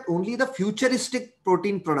affect only the futuristic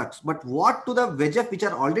protein products, but what to the VEGF which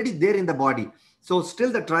are already there in the body? So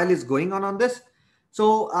still the trial is going on this.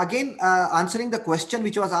 So again, answering the question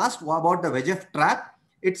which was asked about the VEGF trap,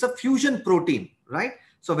 it's a fusion protein, right?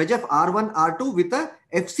 So VEGF R1, R2 with a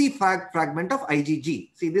FC fragment of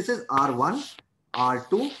IgG. See, this is R1,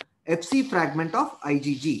 R2, FC fragment of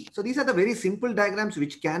IgG. So these are the very simple diagrams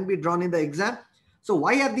which can be drawn in the exam. So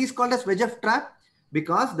why are these called as VEGF trap?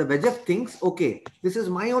 Because the VEGF thinks, okay, this is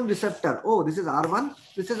my own receptor. Oh, this is R1,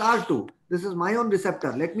 this is R2. This is my own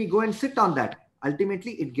receptor. Let me go and sit on that.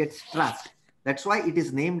 Ultimately, it gets trapped. That's why it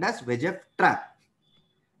is named as VEGF trap.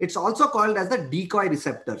 It's also called as the decoy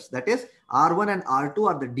receptors. That is, R1 and R2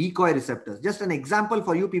 are the decoy receptors. Just an example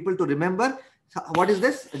for you people to remember. What is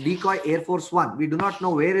this? Decoy Air Force One. We do not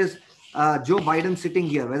know where is Joe Biden sitting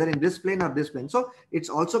here, whether in this plane or this plane. So it's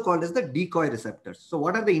also called as the decoy receptors. So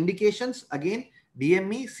what are the indications? Again,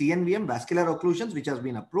 DME, CNVM, vascular occlusions, which has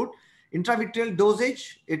been approved. Intravitreal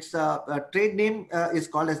dosage, its trade name is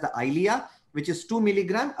called as the Eylea, which is 2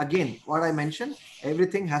 milligram. Again, what I mentioned,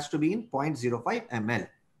 everything has to be in 0.05 ml.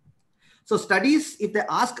 So studies, if they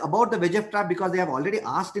ask about the VEGF trap, because they have already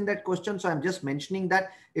asked in that question, so I'm just mentioning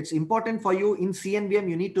that it's important for you in CNVM,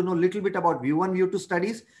 you need to know a little bit about view 1, view 2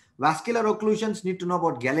 studies. Vascular occlusions, need to know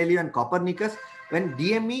about Galileo and Copernicus. When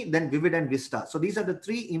DME, then Vivid and Vista. So these are the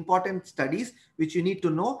 3 important studies which you need to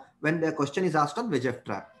know when the question is asked on VEGF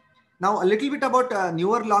trap. Now, a little bit about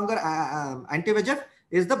newer, longer anti-VEGF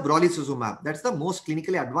is the brolucizumab. That's the most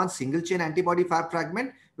clinically advanced single chain antibody Fab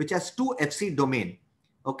fragment, which has 2 FC domain.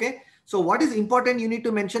 Okay. So what is important you need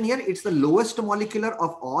to mention here, it's the lowest molecular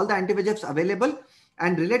of all the anti-VEGFs available,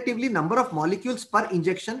 and relatively number of molecules per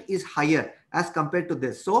injection is higher as compared to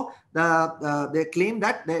this. So they claim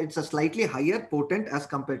that it's a slightly higher potent as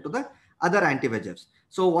compared to the other anti-VEGFs.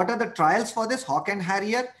 So what are the trials for this? Hawk and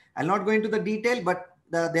Harrier. I'll not go into the detail, but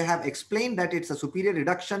they have explained that it's a superior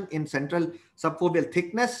reduction in central subfoveal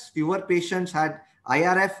thickness. Fewer patients had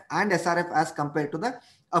IRF and SRF as compared to the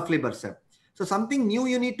aflibercept. So something new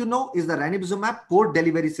you need to know is the ranibizumab port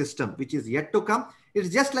delivery system, which is yet to come. It's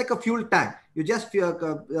just like a fuel tank. You just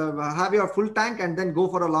have your full tank and then go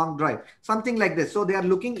for a long drive, something like this. So they are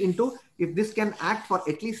looking into if this can act for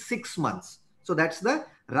at least 6 months. So that's the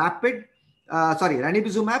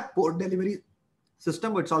ranibizumab port delivery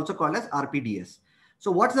system, which is also called as RPDS.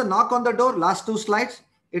 So what's the knock on the door? Last 2 slides.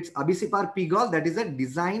 It's abicipar pegol, that is a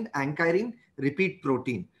designed ankyrin repeat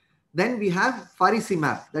protein. Then we have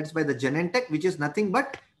faricimab, that's by the Genentech, which is nothing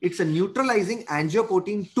but it's a neutralizing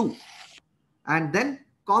angiopoietin 2. And then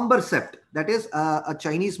combercept, that is a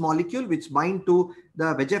Chinese molecule which bind to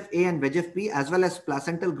the VEGF-A and VEGF-B as well as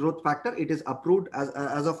placental growth factor. It is approved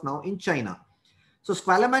as of now in China. So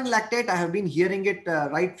squalane lactate, I have been hearing it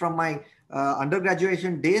right from my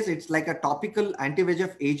undergraduation days. It's like a topical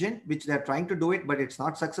anti-VEGF agent, which they're trying to do it, but it's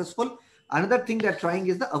not successful. Another thing they're trying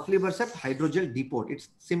is the aflibercept hydrogel depot. It's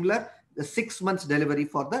similar, the 6 months delivery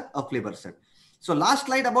for the aflibercept. So last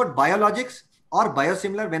slide about biologics or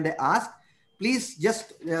biosimilar. When they ask, please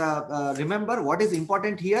just remember what is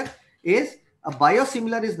important here is a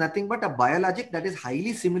biosimilar is nothing but a biologic that is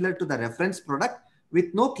highly similar to the reference product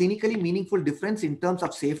with no clinically meaningful difference in terms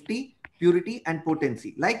of safety, purity, and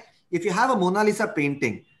potency. Like if you have a Mona Lisa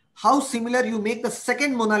painting, how similar you make the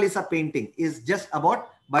second Mona Lisa painting is just about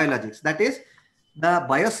biologics. That is the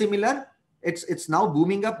biosimilar. It's now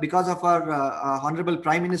booming up because of our Honorable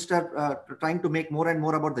Prime Minister trying to make more and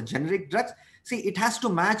more about the generic drugs. See, it has to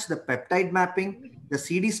match the peptide mapping, the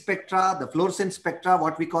CD spectra, the fluorescence spectra,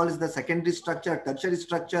 what we call is the secondary structure, tertiary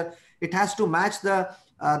structure. It has to match the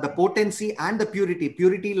potency and the purity.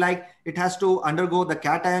 Purity, like it has to undergo the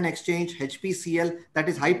cation exchange, HPCl, that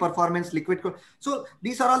is high performance liquid. So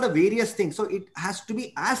these are all the various things. So it has to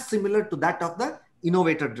be as similar to that of the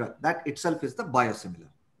innovator drug. That itself is the biosimilar.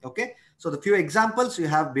 Okay. So the few examples, you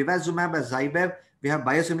have bevacizumab as Zybev, we have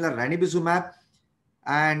biosimilar ranibizumab,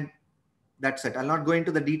 and that's it. I'll not go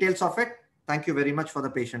into the details of it. Thank you very much for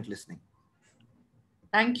the patient listening.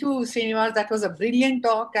 Thank you, Srinivas. That was a brilliant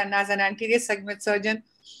talk. And as an anterior segment surgeon,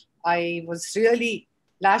 I was really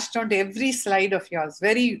lashed onto every slide of yours.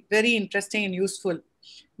 Very, very interesting and useful.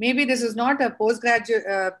 Maybe this is not a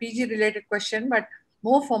postgraduate PG related question, but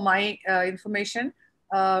more for my information.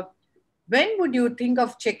 When would you think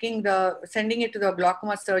of sending it to the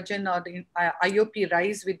glaucoma surgeon or the IOP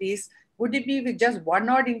RISE with these? Would it be with just one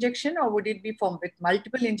odd injection, or would it be with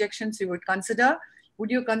multiple injections you would consider?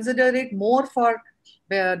 Would you consider it more for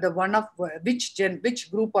the one of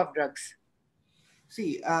which group of drugs?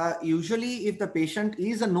 See, usually if the patient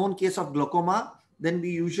is a known case of glaucoma, then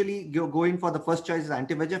we usually go in for the first choice is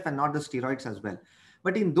anti-VEGF and not the steroids as well.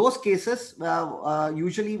 But in those cases,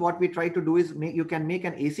 usually what we try to do is you can make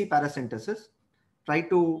an AC paracentesis, try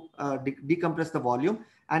to decompress the volume,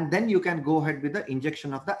 and then you can go ahead with the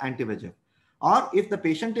injection of the anti-VEGF. Or if the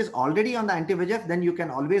patient is already on the anti-VEGF, then you can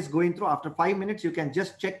always go in through after 5 minutes, you can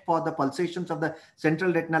just check for the pulsations of the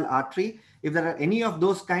central retinal artery. If there are any of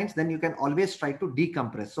those kinds, then you can always try to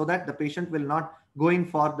decompress so that the patient will not go in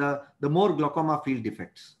for the more glaucoma field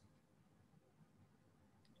defects.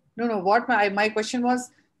 No, what my question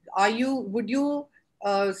was, would you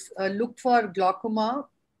look for glaucoma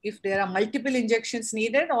if there are multiple injections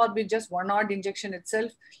needed, or with just one odd injection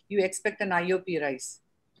itself, you expect an IOP rise?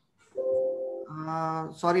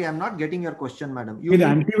 Sorry, I'm not getting your question, madam. With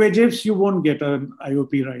anti-VEGFs, you won't get an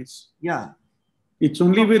IOP rise. Yeah. It's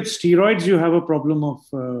only with steroids you have a problem of...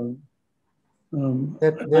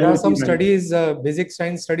 there are some studies, basic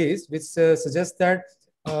science studies, which suggest that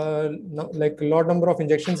like a lot number of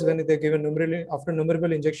injections, when they given after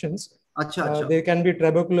numerable injections, there can be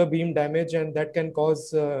trabecular beam damage, and that can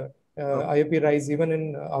cause IOP rise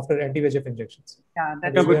even after anti-VEGF injections.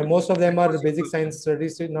 Yeah, most of them are basic science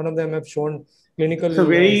studies. None of them have shown clinical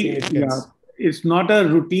significance. It's not a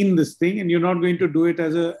routine thing, and you're not going to do it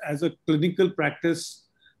as a clinical practice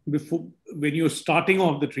before when you're starting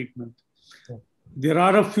off the treatment. Yeah. There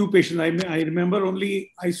are a few patients. I remember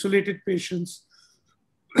only isolated patients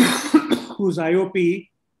whose IOP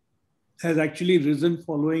has actually risen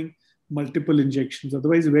following multiple injections.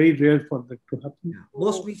 Otherwise, very rare for that to happen. Yeah.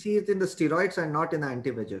 Most we see it in the steroids and not in the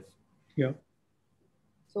anti-VEGF. Yeah.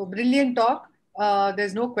 So brilliant talk.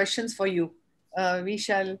 There's no questions for you. We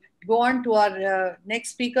shall go on to our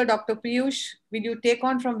next speaker, Dr. Piyush. Will you take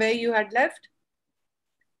on from where you had left?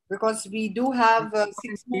 Because we do have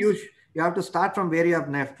 6 Piyush, you have to start from where you have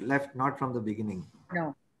left, not from the beginning.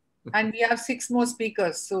 No. And we have 6 more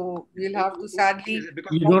speakers, so we'll have to sadly...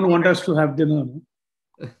 You don't want us to have dinner, no?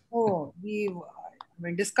 Oh,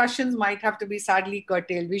 discussions might have to be sadly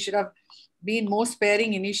curtailed. We should have been more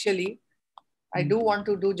sparing initially. I do want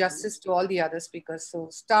to do justice to all the other speakers. So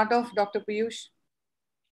start off, Dr. Piyush.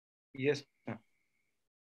 Yes.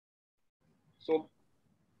 So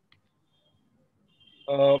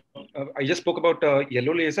I just spoke about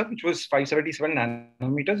yellow laser, which was 577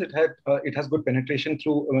 nanometers. It has good penetration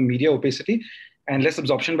through media opacity and less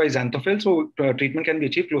absorption by xanthophyll. So treatment can be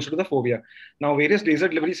achieved closer to the fovea. Now, various laser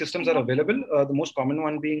delivery systems are available. The most common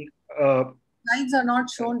one being... Slides are not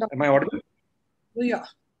shown. Dr. Am I audible? Oh, yeah.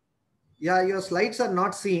 Yeah, your slides are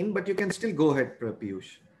not seen, but you can still go ahead,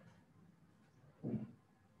 Piyush.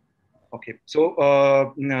 Okay, so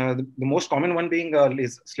the most common one being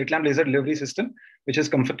slit lamp laser delivery system, which is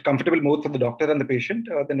comfortable both for the doctor and the patient.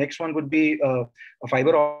 The next one would be a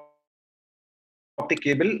fiber optic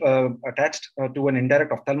cable attached to an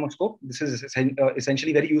indirect ophthalmoscope. This is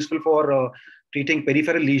essentially very useful for treating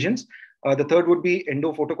peripheral lesions. The third would be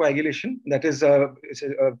endophotocoagulation, that is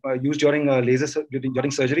used during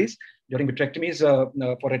during surgeries, during vitrectomies,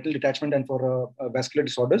 for retinal detachment and for vascular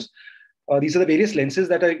disorders. These are the various lenses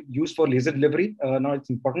that are used for laser delivery. Now,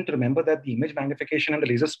 it's important to remember that the image magnification and the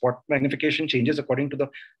laser spot magnification changes according to the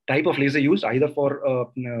type of laser used, either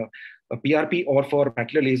for PRP or for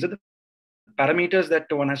macular laser. The parameters that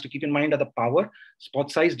one has to keep in mind are the power,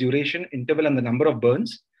 spot size, duration, interval, and the number of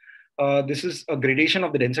burns. This is a gradation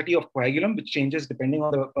of the density of coagulum, which changes depending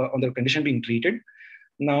on the condition being treated.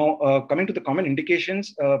 Now, coming to the common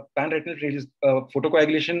indications, pan-retinal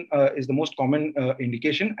photocoagulation is the most common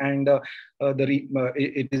indication, and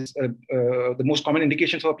it is the most common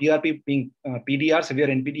indications for PRP being PDR, severe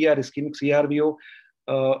NPDR, ischemic CRVO,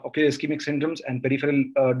 ocular ischemic syndromes, and peripheral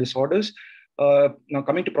disorders. Now,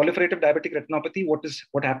 coming to proliferative diabetic retinopathy,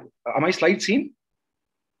 what happened? Are my slides seen?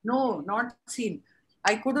 No, not seen.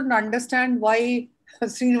 I couldn't understand why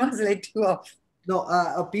Srinivas let you off. No,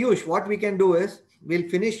 Piyush, what we can do is, we'll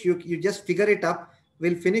finish, you just figure it up.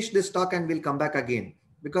 We'll finish this talk and we'll come back again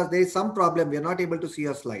because there is some problem. We are not able to see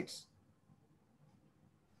your slides.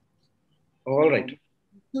 All right.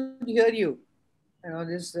 Good to hear you.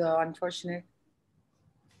 This is unfortunate.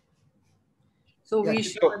 So yeah, we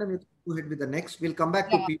should go ahead with the next. We'll come back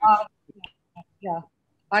to people.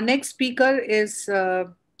 Our next speaker is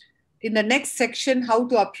in the next section, how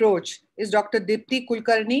to approach. is Dr. Dipti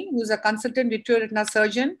Kulkarni, who is a consultant vitreoretina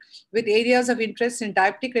surgeon with areas of interest in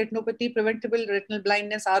diabetic retinopathy, preventable retinal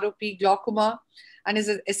blindness, ROP, glaucoma, and is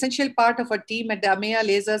an essential part of our team at the AMEA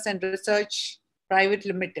Lasers and Research Private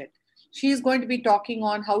Limited. She is going to be talking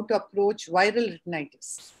on how to approach viral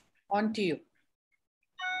retinitis. On to you.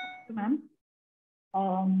 Ma'am.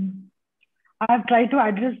 I have tried to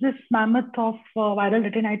address this mammoth of viral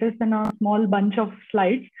retinitis in a small bunch of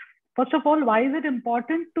slides. First of all, why is it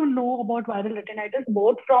important to know about viral retinitis,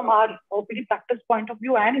 both from our OPD practice point of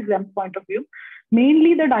view and exam point of view?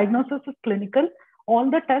 Mainly, the diagnosis is clinical. All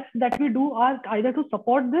the tests that we do are either to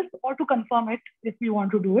support this or to confirm it if we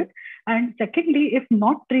want to do it. And secondly, if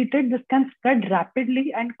not treated, this can spread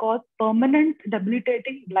rapidly and cause permanent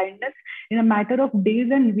debilitating blindness in a matter of days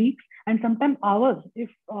and weeks, and sometimes hours if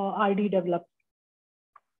RD develops.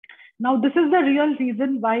 Now, this is the real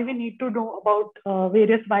reason why we need to know about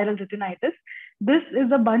various viral retinitis. This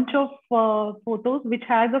is a bunch of photos which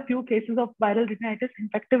has a few cases of viral retinitis,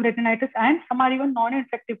 infective retinitis, and some are even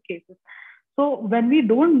non-infective cases. So when we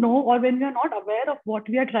don't know or when we are not aware of what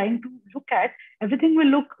we are trying to look at, everything will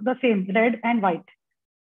look the same, red and white.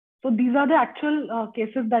 So these are the actual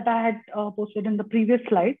cases that I had posted in the previous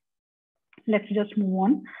slide. Let's just move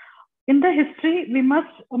on. In the history, we must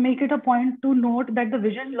make it a point to note that the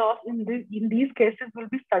vision loss in these cases will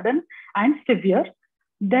be sudden and severe.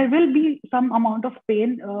 There will be some amount of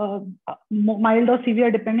pain, mild or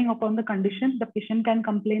severe, depending upon the condition. The patient can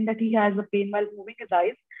complain that he has a pain while moving his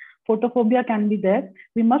eyes. Photophobia can be there.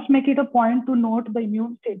 We must make it a point to note the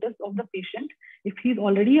immune status of the patient. If he's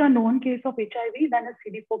already a known case of HIV, then a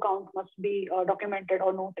CD4 count must be documented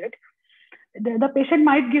or noted. The patient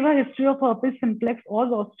might give a history of herpes simplex or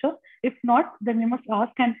zoster. If not, then we must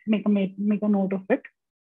ask and make a note of it.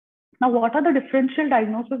 Now, what are the differential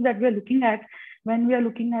diagnoses that we are looking at when we are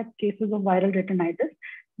looking at cases of viral retinitis?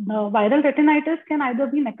 Viral retinitis can either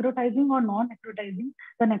be necrotizing or non-necrotizing.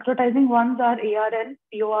 The necrotizing ones are ARN,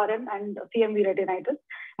 PORN, and CMV retinitis.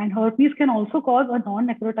 And herpes can also cause a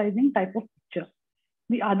non-necrotizing type of picture.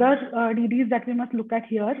 The other DDs that we must look at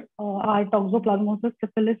here are toxoplasmosis,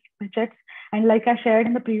 syphilis, Behçet's, and like I shared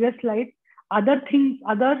in the previous slide, other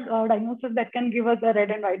diagnoses that can give us a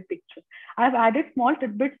red and white picture. I've added small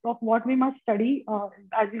tidbits of what we must study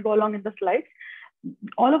as we go along in the slides.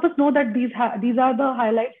 All of us know that these are the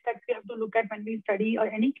highlights that we have to look at when we study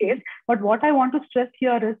any case. But what I want to stress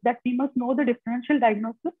here is that we must know the differential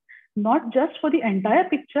diagnosis, not just for the entire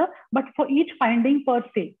picture, but for each finding per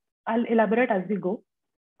se. I'll elaborate as we go.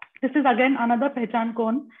 This is again another Pehchan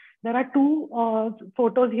cone. There are two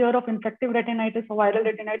photos here of infective retinitis or viral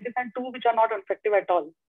retinitis and two which are not infective at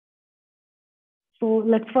all. So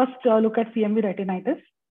let's first look at CMV retinitis.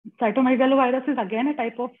 Cytomegalovirus is again a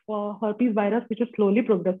type of herpes virus which is slowly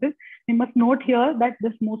progressive. We must note here that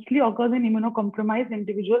this mostly occurs in immunocompromised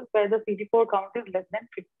individuals where the CD4 count is less than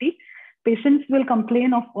 50. Patients will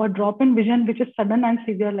complain of a drop in vision which is sudden and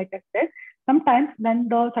severe, like I said. Sometimes when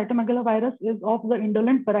the cytomegalovirus is of the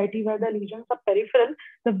indolent variety where the lesions are peripheral,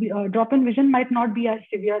 the drop in vision might not be as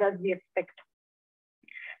severe as we expect.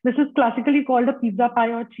 This is classically called a pizza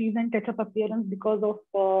pie or cheese and ketchup appearance because of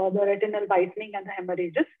the retinal whitening and the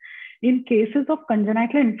hemorrhages. In cases of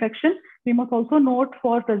congenital infection, we must also note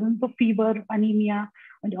for presence of fever, anemia,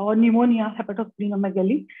 or pneumonia,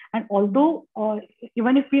 hepatosplenomegaly. And although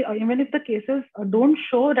even if the cases don't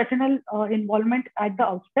show retinal involvement at the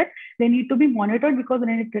outset, they need to be monitored because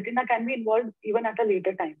retina can be involved even at a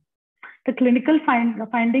later time. The clinical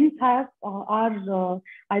findings are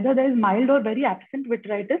either there is mild or very absent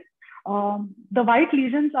vitritis. The white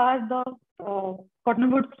lesions are the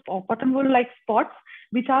cottonwood-like spots,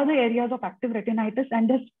 which are the areas of active retinitis, and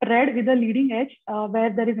they spread with the leading edge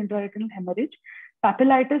where there is intraretinal hemorrhage.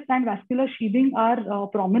 Papillitis and vascular sheathing are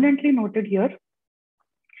prominently noted here.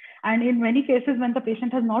 And in many cases, when the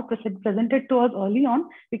patient has not presented to us early on,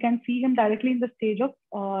 we can see him directly in the stage of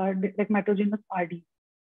dermatogenous RD.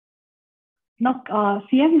 Now,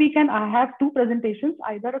 CMV I have two presentations,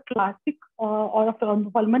 either a classic or a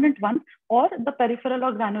fulminant one, or the peripheral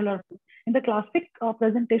or granular one. In the classic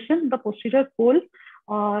presentation, the posterior pole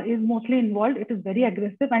is mostly involved. It is very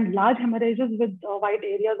aggressive and large hemorrhages with wide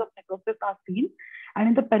areas of necrosis are seen. And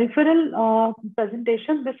in the peripheral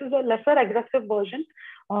presentation, this is a lesser aggressive version.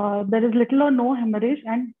 There is little or no hemorrhage,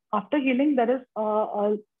 and after healing, there is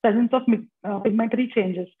a presence of pigmentary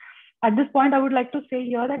changes. At this point, I would like to say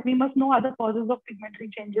here that we must know other causes of pigmentary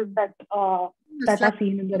changes that are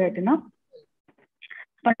seen in the retina.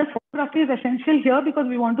 Fundus photography is essential here because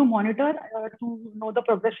we want to monitor to know the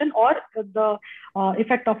progression or the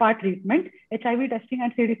effect of our treatment. HIV testing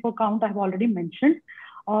and CD4 count I have already mentioned.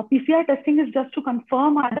 PCR testing is just to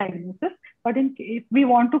confirm our diagnosis, but if we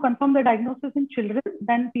want to confirm the diagnosis in children,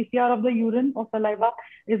 then PCR of the urine or saliva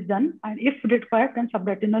is done, and if required, then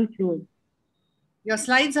subretinal fluid. Your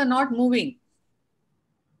slides are not moving.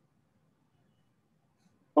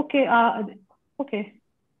 Okay. Okay.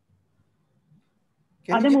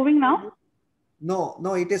 Are they moving now?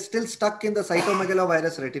 No, it is still stuck in the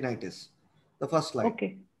cytomegalovirus retinitis, the first slide.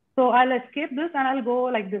 Okay. So I'll escape this and I'll go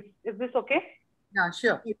like this. Is this okay? Yeah,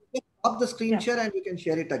 sure. You can stop the screen share and you can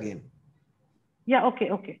share it again. Yeah,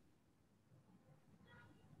 okay.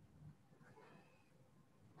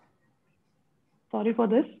 Sorry for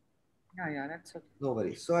this. Yeah, that's okay. No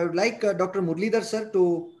worries. So I would like Dr. Muralidhar sir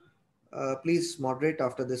to please moderate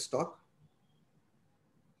after this talk.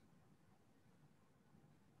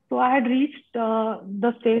 So I had reached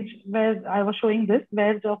the stage where I was showing this,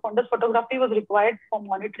 where the fundus photography was required for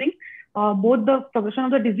monitoring both the progression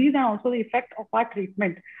of the disease and also the effect of our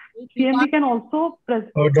treatment. CMV can also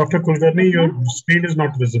present. Dr. Kulkarni, your screen is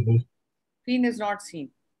not visible. Screen is not seen.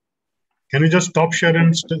 Can you just stop share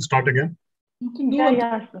and start again? You can do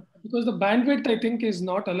because the bandwidth, I think, is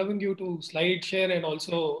not allowing you to slide share and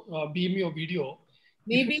also beam your video.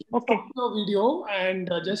 Maybe stop your video and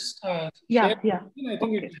just share. I think it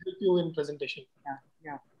will help you in presentation.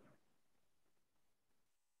 Yeah.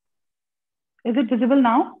 Is it visible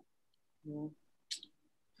now?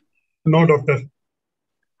 No, doctor.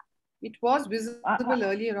 It was visible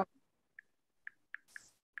earlier on.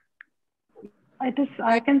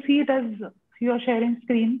 I can see it as you are sharing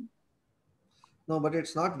screen. No, but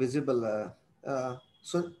it's not visible.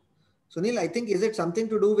 So, Sunil, I think, is it something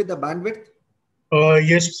to do with the bandwidth?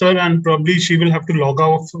 Yes, sir, and probably she will have to log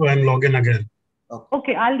off and log in again.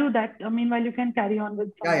 Okay, I'll do that. Meanwhile, you can carry on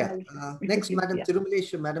with else. Next, Madam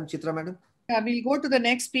Tirumalesh, Madam Chitra, Madam. We'll go to the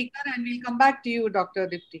next speaker and we'll come back to you, Dr.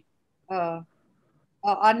 Dipti.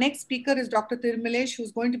 Our next speaker is Dr. Tirumalesh,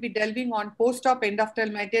 who's going to be delving on post-op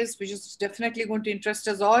endophthalmitis, which is definitely going to interest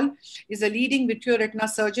us all. He's a leading vitreoretina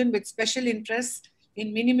surgeon with special interest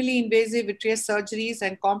in minimally invasive vitreous surgeries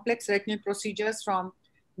and complex retinal procedures from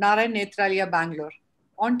Narayan Nethralaya, Bangalore.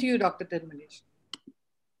 On to you, Dr. Tirumalesh.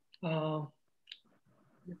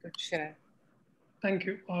 You could share. Thank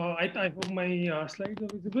you. I hope my slides are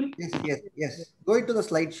visible. Yes. Go into the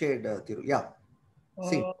slide shade, Thiru. Yeah.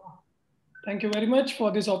 See. Thank you very much for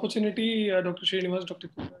this opportunity, Dr. Srinivas, Dr.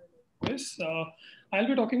 Yes, I'll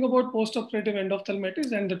be talking about post-operative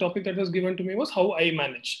endophthalmitis, and the topic that was given to me was how I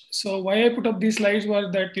manage. So why I put up these slides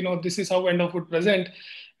was that, this is how endo would present,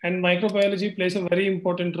 and microbiology plays a very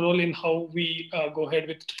important role in how we go ahead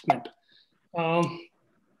with treatment.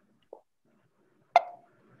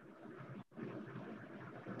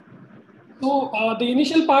 So the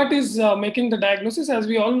initial part is making the diagnosis. As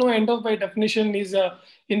we all know, endo by definition is an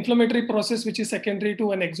inflammatory process which is secondary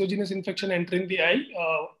to an exogenous infection entering the eye,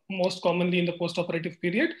 most commonly in the post-operative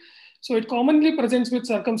period. So it commonly presents with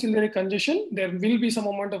circumciliary congestion. There will be some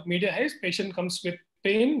amount of media haze. Patient comes with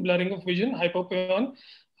pain, blurring of vision, hypopyon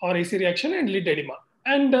or AC reaction, and lid edema.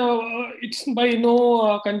 And it's by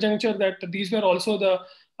no conjuncture that these were also the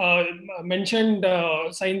mentioned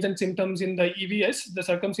signs and symptoms in the EVS, the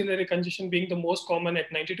circumciliary congestion being the most common at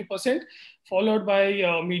 92%, followed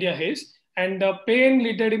by media haze. And pain,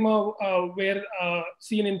 lid edema were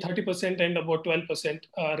seen in 30% and about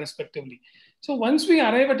 12% respectively. So once we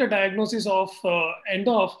arrive at a diagnosis of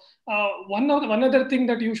endo, one other thing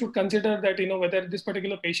that you should consider that, whether this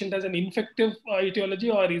particular patient has an infective etiology,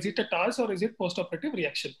 or is it a TARS, or is it post-operative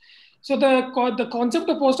reaction. So the concept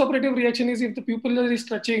of post-operative reaction is if the pupillary is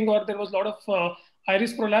stretching or there was a lot of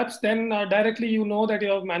iris prolapse, then directly you know that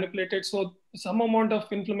you have manipulated. So some amount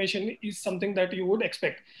of inflammation is something that you would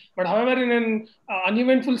expect. But however, in an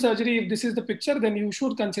uneventful surgery, if this is the picture, then you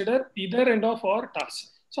should consider either endo or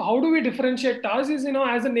TARS. So how do we differentiate? TARS is,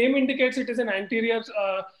 as the name indicates, it is an anterior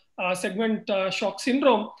segment shock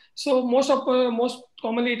syndrome. So most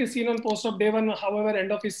commonly it is seen on post-op day 1. However,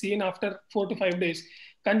 endo is seen after 4 to 5 days.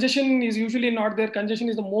 Congestion is usually not there. Congestion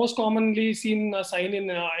is the most commonly seen sign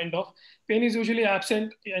in endo. Pain is usually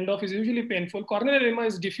absent. Endo is usually painful. Corneal edema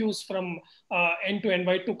is diffuse from end to end,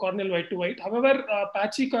 white to corneal, white to white. However,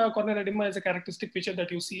 patchy corneal edema is a characteristic feature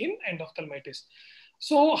that you see in endophthalmitis.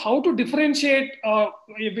 So how to differentiate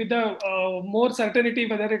with the more certainty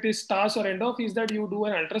whether it is TARS or endo is that you do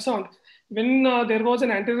an ultrasound. When there was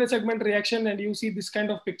an anterior segment reaction and you see this kind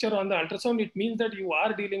of picture on the ultrasound, it means that you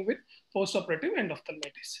are dealing with post-operative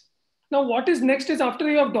endophthalmitis. Now, what is next is after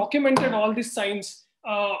you have documented all these signs,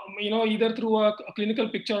 either through a clinical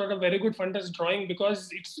picture or a very good fundus drawing, because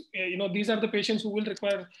it's, these are the patients who will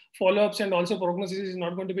require follow-ups, and also prognosis is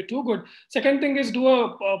not going to be too good. Second thing is do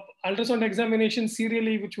a ultrasound examination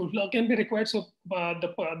serially, which will can be required. So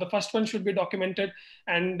the first one should be documented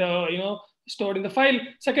and, stored in the file.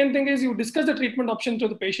 Second thing is you discuss the treatment option to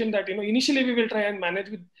the patient that, initially we will try and manage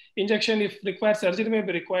with injection. If required, surgery may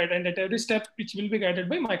be required. And at every step, which will be guided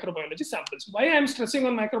by microbiology samples. Why I'm stressing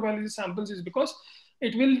on microbiology samples is because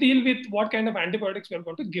it will deal with what kind of antibiotics we are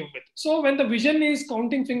going to give with. So when the vision is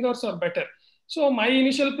counting fingers or better, so my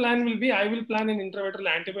initial plan will be, I will plan an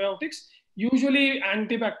intravitreal antibiotics. Usually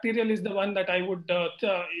antibacterial is the one that I would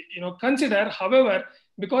consider. However,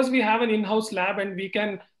 because we have an in-house lab and we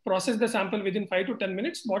can process the sample within 5 to 10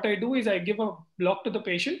 minutes, what I do is I give a block to the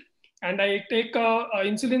patient and I take a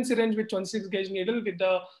insulin syringe with 26 gauge needle with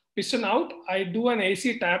the piston out. I do an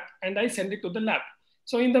AC tap and I send it to the lab.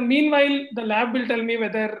 So in the meanwhile, the lab will tell me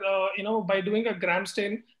whether, by doing a gram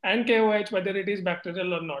stain and KOH, whether it is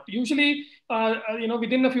bacterial or not. Usually,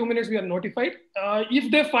 within a few minutes, we are notified.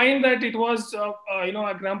 If they find that it was,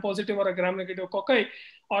 a gram positive or a gram negative cocci,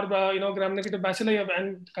 or gram negative bacilli,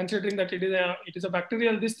 and considering that it is a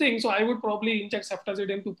bacterial this thing, so I would probably inject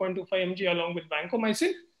ceftazidime 2.25 mg along with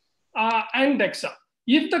vancomycin and DEXA.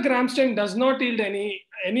 If the gram stain does not yield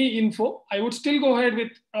any info, I would still go ahead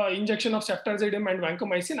with injection of ceftazidime and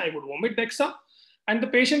vancomycin. I would omit DEXA, and the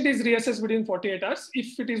patient is reassessed within 48 hours.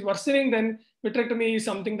 If it is worsening, then vitrectomy is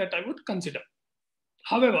something that I would consider.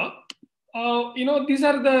 However, these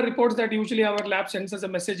are the reports that usually our lab sends us a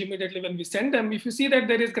message immediately when we send them. If you see that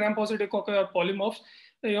there is gram-positive cocci or polymorphs,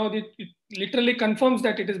 it literally confirms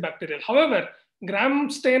that it is bacterial. However, gram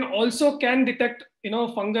stain also can detect,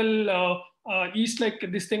 fungal yeast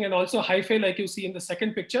like this thing, and also hyphae like you see in the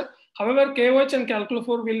second picture. However, KOH and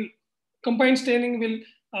calculophore will, combined staining will,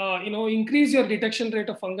 increase your detection rate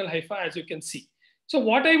of fungal hyphae, as you can see. So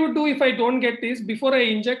what I would do if I don't get this, before I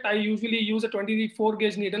inject, I usually use a 24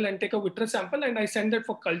 gauge needle and take a vitreous sample and I send it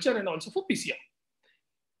for culture and also for PCR.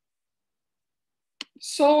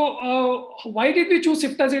 So why did we choose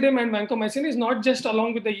ceftazidime and vancomycin is not just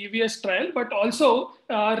along with the EVS trial, but also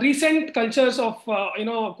recent cultures of,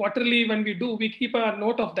 quarterly when we do, we keep a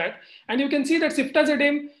note of that. And you can see that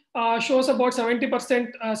ceftazidime shows about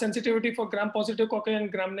 70% sensitivity for gram-positive cocci and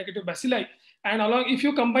gram-negative bacilli. And if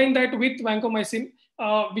you combine that with vancomycin,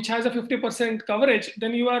 which has a 50% coverage,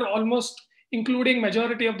 then you are almost including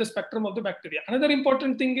majority of the spectrum of the bacteria. Another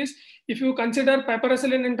important thing is, if you consider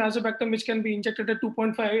piperacillin and tazobactam, which can be injected at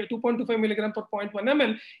 2.25 milligram per 0.1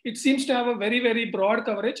 ml, it seems to have a very, very broad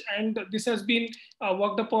coverage. And this has been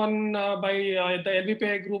worked upon by the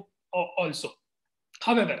LVPI group also.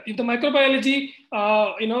 However, if the microbiology,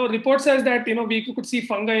 report says that, we could see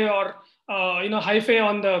fungi or, hyphae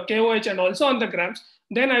on the KOH and also on the grams,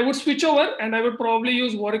 then I would switch over and I would probably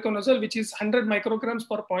use voriconazole, which is 100 micrograms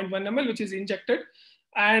per 0.1 ml, which is injected.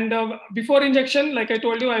 And before injection, like I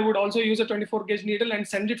told you, I would also use a 24 gauge needle and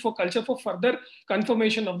send it for culture for further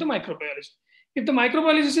confirmation of the microbiology. If the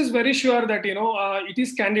microbiologist is very sure that, it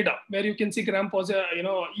is candida, where you can see gram positive,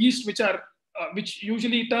 yeast, which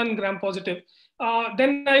usually turn gram positive,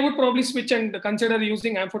 then I would probably switch and consider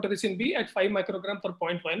using amphotericin B at 5 microgram per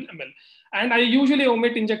 0.1 ml. And I usually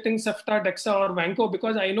omit injecting Cefta, Dexa or Vanco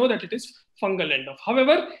because I know that it is fungal end of.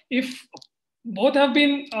 However, if both have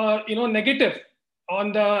been negative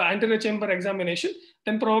on the anterior chamber examination,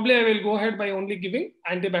 then probably I will go ahead by only giving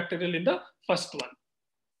antibacterial in the first one.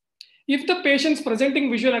 If the patient's presenting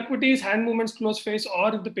visual acuity is hand movements, closed face,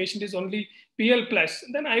 or if the patient is only PL plus,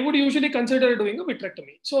 then I would usually consider doing a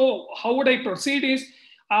vitrectomy. So how would I proceed is,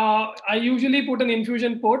 I usually put an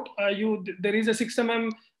infusion port. There is a 6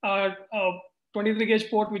 mm 23 gauge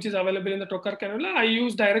port which is available in the trocar cannula. I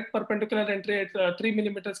use direct perpendicular entry at 3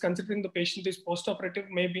 millimeters, considering the patient is post-operative,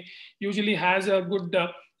 maybe usually has a good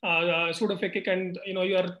pseudophakic, and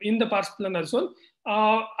you are in the pars plana as well.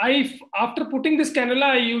 After putting this cannula,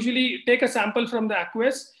 I usually take a sample from the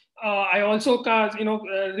aqueous. I also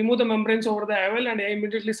remove the membranes over the IOL and I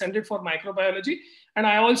immediately send it for microbiology. And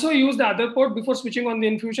I also use the other port before switching on the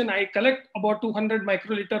infusion. I collect about 200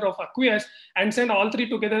 microliter of aqueous and send all three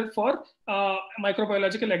together for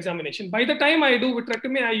microbiological examination. By the time I do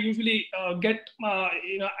vitrectomy, I usually get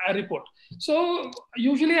a report. So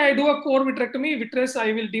usually I do a core vitrectomy. Vitreous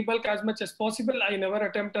I will debulk as much as possible. I never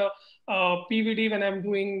attempt a PVD when I'm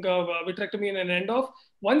doing vitrectomy in an end off.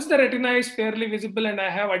 Once the retina is fairly visible and I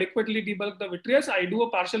have adequately debulked the vitreous, I do a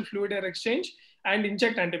partial fluid air exchange and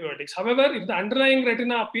inject antibiotics. However, if the underlying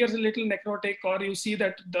retina appears a little necrotic, or you see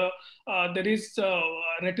that there is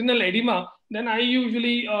retinal edema, then I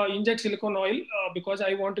usually inject silicone oil because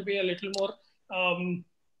I want to be a little more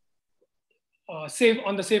safe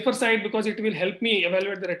on the safer side, because it will help me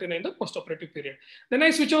evaluate the retina in the postoperative period. Then I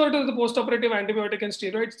switch over to the postoperative antibiotic and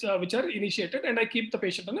steroids, which are initiated, and I keep the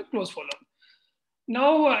patient on a close follow-up.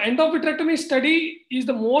 Now, endovitrectomy study is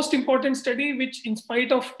the most important study, which, in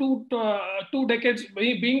spite of two decades,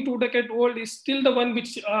 being 2 decades old, is still the one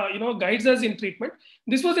which guides us in treatment.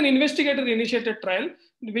 This was an investigator-initiated trial,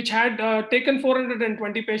 which had taken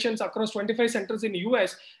 420 patients across 25 centers in the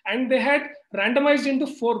US, and they had randomized into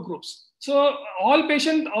 4 groups. So all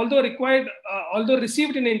patients, although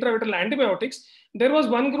received in intravitreal antibiotics, there was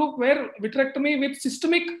one group where vitrectomy with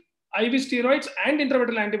systemic IV steroids and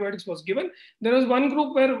intravitreal antibiotics was given. There was one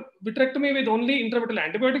group where vitrectomy with only intravitreal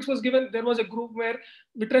antibiotics was given. There was a group where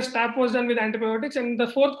vitreous tap was done with antibiotics, and the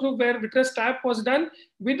 4th group where vitreous tap was done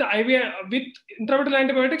with intravitreal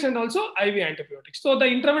antibiotics and also IV antibiotics. So the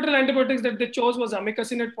intravitreal antibiotics that they chose was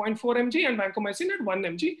amikacin at 0.4 mg and vancomycin at 1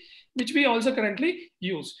 mg, which we also currently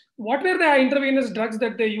use. What were the intravenous drugs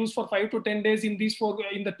that they used for 5 to 10 days in these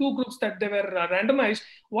in the 2 groups that they were randomized?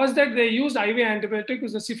 Was that they used IV antibiotic,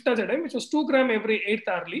 which was ceftazidime, which was 2 grams every 8th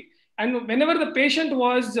hourly. And whenever the patient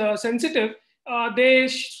was sensitive, they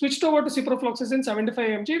switched over to ciprofloxacin 75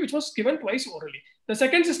 mg, which was given twice orally. The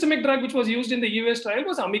second systemic drug which was used in the EOS trial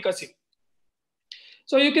was amikacin.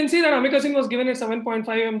 So you can see that amikacin was given at 7.5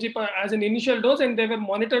 mg as an initial dose, and they were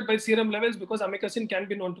monitored by serum levels because amikacin can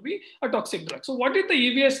be known to be a toxic drug. So what did the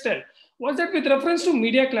EVS tell? Was that with reference to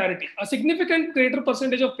media clarity, a significant greater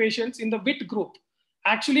percentage of patients in the WIT group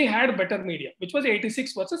actually had better media, which was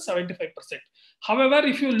 86 versus 75%. However,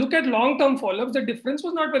 if you look at long-term follow-ups, the difference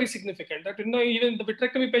was not very significant. That even the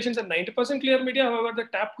vitrectomy patients had 90% clear media. However, the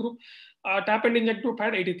TAP group, TAP and inject group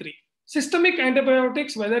had 83. Systemic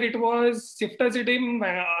antibiotics, whether it was ceftazidime,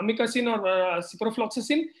 amikacin, or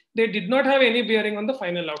ciprofloxacin, they did not have any bearing on the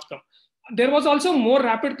final outcome. There was also more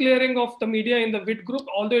rapid clearing of the media in the WIT group,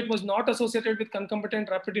 although it was not associated with concomitant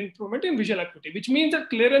rapid improvement in visual acuity, which means that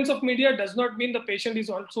clearance of media does not mean the patient is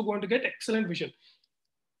also going to get excellent vision.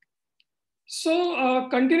 So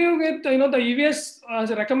continuing with the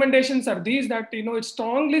EVS recommendations are these, that it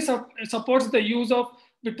strongly supports the use of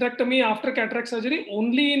vitrectomy after cataract surgery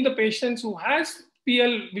only in the patients who has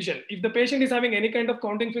PL vision. If the patient is having any kind of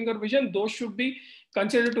counting finger vision, those should be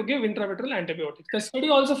considered to give intravitreal antibiotics. The study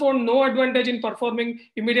also found no advantage in performing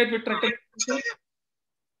immediate vitrectomy.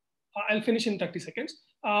 I'll finish in 30 seconds.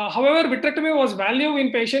 However, vitrectomy was value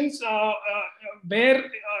in patients where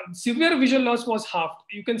severe visual loss was halved.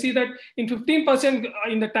 You can see that in 15%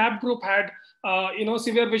 in the TAP group had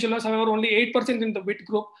severe visual loss. However, only 8% in the WIT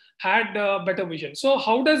group had better vision. So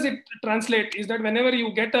how does it translate? Is that whenever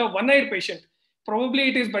you get a one-eyed patient, probably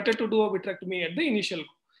it is better to do a vitrectomy at the initial group.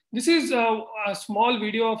 This is a small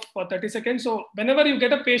video of 30 seconds. So whenever you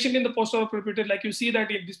get a patient in the postoperative period, like you see that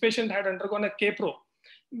if this patient had undergone a K-Pro,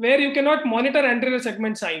 where you cannot monitor anterior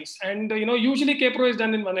segment signs, and usually K-Pro is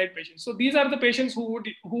done in one-eyed patients. So these are the patients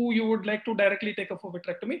who you would like to directly take up for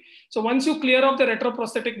vitrectomy. So once you clear off the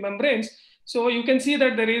retroprosthetic membranes, so you can see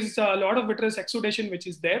that there is a lot of vitreous exudation which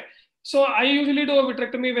is there. So I usually do a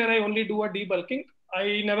vitrectomy where I only do a debulking.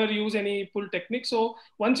 I never use any pull technique. So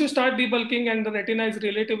once you start debulking and the retina is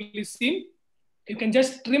relatively seen, you can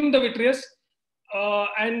just trim the vitreous.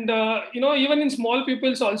 Even in small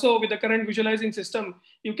pupils also with the current visualizing system,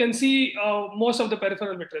 you can see most of the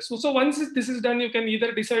peripheral vitreous. So once this is done, you can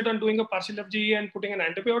either decide on doing a partial FGE and putting an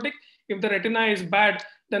antibiotic. If the retina is bad,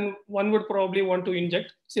 then one would probably want to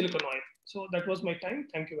inject silicone oil. So that was my time.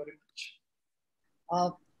 Thank you very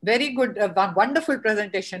much. Very good, wonderful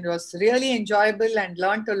presentation. It was really enjoyable and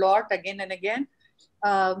learned a lot again and again.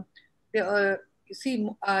 You see,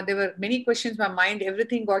 there were many questions in my mind.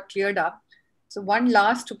 Everything got cleared up. So one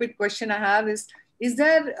last stupid question I have is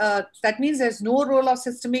there, that means there's no role of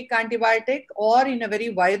systemic antibiotic, or in a very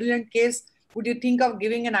virulent case, would you think of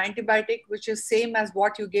giving an antibiotic which is same as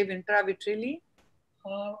what you gave intravitreally?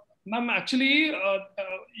 Ma'am, actually,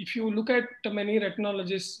 if you look at many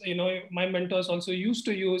retinologists, my mentors also used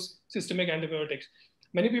to use systemic antibiotics.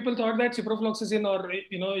 Many people thought that ciprofloxacin or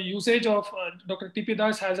usage of Dr. T.P.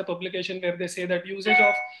 Das has a publication where they say that usage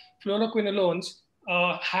of fluoroquinolones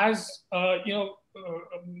has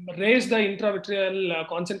raised the intravitreal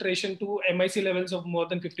concentration to MIC levels of more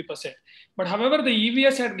than 50%. But however, the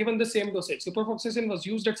EVS had given the same dosage. Ciprofloxacin was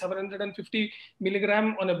used at 750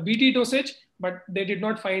 milligram on a BT dosage, but they did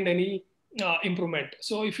not find any improvement.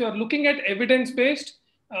 So if you are looking at evidence-based,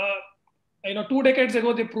 2 decades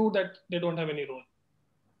ago, they proved that they don't have any role.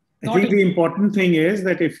 I think the important thing is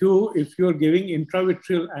that if you're giving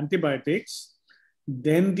intravitreal antibiotics,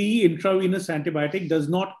 then the intravenous antibiotic does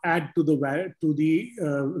not add to the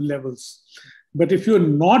levels. But if you're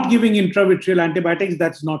not giving intravitreal antibiotics,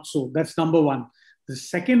 that's not so. That's number one. The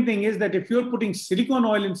second thing is that if you're putting silicone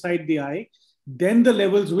oil inside the eye, then the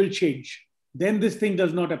levels will change. Then this thing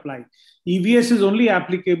does not apply. EVS is only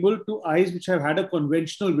applicable to eyes which have had a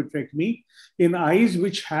conventional vitrectomy. In eyes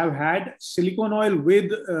which have had silicone oil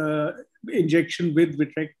with injection with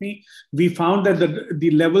vitrectomy, we found that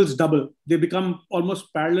the levels double. They become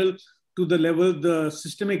almost parallel to the level, the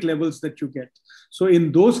systemic levels that you get. So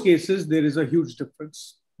in those cases, there is a huge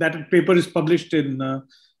difference. That paper is published in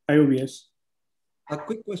IOVS. A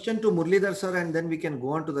quick question to Muralidhar sir, and then we can go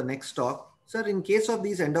on to the next talk. Sir, in case of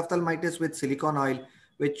these endophthalmitis with silicone oil,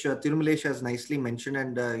 which Thirumalesha has nicely mentioned,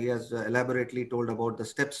 and he has elaborately told about the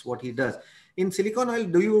steps, what he does. In silicone oil,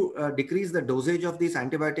 do you decrease the dosage of these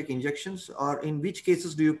antibiotic injections, or in which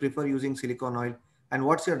cases do you prefer using silicone oil? And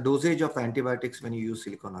what's your dosage of the antibiotics when you use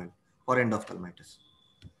silicone oil for endophthalmitis?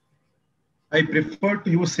 I prefer to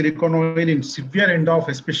use silicone oil in severe ENDOF,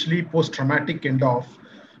 especially post-traumatic ENDOF,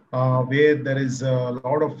 where there is a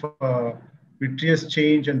lot of vitreous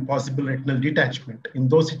change and possible retinal detachment. In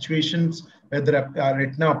those situations where the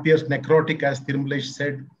retina appears necrotic, as Thirumalesha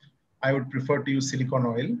said, I would prefer to use silicone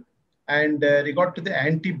oil. And regard to the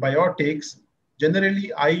antibiotics,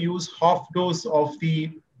 generally I use half dose of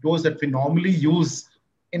the dose that we normally use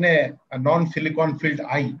in a non-silicone filled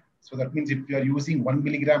eye. So that means if you are using 1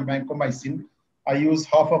 milligram vancomycin, I use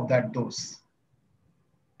half of that dose.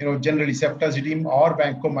 You know, generally ceftazidime or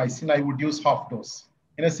vancomycin, I would use half dose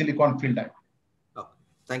in a silicone filled eye. Oh,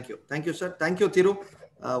 thank you. Thank you, sir. Thank you, Thiru.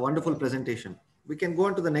 Wonderful presentation. We can go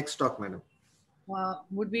on to the next talk, madam.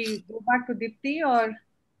 Would we go back to Dipti or?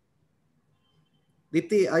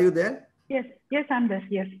 Dipti, are you there? Yes, yes, I'm there.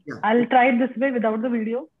 Yes. Yeah. I'll try it this way without the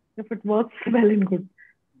video. If it works, well and good.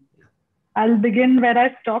 I'll begin where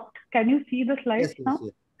I stopped. Can you see the slides now?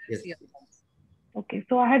 Yes, yes. Okay,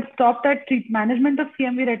 so I had stopped at management of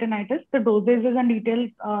CMV retinitis. The dosages and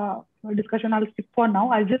detailed discussion I'll skip for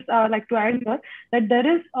now. I'll just like to add here that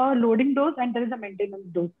there is a loading dose and there is a maintenance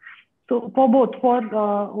dose. So for both, for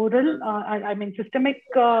oral, I mean systemic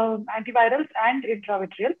antivirals and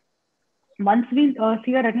intravitreal, once we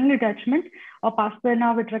see a retinal detachment, a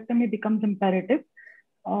pars-plana vitrectomy becomes imperative.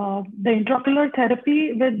 The intraocular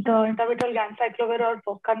therapy with intravitreal ganciclovir or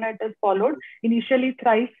Foscarnet is followed initially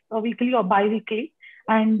thrice weekly or bi-weekly,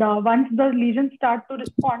 and once the lesions start to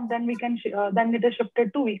respond, then we can then it is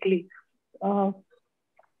shifted to weekly.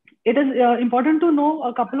 It is important to know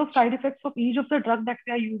a couple of side effects of each of the drug that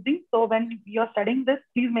we are using. So when you are studying this,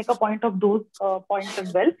 please make a point of those points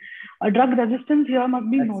as well. Drug resistance here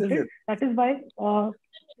must be noted. That is why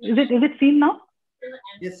is it seen now?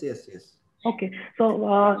 Yes, yes, yes. Okay,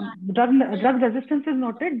 so drug resistance is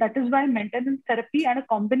noted. That is why maintenance therapy and a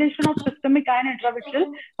combination of systemic and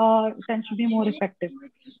intravitreal tends to be more effective.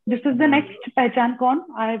 This is the next Pehchan Con.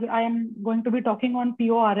 I am going to be talking on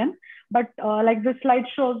PORN, but like this slide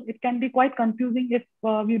shows, it can be quite confusing if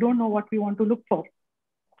we don't know what we want to look for.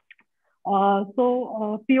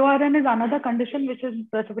 PORN is another condition which is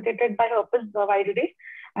precipitated by herpes viridae,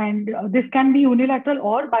 and this can be unilateral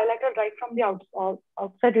or bilateral right from the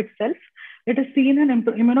outset itself. It is seen in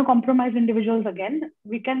immunocompromised individuals again.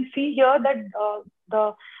 We can see here that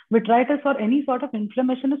the vitritis or any sort of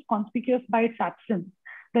inflammation is conspicuous by its absence.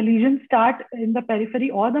 The lesions start in the periphery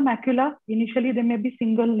or the macula. Initially, there may be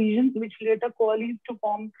single lesions which later coalesce to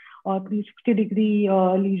form 360-degree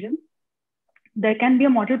lesions. There can be a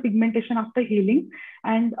motile pigmentation after healing.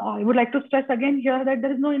 And I would like to stress again here that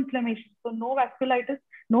there is no inflammation. So no vasculitis,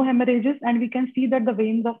 no hemorrhages, and we can see that the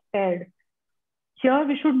veins are spared. Here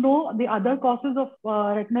we should know the other causes of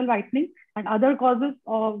retinal whitening and other causes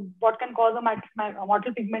of what can cause a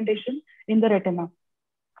motile pigmentation in the retina.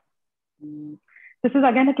 This is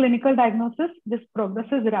again a clinical diagnosis. This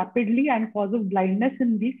progresses rapidly and causes blindness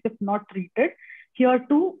in weeks if not treated. Here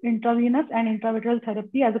too, intravenous and intravitreal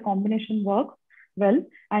therapy as a combination works well.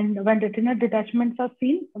 And when retinal detachments are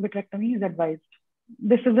seen, vitrectomy is advised.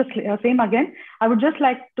 This is the same again. I would just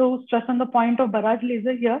like to stress on the point of barrage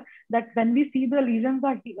laser here that when we see the lesions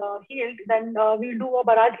are healed, then we'll do a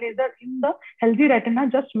barrage laser in the healthy retina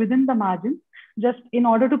just within the margins, just in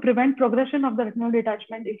order to prevent progression of the retinal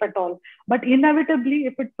detachment if at all. But inevitably,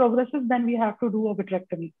 if it progresses, then we have to do a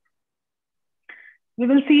vitrectomy. We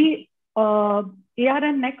will see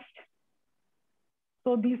ARN next.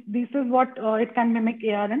 So this is what it can mimic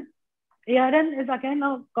ARN. ARN is again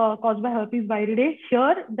caused by herpes viridae.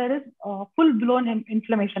 Here, there is full-blown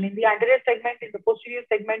inflammation in the anterior segment, in the posterior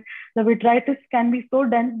segment. The vitritis can be so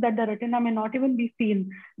dense that the retina may not even be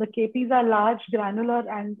seen. The KPs are large, granular,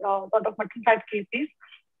 and sort of multiplied KPs.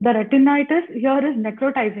 The retinitis here is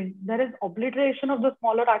necrotizing. There is obliteration of the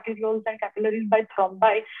smaller arterioles and capillaries by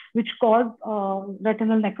thrombi, which cause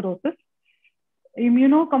retinal necrosis.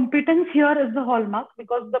 Immunocompetence here is the hallmark,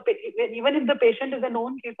 because even if the patient is a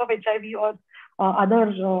known case of HIV or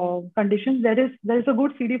other conditions, there is a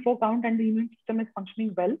good CD4 count and the immune system is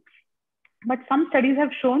functioning well. But some studies have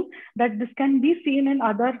shown that this can be seen in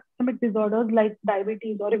other systemic disorders like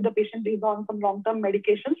diabetes, or if the patient is on some long-term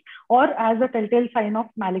medications, or as a telltale sign of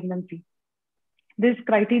malignancy. This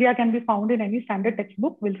criteria can be found in any standard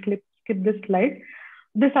textbook. We'll skip this slide.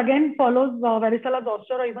 This again follows varicella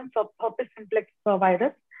zoster or even herpes simplex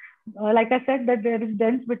virus. Like I said, that there is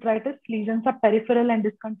dense vitritis, lesions are peripheral and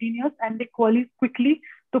discontinuous, and they coalesce quickly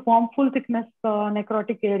to form full thickness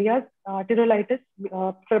necrotic areas, arteriolitis,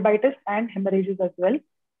 phlebitis, and hemorrhages as well.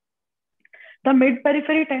 The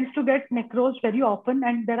mid-periphery tends to get necrosed very often,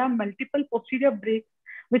 and there are multiple posterior breaks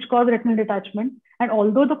which cause retinal detachment. And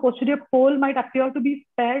although the posterior pole might appear to be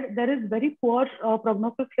spared, there is very poor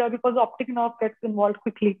prognosis here because the optic nerve gets involved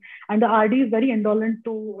quickly, and the RD is very indolent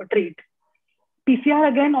to treat. PCR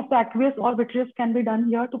again of the aqueous or vitreous can be done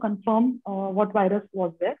here to confirm what virus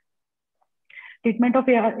was there. Treatment of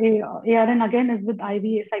ARN again is with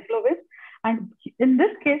IV cyclovir. And in this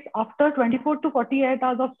case, after 24 to 48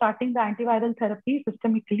 hours of starting the antiviral therapy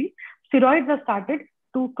systemically, steroids are started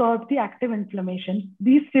to curb the active inflammation.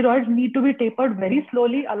 These steroids need to be tapered very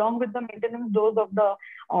slowly along with the maintenance dose of the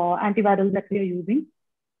antivirals that we are using.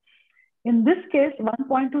 In this case, one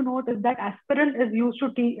point to note is that aspirin is used to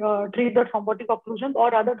treat the thrombotic occlusions, or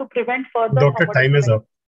rather to prevent further. Doctor, time is up.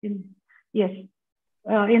 In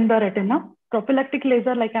the retina. Prophylactic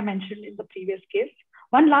laser, like I mentioned in the previous case.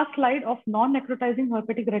 One last slide of non-necrotizing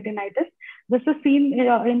herpetic retinitis. This is seen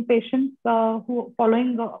in patients who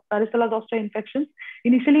following varicella zoster infections.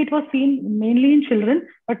 Initially, it was seen mainly in children,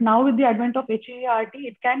 but now with the advent of HAART,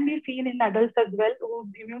 it can be seen in adults as well, whose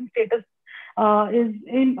immune status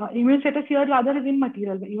here rather is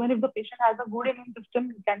immaterial. Even if the patient has a good immune system,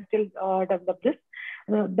 you can still develop this.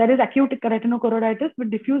 There is acute retinochoroiditis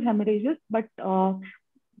with diffuse hemorrhages, but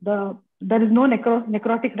there is no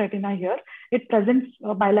necrotic retina here. It presents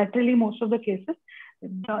bilaterally most of the cases.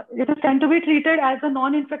 It is tend to be treated as a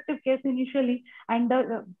non-infective case initially, and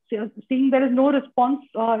seeing there is no response,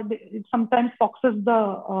 it sometimes foxes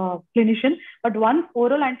the clinician. But once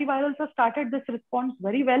oral antivirals are started, this responds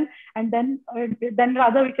very well, and then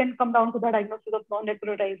rather we can come down to the diagnosis of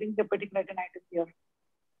non-necrotizing herpetic retinitis here.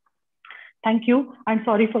 Thank you, and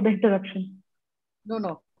sorry for the interruption.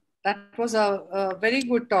 No. That was a very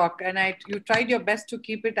good talk, and you tried your best to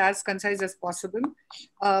keep it as concise as possible.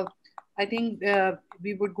 I think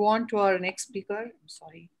we would go on to our next speaker. I'm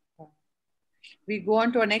sorry. We go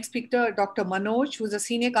on to our next speaker, Dr. Manoj, who's a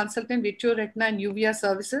senior consultant vitreoretina and uvea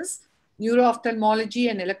services, neuro-ophthalmology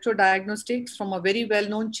and electrodiagnostics from a very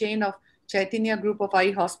well-known chain of Chaitanya Group of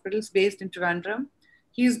Eye Hospitals based in Trivandrum.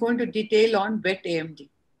 He is going to detail on wet AMD.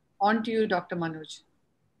 On to you, Dr. Manoj.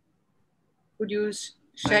 Could you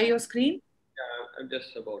share your screen? Yeah, I'm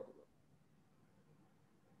just about to.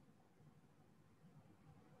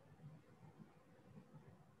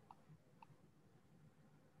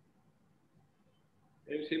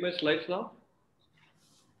 Can you see my slides now?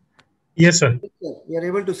 Yes, sir. We are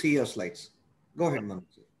able to see your slides. Go ahead,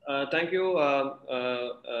 Manoj. Thank you,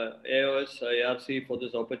 AIOS-ARC for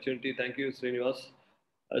this opportunity. Thank you, Srinivas.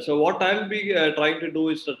 So what I'll be trying to do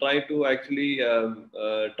is to try to actually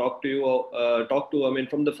talk to I mean,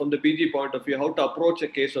 from the PG point of view, how to approach a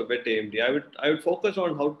case of wet AMD. I would focus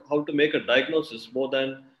on how to make a diagnosis more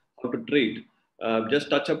than how to treat. Just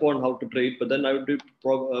touch upon how to treat, but then I would be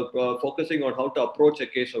focusing on how to approach a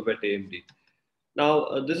case of wet AMD.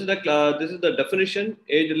 Now, this is the definition.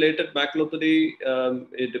 Age-related maculopathy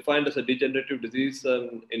is defined as a degenerative disease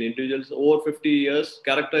in individuals over 50 years,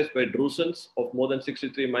 characterized by drusense of more than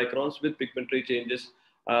 63 microns with pigmentary changes,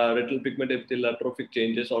 retinal pigment epithelial atrophic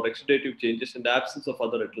changes, or exudative changes in the absence of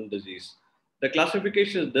other retinal disease. The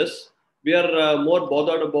classification is this. We are more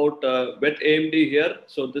bothered about wet AMD here.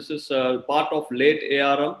 So this is part of late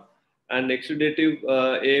ARM. And exudative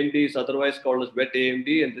AMD is otherwise called as wet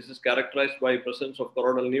AMD, and this is characterized by presence of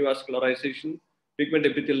choroidal neovascularization, pigment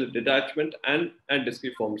epithelial detachment, and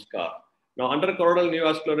disciform scar. Now, under choroidal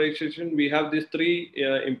neovascularization, we have these three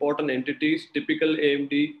important entities: typical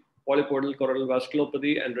AMD, polypoidal choroidal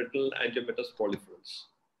vasculopathy, and retinal angiomatous proliferans.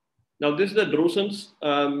 Now, this is the drusense.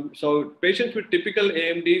 So, patients with typical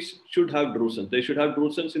AMDs should have drusense. They should have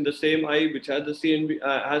drusense in the same eye which has the CNV,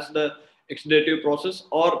 has the exudative process,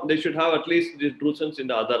 or they should have at least these drusense in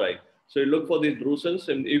the other eye. So you look for these drusense,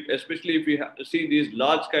 and especially if you see these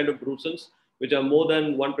large kind of drusense, which are more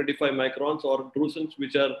than 125 microns, or drusen's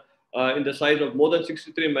which are in the size of more than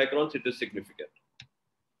 63 microns, it is significant.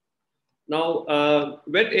 Now,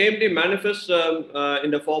 wet AMD manifests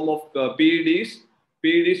in the form of PEDs.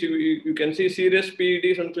 PEDs, you can see serious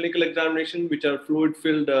PEDs on clinical examination, which are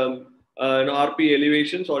fluid-filled RP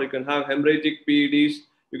elevations, or you can have hemorrhagic PEDs.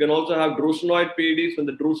 You can also have drusenoid PEDs when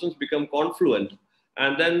the drusens become confluent.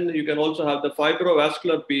 And then you can also have the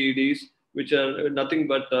fibrovascular PEDs, which are nothing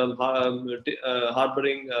but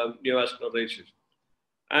harboring neovascularization.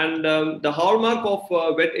 And the hallmark of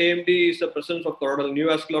wet AMD is the presence of choroidal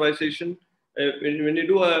neovascularization. When you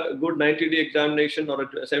do a good 90-day examination or a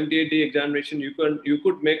 78-day examination, you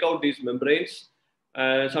could make out these membranes.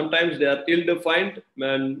 Sometimes they are ill-defined,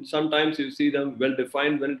 and sometimes you see them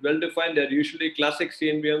well-defined. When well-defined, they are usually classic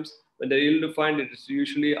CNVMs. When they're ill-defined, it is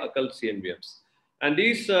usually occult CNVMs. And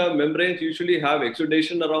these membranes usually have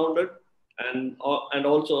exudation around it, and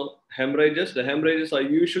also hemorrhages. The hemorrhages are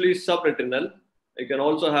usually subretinal. You can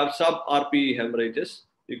also have sub-RPE hemorrhages.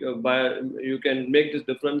 You can make this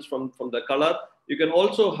difference from the color. You can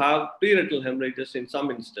also have pre-retinal hemorrhages in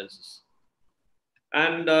some instances.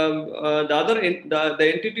 And the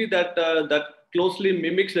entity that closely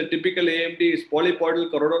mimics the typical AMD is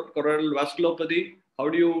polypoidal choroidal vasculopathy. How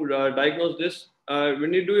do you diagnose this?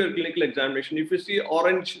 When you do your clinical examination, if you see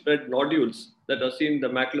orange-red nodules that are seen in the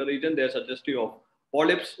macular region, they are suggestive of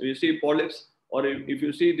polyps. You see polyps, or if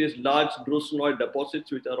you see these large drusenoid deposits,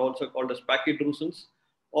 which are also called as pachydrusens,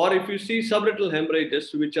 or if you see subretinal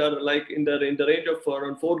hemorrhages, which are like in the range of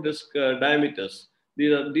around 4 disc diameters,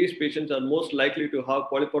 these patients are most likely to have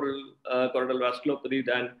polypoidal choroidal vasculopathy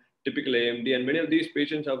than typical AMD, and many of these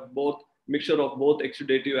patients have both mixture of both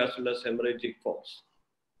exudative as well as hemorrhagic forms.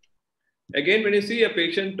 Again, when you see a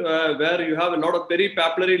patient where you have a lot of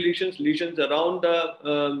peripapillary lesions around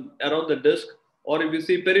the disc, or if you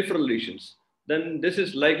see peripheral lesions, then this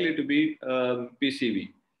is likely to be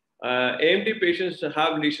PCV. AMD patients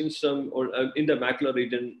have lesions in the macular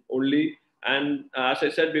region only, and as I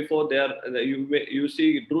said before, you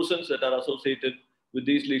see drusens that are associated with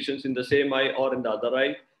these lesions in the same eye or in the other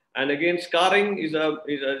eye. And again, scarring is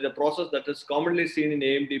a process that is commonly seen in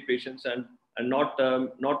AMD patients and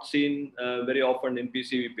not seen very often in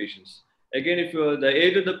PCV patients. Again, if the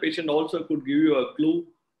age of the patient also could give you a clue,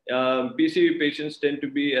 PCV patients tend to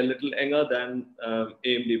be a little younger than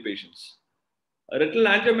AMD patients. Retinal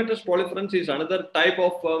angiomatous proliferance is another type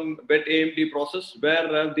of wet AMD process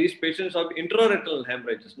where these patients have intraretinal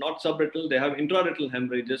hemorrhages, not subretinal. They have intraretinal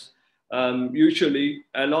hemorrhages, usually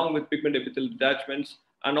along with pigment epithelial detachments.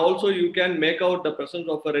 And also you can make out the presence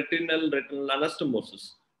of a retinal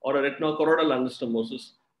anastomosis or a retinochoroidal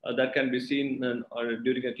anastomosis that can be seen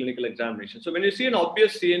during a clinical examination. So when you see an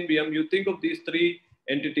obvious CNVM, you think of these three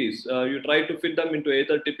entities. You try to fit them into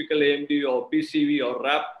either typical AMD or PCV or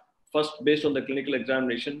RAP first based on the clinical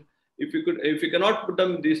examination. If you cannot put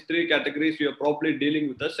them in these three categories, you are probably dealing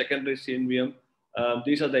with a secondary CNVM.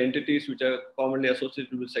 These are the entities which are commonly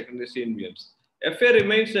associated with secondary CNVMs. FA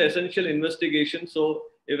remains the essential investigation. So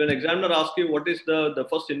if an examiner asks you what is the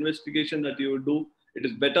first investigation that you would do, it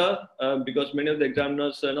is better because many of the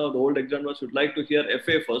examiners, the old examiners would like to hear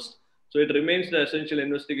FA first. So it remains the essential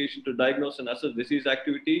investigation to diagnose and assess disease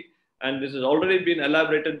activity. And this has already been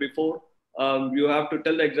elaborated before. You have to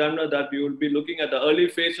tell the examiner that you will be looking at the early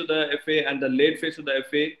phase of the FA and the late phase of the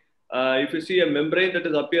FA. If you see a membrane that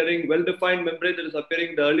is appearing, well-defined membrane that is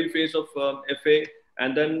appearing in the early phase of FA,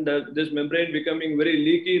 and then this membrane becoming very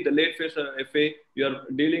leaky, the late phase of FA, you are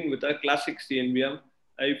dealing with a classic CNVM.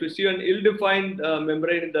 If you see an ill-defined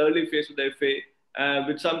membrane in the early phase of the FA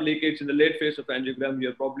with some leakage in the late phase of angiogram, you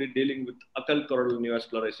are probably dealing with occult choroidal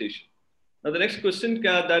neovascularization. Now, the next question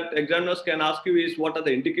that examiners can ask you is, what are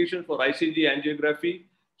the indications for ICG angiography?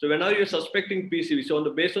 So whenever you're suspecting PCV, so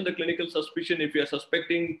based on the clinical suspicion, if you are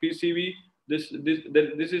suspecting PCV, this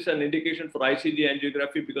is an indication for ICG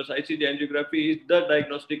angiography, because ICG angiography is the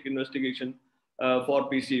diagnostic investigation for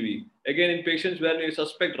PCV. Again, in patients where you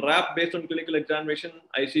suspect RAP based on clinical examination,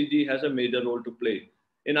 ICG has a major role to play.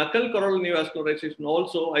 In occult choroidal neovascularization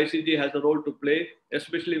also, ICG has a role to play,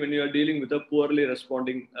 especially when you are dealing with a poorly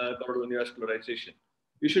responding choroidal neovascularization.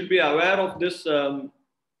 You should be aware of this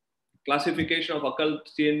classification of occult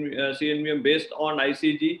CNVM based on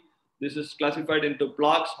ICG. This is classified into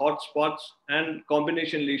plaques, hotspots, and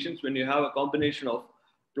combination lesions when you have a combination of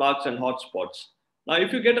plaques and hotspots. Now,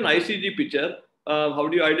 if you get an ICG picture, how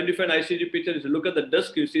do you identify an ICG picture? If you look at the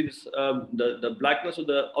disc, you see this, the blackness of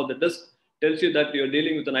the disc tells you that you're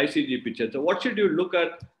dealing with an ICG picture. So what should you look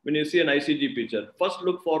at when you see an ICG picture? First,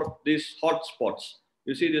 look for these hot spots.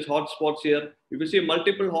 You see these hot spots here. If you see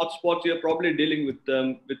multiple hot spots, you're probably dealing with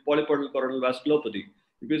polypoidal choroidal vasculopathy.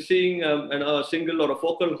 If you're seeing a single or a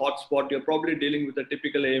focal hot spot, you're probably dealing with a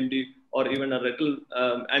typical AMD or even a retinal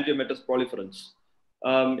angiomatous proliferance.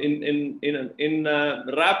 In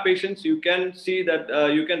RAP patients, you can see that the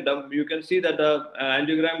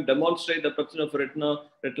angiogram demonstrate the presence of retinal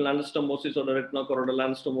anastomosis or the retinal choroidal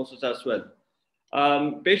anastomosis as well.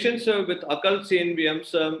 Patients with occult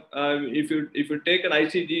CNVMs, if you take an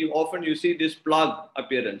ICG, often you see this plug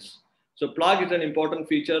appearance. So plug is an important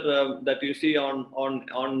feature that you see on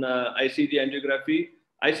ICG angiography.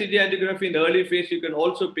 ICG angiography in the early phase, you can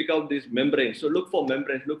also pick out these membranes. So look for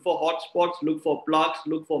membranes, look for hot spots, look for plaques,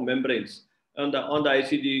 look for membranes on the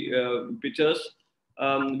ICG pictures.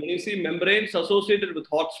 When you see membranes associated with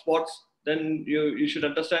hot spots, then you should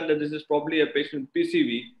understand that this is probably a patient with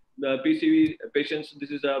PCV. The PCV patients,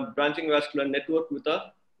 this is a branching vascular network with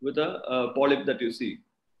a polyp that you see.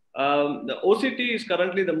 The OCT is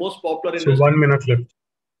currently the most popular. So 1 minute left.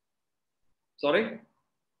 Sorry?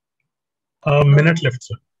 A minute left,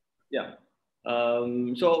 sir. Yeah.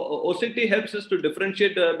 So OCT helps us to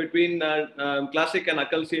differentiate between classic and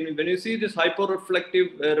occult CNVM. When you see this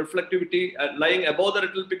reflectivity lying above the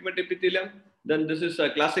retinal pigment epithelium, then this is a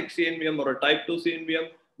classic CNVM or a type 2 CNVM.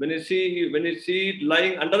 When you see it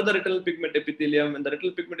lying under the retinal pigment epithelium and the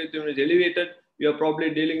retinal pigment epithelium is elevated, you are probably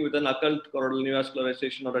dealing with an occult choroidal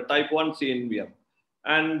neovascularization or a type 1 CNVM.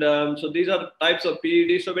 And so these are types of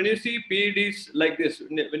PEDs. So when you see PEDs like this,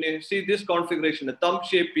 when you see this configuration, a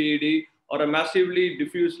thumb-shaped PED or a massively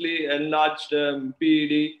diffusely enlarged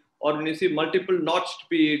PED, or when you see multiple notched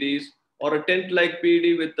PEDs or a tent-like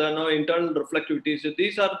PED with internal reflectivity, so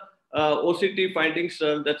these are OCT findings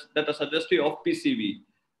that are suggestive of PCV.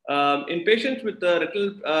 In patients with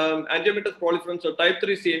retinal angiomatous proliferance or type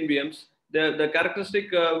 3 CNVMs, the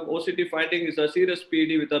characteristic OCT finding is a serous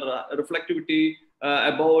PED with a reflectivity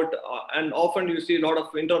and often you see a lot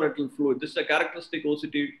of intraretinal fluid. This is a characteristic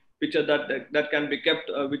OCT picture that can be kept,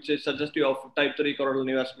 which is suggestive of type 3 choroidal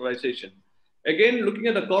neovascularization. Again, looking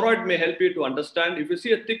at the choroid may help you to understand. If you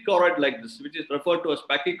see a thick choroid like this, which is referred to as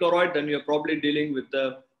pachychoroid, then you're probably dealing with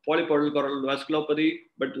polypoidal choroidal vasculopathy.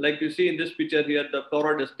 But like you see in this picture here, the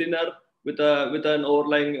choroid is thinner with an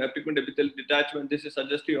overlying pigment epithelial detachment. This is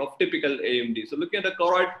suggestive of typical AMD. So looking at the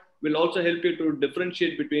choroid will also help you to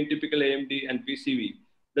differentiate between typical AMD and PCV.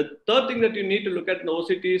 The third thing that you need to look at in the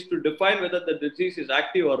OCT is to define whether the disease is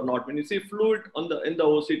active or not. When you see fluid in the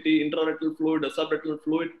OCT, intraretinal fluid, or subretinal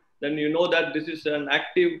fluid, then you know that this is an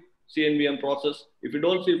active CNVM process. If you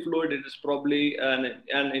don't see fluid, it is probably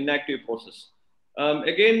an inactive process.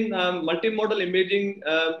 Again, multimodal imaging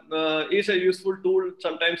is a useful tool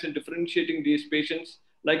sometimes in differentiating these patients.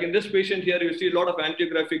 Like in this patient here, you see a lot of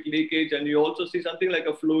angiographic leakage and you also see something like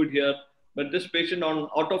a fluid here. But this patient on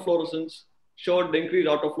autofluorescence showed increased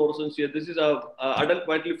autofluorescence here. This is a adult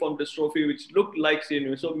vitally formed dystrophy which looked like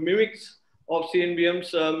CNVM. So mimics of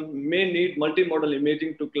CNVMs may need multimodal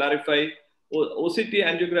imaging to clarify. OCT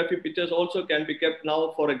angiography pictures also can be kept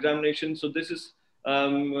now for examination. So this is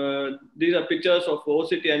these are pictures of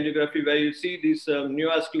OCT angiography where you see this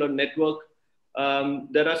neovascular network.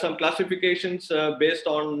 There are some classifications based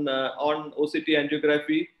on OCT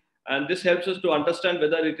angiography, and this helps us to understand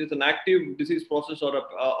whether it is an active disease process or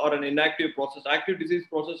an inactive process. Active disease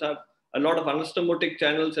process have a lot of anastomotic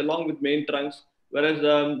channels along with main trunks, whereas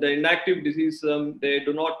the inactive disease, they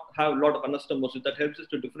do not have a lot of anastomosis. That helps us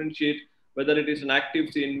to differentiate whether it is an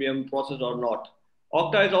active CNVM process or not.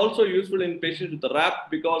 Octa is also useful in patients with RAP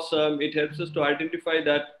because it helps us to identify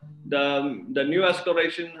that the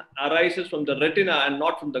neovascularization arises from the retina and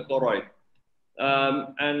not from the choroid.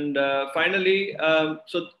 Finally,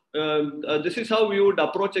 this is how we would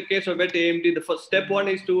approach a case of wet AMD. The first step one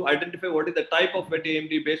is to identify what is the type of wet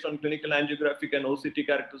AMD based on clinical angiographic and OCT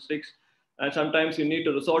characteristics. And sometimes you need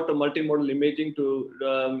to resort to multimodal imaging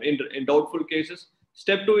in doubtful cases.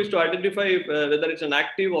 Step two is to identify whether it's an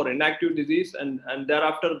active or inactive disease, and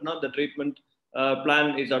thereafter the treatment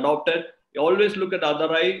plan is adopted. You always look at the other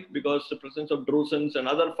eye because the presence of drusen's and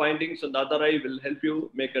other findings on the other eye will help you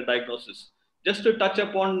make a diagnosis. Just to touch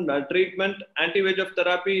upon treatment, anti-VEGF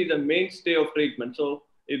therapy is a mainstay of treatment. So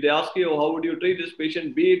if they ask you how would you treat this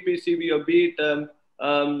patient, be it PCV or be it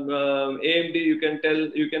AMD,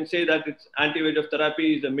 you can say that it's anti-VEGF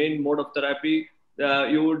therapy is the main mode of therapy.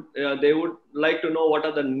 They would like to know what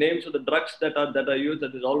are the names of the drugs that are used,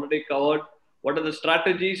 that is already covered. What are the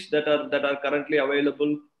strategies that are currently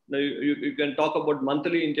available? You can talk about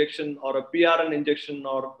monthly injection or a PRN injection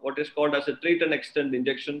or what is called as a treat and extend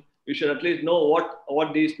injection. You should at least know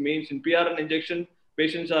what these means. In PRN injection,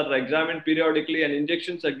 patients are examined periodically, and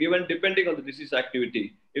injections are given depending on the disease activity.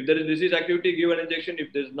 If there is disease activity, give an injection. If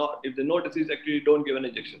there's no disease activity, don't give an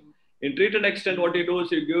injection. In treat and extend, what you do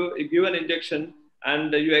is you give an injection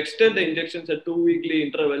and you extend the injections at 2 weekly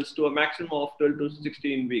intervals to a maximum of 12 to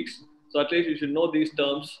 16 weeks. So at least you should know these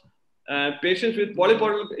terms. Patients with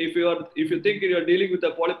polypoidal, if you think you're dealing with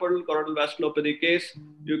a polypoidal choroidal vasculopathy case,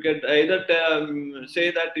 you can either say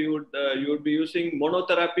that you would be using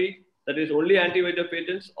monotherapy, that is only anti-VEGF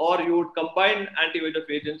agents, or you would combine anti-VEGF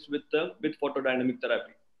agents with photodynamic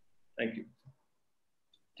therapy. Thank you.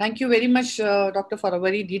 Thank you very much, Doctor, for a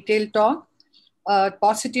very detailed talk.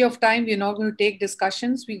 Paucity of time, we're not going to take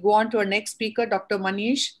discussions. We go on to our next speaker, Dr.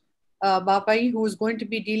 Manish Bapai, who is going to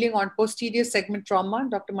be dealing on posterior segment trauma.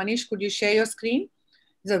 Dr. Manish, could you share your screen?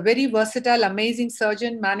 He's a very versatile, amazing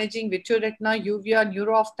surgeon managing vitreoretina, uvea,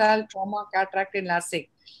 neuro-ophthalm, trauma, cataract, and LASIK.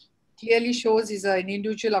 Clearly shows he's an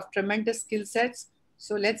individual of tremendous skill sets.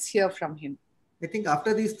 So let's hear from him. I think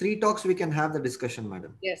after these 3 talks, we can have the discussion,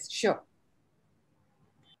 madam. Yes, sure.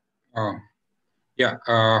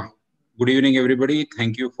 Good evening, everybody.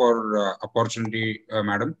 Thank you for opportunity,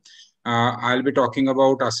 madam. I'll be talking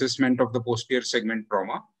about assessment of the posterior segment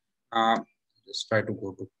trauma. Just try to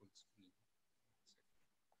go to full screen.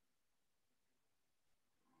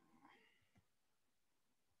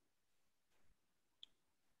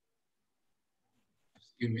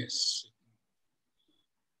 Just give me a second.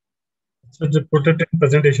 So just put it in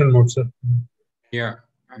presentation mode, sir. Yeah.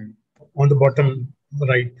 On the bottom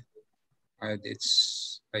right.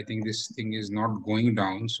 I think this thing is not going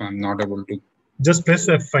down, so I'm not able to. Just press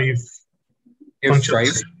F5.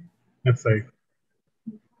 F5. F5.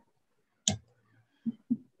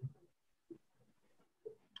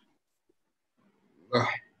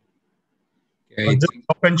 Okay, just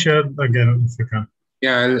stop and share again if you can.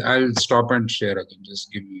 Yeah, I'll stop and share again.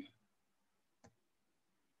 Just give me.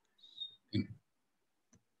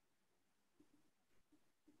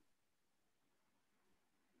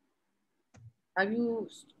 Have you?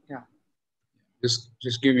 Yeah.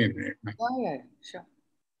 Just give me a minute. Yeah, sure.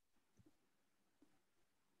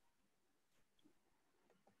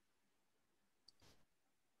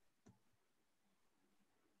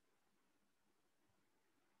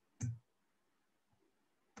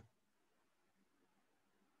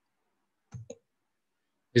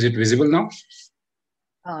 Is it visible now?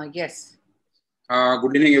 Yes.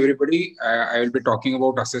 Good evening, everybody. I will be talking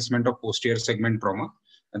about assessment of posterior segment trauma.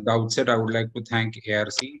 At the outset, I would like to thank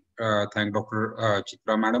ARC, thank Dr.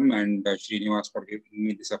 Chitra Madam and Srinivas for giving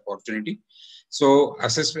me this opportunity. So,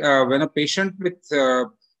 when a patient with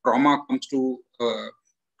trauma comes to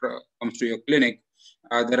your clinic,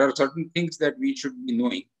 there are certain things that we should be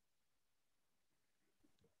knowing.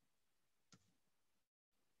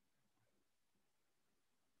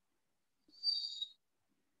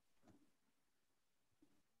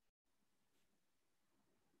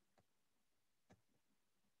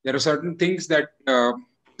 There are certain things that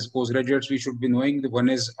as postgraduates we should be knowing. One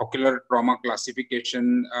is ocular trauma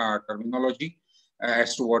classification terminology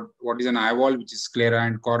as to what is an eye wall, which is sclera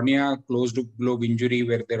and cornea, closed globe injury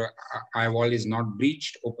where the eye wall is not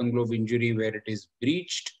breached, open globe injury where it is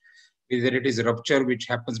breached, whether it is rupture which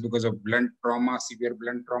happens because of blunt trauma, severe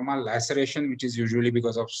blunt trauma, laceration which is usually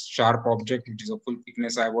because of sharp object, which is a full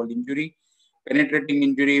thickness eye wall injury, penetrating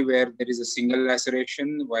injury where there is a single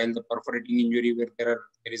laceration, while the perforating injury where there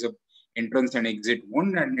is a entrance and exit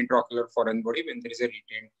wound, and intraocular foreign body when there is a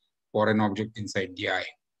retained foreign object inside the eye.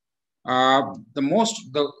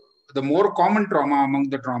 The more common trauma among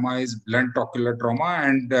the trauma is blunt ocular trauma,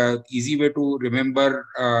 and easy way to remember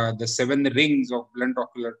the 7 rings of blunt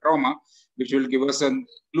ocular trauma, which will give us a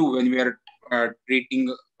clue when we are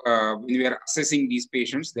when we are assessing these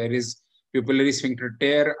patients. There is pupillary sphincter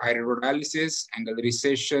tear, iridodialysis, angle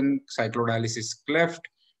recession, cyclodialysis cleft,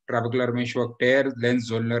 trabecular meshwork tear, lens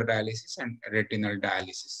zonular dialysis, and retinal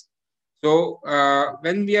dialysis. So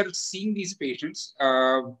when we are seeing these patients,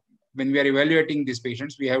 when we are evaluating these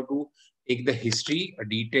patients, we have to take the history, a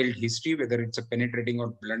detailed history, whether it's a penetrating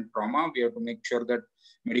or blunt trauma. We have to make sure that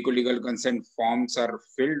medical legal consent forms are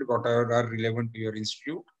filled, whatever are relevant to your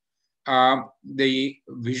institute. The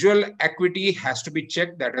visual acuity has to be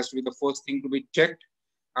checked. That has to be the first thing to be checked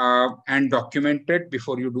and documented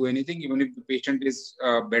before you do anything. Even if the patient is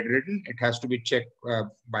bedridden, it has to be checked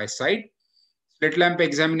by side. Slit lamp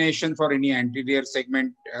examination for any anterior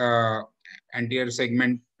segment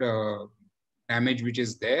damage which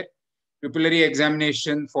is there. Pupillary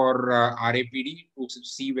examination for RAPD to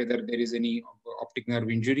see whether there is any optic nerve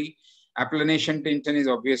injury. Applanation tension is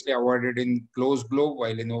obviously avoided in closed globe,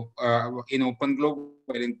 while in open globe,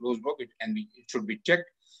 while in closed globe it should be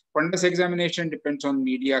checked. fundus examination depends on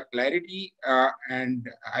media clarity, and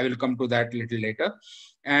I will come to that a little later.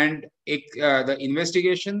 And the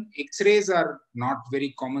investigation, X-rays are not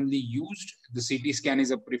very commonly used. The CT scan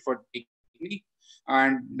is a preferred technique,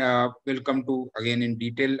 and we'll come to again in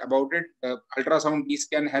detail about it. Ultrasound B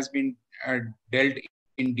scan has been dealt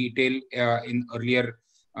in detail in earlier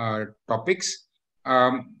topics.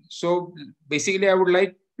 So basically, I would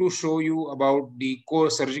like to show you about the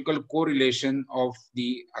surgical correlation of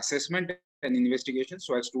the assessment and investigation,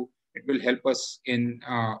 so as to it will help us in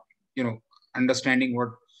understanding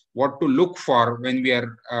what to look for when we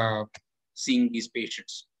are seeing these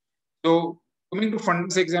patients. So coming to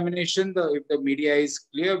fundus examination, if the media is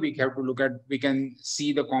clear, we have to look at, we can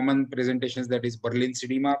see the common presentations, that is Berlin's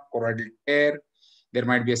edema, choroidal tear. There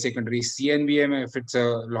might be a secondary CNVM if it's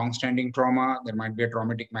a long-standing trauma. There might be a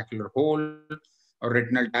traumatic macular hole, or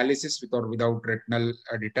retinal dialysis with or without retinal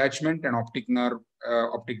detachment, and optic nerve,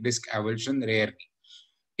 optic disc avulsion rarely.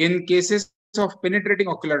 In cases of penetrating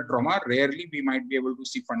ocular trauma, rarely we might be able to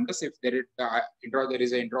see fundus if there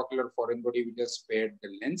is an intraocular foreign body which has spared the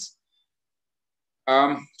lens.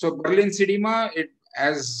 So Berlin's edema,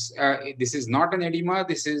 this is not an edema.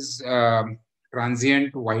 This is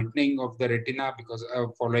transient whitening of the retina because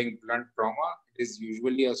of following blunt trauma. It is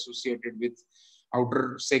usually associated with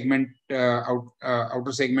outer segment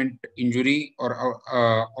injury or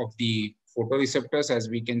of the photoreceptors, as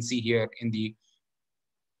we can see here in the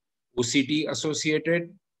OCT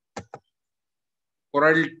associated.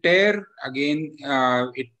 Choroidal tear, again,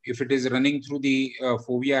 if it is running through the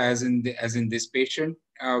fovea, as in this patient,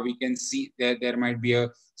 we can see that there might be a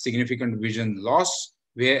significant vision loss,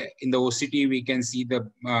 where in the OCT we can see the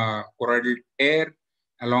choroidal tear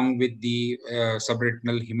along with the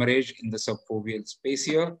subretinal hemorrhage in the subfoveal space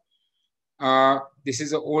here. This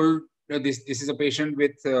is a patient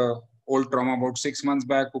with old trauma about 6 months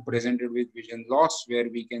back who presented with vision loss, where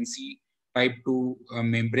we can see type 2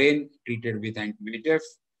 membrane treated with anti-VEGF.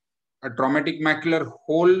 A traumatic macular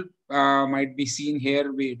hole might be seen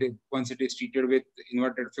here. Once it is treated with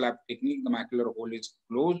inverted flap technique, the macular hole is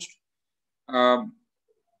closed.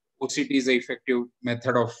 OCT is an effective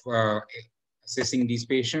method of assessing these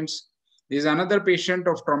patients. There is another patient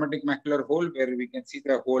of traumatic macular hole where we can see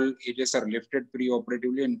the hole edges are lifted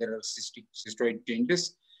preoperatively and there are cystoid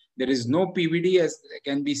changes. There is no PVD as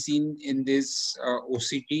can be seen in this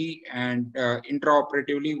OCT, and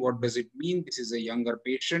intraoperatively, what does it mean? This is a younger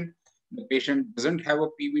patient. The patient doesn't have a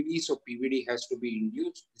PVD, so PVD has to be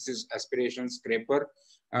induced. This is aspiration scraper,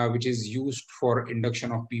 which is used for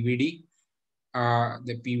induction of PVD.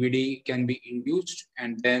 The PVD can be induced,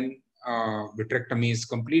 and then vitrectomy is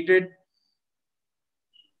completed.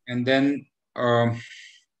 And then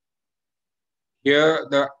here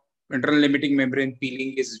the internal limiting membrane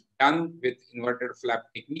peeling is done with inverted flap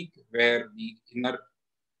technique, where the inner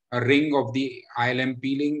ring of the ILM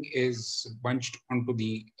peeling is bunched onto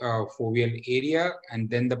the foveal area, and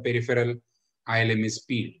then the peripheral ILM is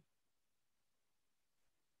peeled.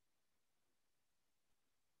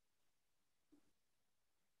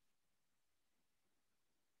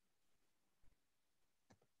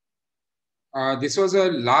 This was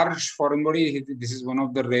a large foreign body. This is one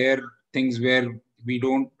of the rare things where we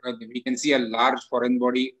can see a large foreign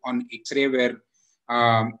body on X-ray where,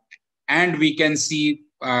 and we can see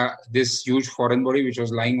this huge foreign body which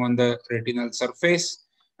was lying on the retinal surface,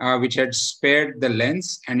 which had spared the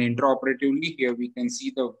lens. And intraoperatively, here we can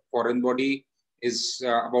see the foreign body is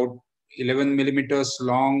about 11 millimeters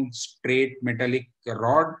long, straight metallic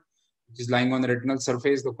rod, which is lying on the retinal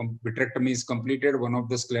surface. The vitrectomy is completed. One of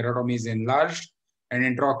the sclerotomy is enlarged. An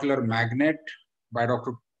intraocular magnet by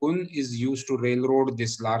Dr. Kun is used to railroad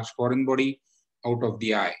this large foreign body out of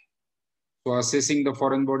the eye. So assessing the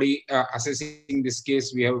foreign body, assessing this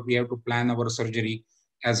case, we have to plan our surgery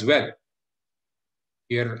as well.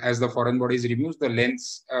 Here, as the foreign body is removed, the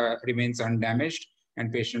lens remains undamaged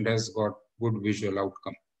and patient has got good visual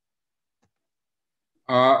outcome.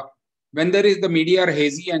 When there is the media are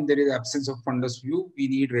hazy and there is absence of fundus view, we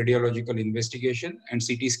need radiological investigation, and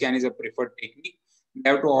CT scan is a preferred technique. We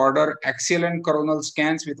have to order axial and coronal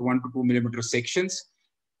scans with 1 to 2 millimeter sections,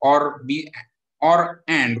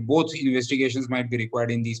 and both investigations might be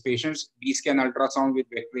required in these patients. B scan ultrasound with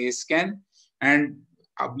vector A scan, and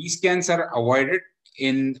B scans are avoided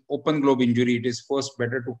in open globe injury. It is first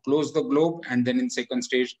better to close the globe, and then in second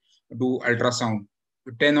stage do ultrasound.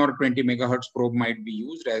 10 or 20 megahertz probe might be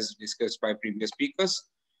used, as discussed by previous speakers.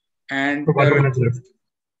 And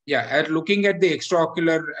looking at the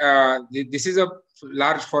extraocular, this is a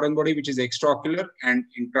large foreign body which is extraocular and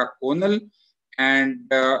intraconal,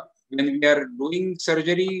 and when we are doing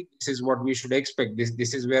surgery, this is what we should expect.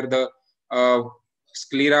 This is where the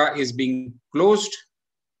sclera is being closed,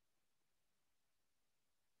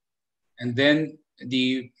 and then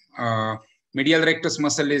the medial rectus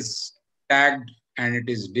muscle is tagged and it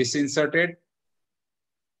is disinserted.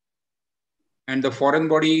 And the foreign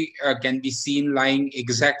body can be seen lying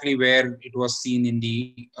exactly where it was seen in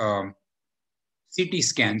the CT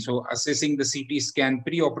scan. So assessing the CT scan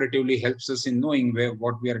preoperatively helps us in knowing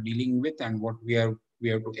what we are dealing with and what we have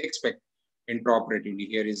to expect intraoperatively.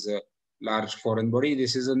 Here is a large foreign body.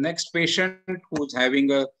 This is the next patient who's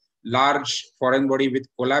having a large foreign body with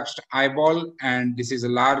collapsed eyeball, and this is a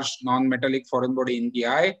large non-metallic foreign body in the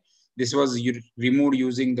eye. This was removed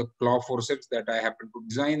using the claw forceps that I happened to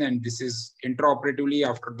design, and this is intraoperatively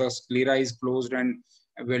after the sclera is closed and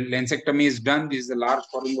lensectomy is done. This is a large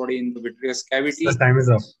foreign body in the vitreous cavity. The time is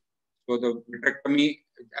up. So the vitrectomy,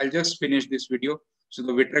 I'll just finish this video. So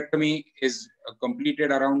the vitrectomy is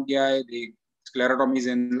completed around the eye. The sclerotomy is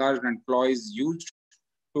enlarged and claw is used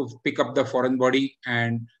to pick up the foreign body,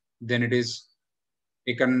 and then it is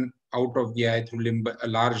taken out of the eye through a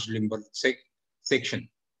large limbal section.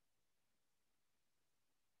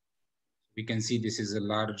 We can see this is a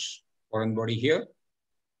large foreign body here.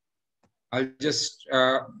 I'll just,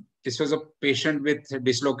 this was a patient with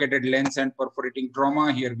dislocated lens and perforating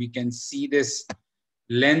trauma. Here we can see this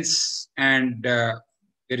lens, and there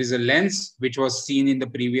is a lens which was seen in the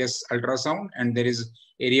previous ultrasound, and there is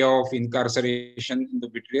area of incarceration in the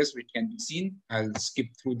vitreous which can be seen. I'll skip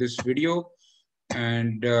through this video.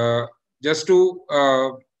 And just to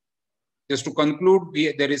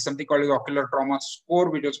conclude, there is something called the ocular trauma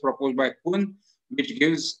score, which was proposed by Kuhn, which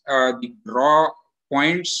gives the raw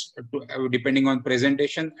points depending on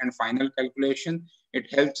presentation and final calculation.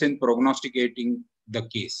 It helps in prognosticating the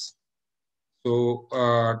case. So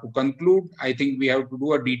to conclude, I think we have to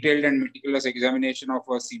do a detailed and meticulous examination of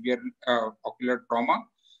a severe ocular trauma,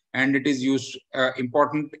 and it is used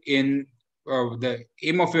important in the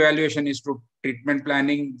aim of evaluation is to treatment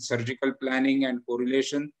planning, surgical planning, and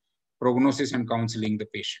correlation, prognosis, and counseling the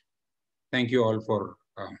patient. Thank you all for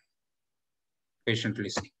patient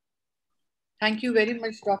listening. Thank you very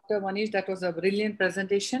much, Dr. Manish. That was a brilliant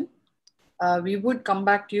presentation. We would come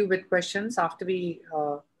back to you with questions after we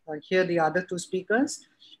hear the other two speakers.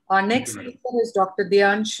 Our next speaker is Dr.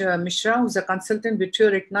 Deyansh Mishra, who's a consultant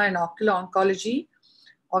vitreoretina and ocular oncology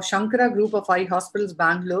of Shankara Group of Eye Hospitals,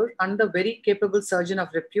 Bangalore, and a very capable surgeon of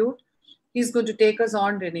repute. He's going to take us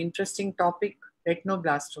on an interesting topic,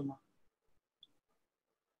 retinoblastoma.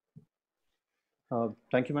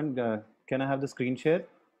 Thank you, man. Can I have the screen share?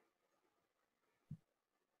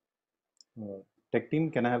 Tech team,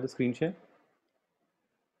 can I have the screen share?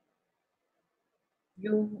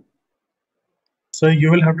 So you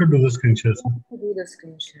will have to do the screen share. Do the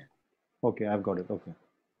screen share. Okay, I've got it. Okay.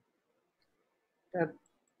 The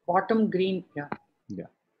bottom green, yeah. Yeah.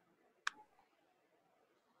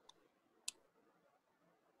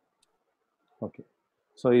 Okay.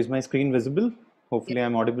 So is my screen visible? Hopefully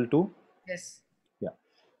I'm audible too. Yes. Yeah.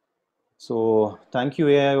 So thank you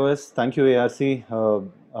AIOS, thank you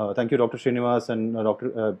ARC, thank you Dr. Srinivas and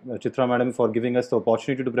Dr. Chitra madam for giving us the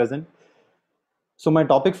opportunity to present. So my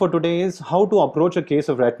topic for today is how to approach a case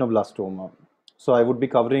of retinoblastoma. So I would be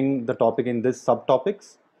covering the topic in this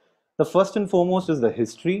subtopics. The first and foremost is the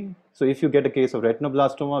history. So if you get a case of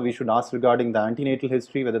retinoblastoma, we should ask regarding the antenatal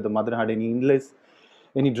history, whether the mother had any illness,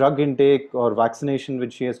 any drug intake or vaccination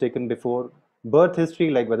which she has taken before, birth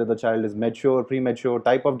history, like whether the child is mature, premature,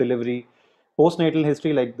 type of delivery, postnatal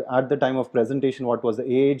history, like at the time of presentation, what was the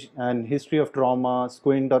age, and history of trauma,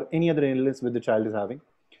 squint, or any other illness which the child is having.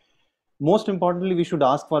 Most importantly, we should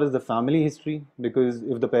ask for is the family history, because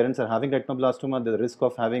if the parents are having retinoblastoma, the risk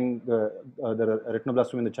of having the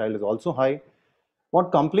retinoblastoma in the child is also high.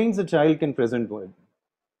 What complaints the child can present with?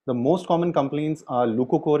 The most common complaints are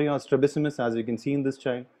leukocoria or strabismus, as you can see in this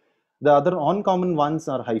child. The other uncommon ones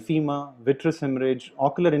are hyphema, vitreous hemorrhage,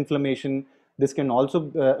 ocular inflammation. This can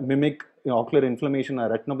also mimic ocular inflammation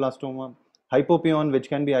or retinoblastoma. Hypopyon, which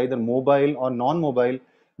can be either mobile or non-mobile,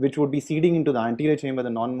 which would be seeding into the anterior chamber, the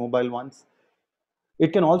non-mobile ones.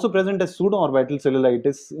 It can also present as pseudo-orbital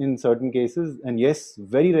cellulitis in certain cases. And yes,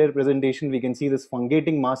 very rare presentation, we can see this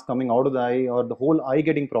fungating mass coming out of the eye or the whole eye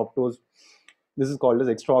getting proptosed. This is called as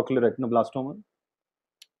extraocular retinoblastoma.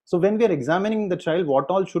 So when we are examining the child, what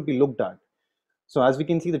all should be looked at? So as we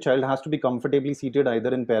can see, the child has to be comfortably seated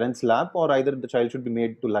either in parent's lap or either the child should be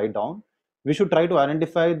made to lie down. We should try to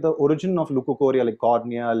identify the origin of leukocoria like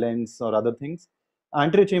cornea, lens, or other things.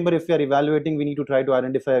 Anterior chamber, if we are evaluating, we need to try to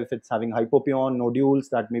identify if it's having hypopyon, nodules,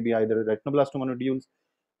 that may be either retinoblastoma nodules.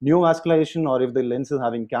 neovascularization, or if the lens is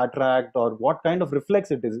having cataract, or what kind of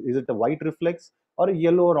reflex it is. Is it a white reflex or a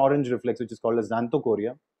yellow or orange reflex, which is called as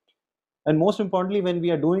xanthochoria? And most importantly, when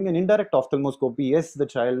we are doing an indirect ophthalmoscopy, yes, the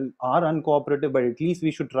child are uncooperative, but at least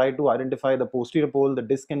we should try to identify the posterior pole, the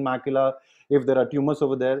disc and macula, if there are tumors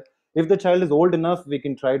over there. If the child is old enough, we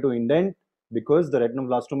can try to indent, because the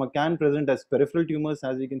retinoblastoma can present as peripheral tumors,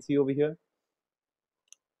 as we can see over here.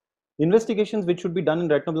 Investigations which should be done in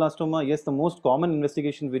retinoblastoma, yes, the most common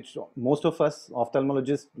investigation which most of us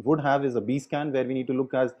ophthalmologists would have is a B scan, where we need to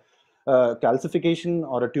look at calcification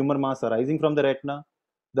or a tumor mass arising from the retina.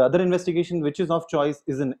 The other investigation which is of choice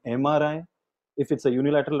is an MRI. If it's a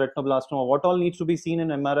unilateral retinoblastoma, what all needs to be seen in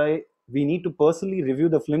MRI? We need to personally review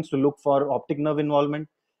the films to look for optic nerve involvement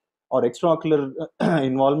or extraocular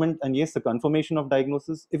involvement, and yes, the confirmation of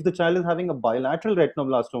diagnosis. If the child is having a bilateral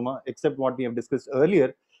retinoblastoma, except what we have discussed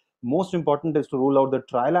earlier, most important is to rule out the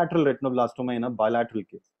trilateral retinoblastoma in a bilateral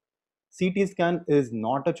case. CT scan is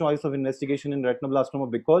not a choice of investigation in retinoblastoma,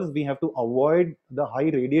 because we have to avoid the high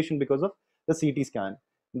radiation because of the CT scan.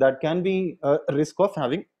 That can be a risk of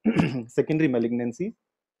having secondary malignancy.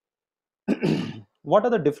 What are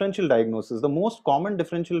the differential diagnoses? The most common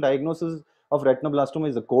differential diagnosis of retinoblastoma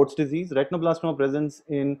is the Coats disease. Retinoblastoma presents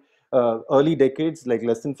in early decades, like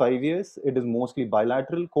less than 5 years. It is mostly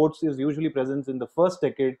bilateral. Coats is usually present in the first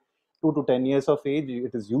decade, 2 to 10 years of age.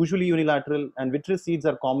 It is usually unilateral, and vitreous seeds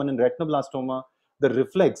are common in retinoblastoma. The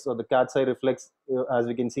reflex, or the cat's eye reflex, as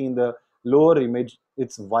we can see in the lower image,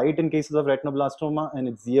 it's white in cases of retinoblastoma, and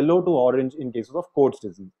it's yellow to orange in cases of Coats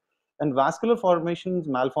disease. And vascular formations,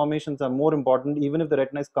 malformations are more important. Even if the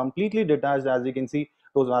retina is completely detached, as you can see,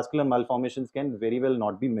 those vascular malformations can very well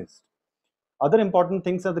not be missed. Other important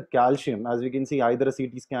things are the calcium. As we can see, either a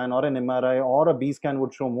CT scan or an MRI or a B scan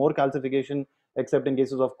would show more calcification, except in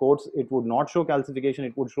cases of Coats, it would not show calcification,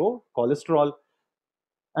 it would show cholesterol.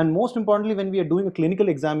 And most importantly, when we are doing a clinical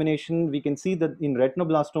examination, we can see that in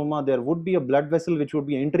retinoblastoma, there would be a blood vessel which would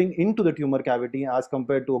be entering into the tumor cavity, as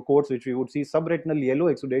compared to a Coats, which we would see subretinal yellow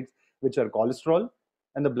exudates, which are cholesterol,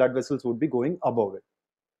 and the blood vessels would be going above it.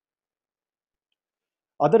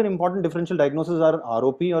 Other important differential diagnoses are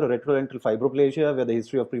ROP, or retrolental fibroplasia, where the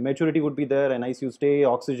history of prematurity would be there, and ICU stay,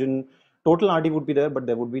 oxygen, total RD would be there, but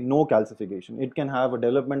there would be no calcification. It can have a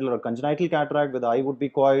developmental or congenital cataract, where the eye would be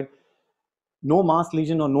coiled. No mass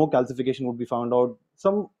lesion or no calcification would be found out.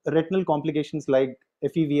 Some retinal complications like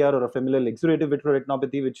FEVR, or a familial exudative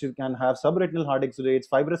vitreoretinopathy, which can have subretinal hard exudates,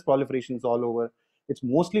 fibrous proliferations all over. It's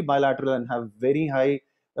mostly bilateral and have very high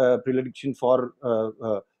predilection for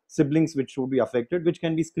siblings which would be affected, which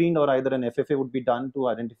can be screened, or either an FFA would be done to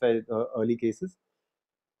identify early cases.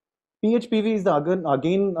 PHPV is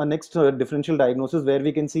again a next differential diagnosis, where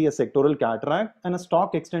we can see a sectoral cataract and a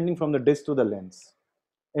stalk extending from the disc to the lens.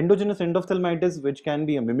 Endogenous endophthalmitis, which can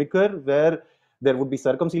be a mimicker, where there would be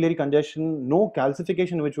circumciliary congestion, no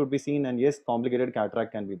calcification which would be seen, and yes, complicated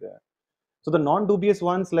cataract can be there. So the non-dubious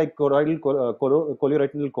ones like choroidal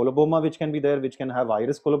coloretinal coloboma, which can be there, which can have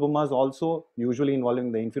iris colobomas also, usually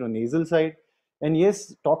involving the inferior nasal side. And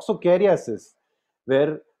yes, toxocariasis,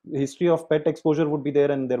 where history of PET exposure would be there,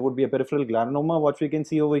 and there would be a peripheral granuloma, what we can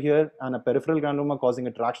see over here, and a peripheral granuloma causing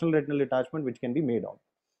a tractional retinal detachment, which can be made out.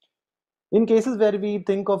 In cases where we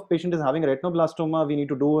think of patient is having retinoblastoma, we need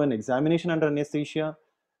to do an examination under anesthesia.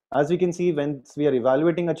 As we can see, when we are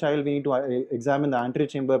evaluating a child, we need to examine the anterior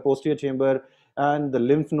chamber, posterior chamber, and the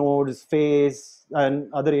lymph nodes, face,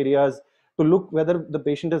 and other areas to look whether the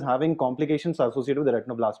patient is having complications associated with the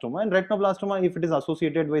retinoblastoma. And retinoblastoma, if it is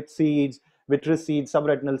associated with seeds, vitreous seeds,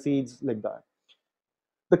 subretinal seeds, like that.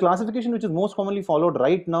 The classification which is most commonly followed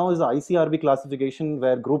right now is the ICRB classification,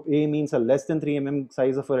 where group A means a less than 3 mm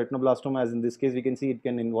size of a retinoblastoma, as in this case we can see it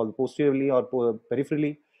can involve posteriorly or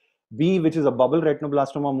peripherally. B, which is a bubble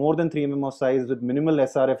retinoblastoma, more than 3 mm of size with minimal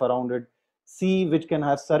SRF around it. C, which can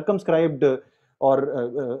have circumscribed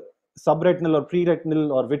or subretinal or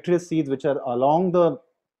preretinal or vitreous seeds which are along the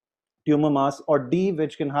tumor mass. Or D,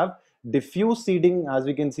 which can have diffuse seeding, as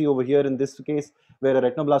we can see over here in this case, where a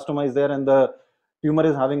retinoblastoma is there and the tumor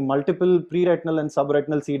is having multiple preretinal and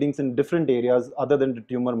subretinal seedings in different areas other than the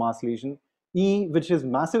tumor mass lesion. E, which is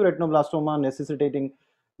massive retinoblastoma necessitating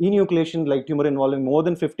enucleation, like tumor involving more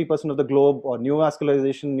than 50% of the globe, or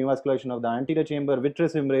neovascularization of the anterior chamber,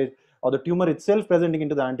 vitreous hemorrhage, or the tumor itself presenting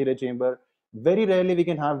into the anterior chamber. Very rarely we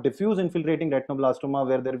can have diffuse infiltrating retinoblastoma,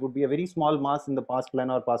 where there would be a very small mass in the pars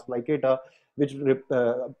plana or pars plicata, which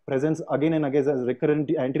presents again and again as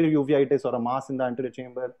recurrent anterior uveitis or a mass in the anterior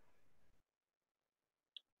chamber.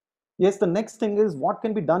 Yes, the next thing is what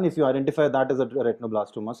can be done if you identify that as a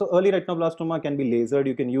retinoblastoma. So early retinoblastoma can be lasered.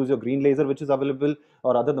 You can use your green laser, which is available,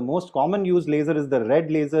 or other the most common used laser is the red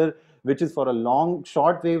laser, which is for a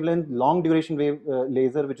short wavelength, long duration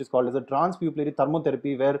laser, which is called as a transpupillary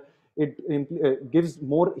thermotherapy, where it gives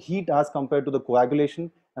more heat as compared to the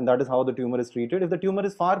coagulation, and that is how the tumor is treated. If the tumor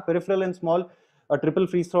is far peripheral and small, a triple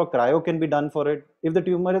freeze-thaw cryo can be done for it. If the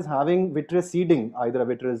tumor is having vitreous seeding, either a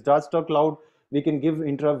vitreous dust or cloud, we can give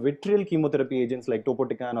intravitreal chemotherapy agents like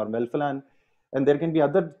topotecan or melphalan. And there can be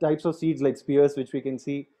other types of seeds like spears, which we can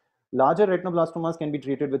see. Larger retinoblastomas can be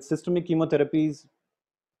treated with systemic chemotherapies.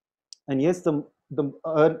 And yes, the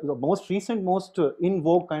most recent, most in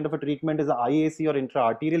vogue kind of a treatment is the IAC or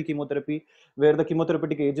intra-arterial chemotherapy, where the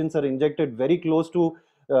chemotherapeutic agents are injected very close to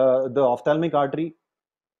the ophthalmic artery.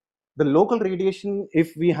 The local radiation,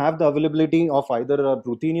 if we have the availability of either a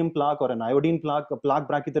ruthenium plaque or an iodine plaque, a plaque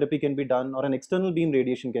brachytherapy can be done, or an external beam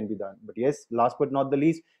radiation can be done. But yes, last but not the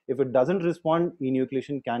least, if it doesn't respond,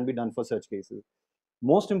 enucleation can be done for such cases.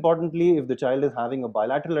 Most importantly, if the child is having a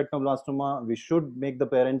bilateral retinoblastoma, we should make the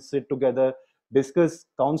parents sit together, discuss,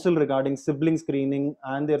 counsel regarding sibling screening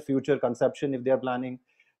and their future conception if they are planning.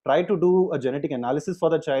 Try to do a genetic analysis for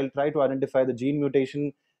the child, try to identify the gene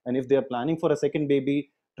mutation, and if they are planning for a second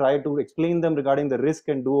baby, try to explain them regarding the risk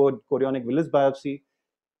and do a chorionic villus biopsy.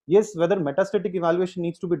 Yes, whether metastatic evaluation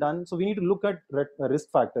needs to be done. So we need to look at risk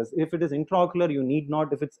factors. If it is intraocular, you need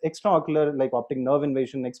not. If it's extraocular, like optic nerve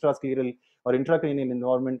invasion, extrascleral or intracranial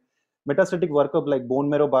involvement, metastatic workup like bone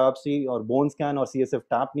marrow biopsy or bone scan or CSF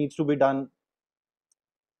tap needs to be done.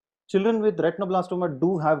 Children with retinoblastoma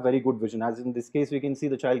do have very good vision. As in this case, we can see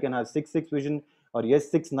the child can have 6/6 vision, or yes,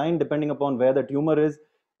 6/9, depending upon where the tumor is.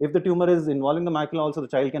 If the tumor is involving the macula, also the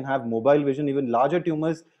child can have mobile vision. Even larger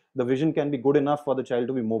tumors, the vision can be good enough for the child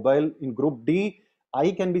to be mobile. In group D, eye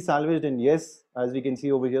can be salvaged, and yes, as we can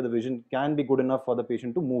see over here, the vision can be good enough for the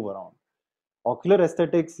patient to move around. Ocular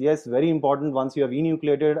aesthetics, yes, very important. Once you have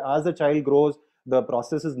enucleated, as the child grows, the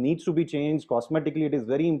processes needs to be changed. Cosmetically, it is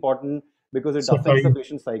very important because it affects the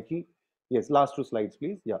patient's psyche. Yes, last 2 slides,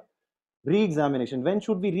 please. Yeah. Re-examination. When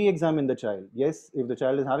should we re-examine the child? Yes, if the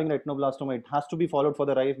child is having retinoblastoma, it has to be followed for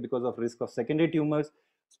the life because of risk of secondary tumors.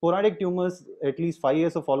 Sporadic tumors, at least 5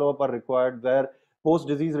 years of follow-up are required, where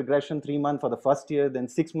post-disease regression 3 months for the first year, then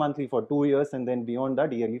 6 monthly for 2 years, and then beyond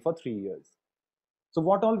that yearly for 3 years. So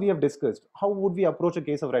what all we have discussed, how would we approach a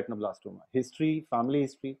case of retinoblastoma? History, family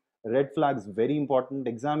history, red flags, very important,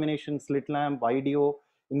 examination, slit lamp, IDO,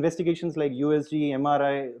 investigations like USG,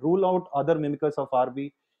 MRI, rule out other mimickers of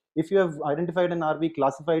RB. If you have identified an RB,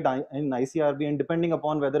 classified in ICRB, and depending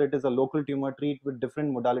upon whether it is a local tumor, treat with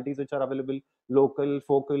different modalities which are available, local,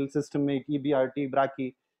 focal, systemic, EBRT,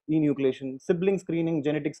 brachy, enucleation, sibling screening,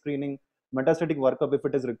 genetic screening, metastatic workup if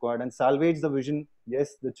it is required, and salvage the vision.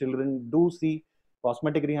 Yes, the children do see.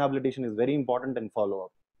 Cosmetic rehabilitation is very important, and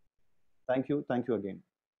follow-up. Thank you. Thank you again.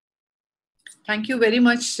 Thank you very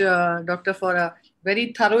much, Doctor, for a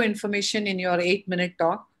very thorough information in your 8-minute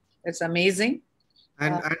talk. It's amazing.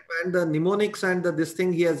 And the mnemonics and this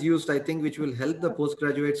thing he has used, I think, which will help the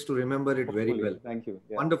postgraduates to remember it very well. Thank you.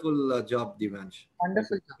 Yeah. Wonderful job, Divansh.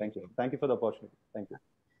 Wonderful job. Thank you. Thank you for the opportunity. Thank you.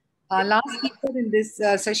 Our last speaker in this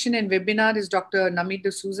session and webinar is Dr. Namit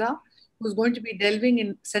D'Souza, who's going to be delving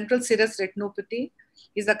in central serous retinopathy.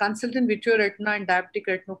 He's a consultant vitreoretina and diabetic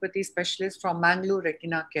retinopathy specialist from Mangalore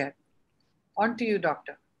Retina Care. On to you,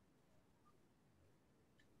 Doctor.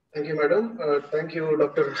 Thank you, madam. Thank you,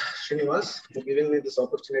 Dr. Srinivas, for giving me this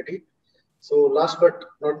opportunity. So last but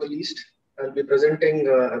not the least, I'll be presenting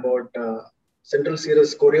about central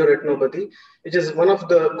serous chorioretinopathy, which is one of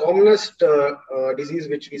the commonest disease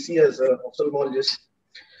which we see as ophthalmologists.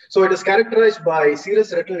 So it is characterized by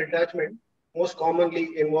serous retinal detachment, most commonly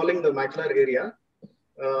involving the macular area.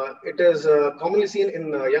 It is commonly seen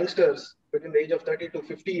in youngsters between the age of 30 to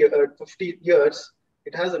 50 years.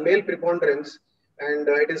 It has a male preponderance, and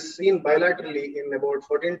it is seen bilaterally in about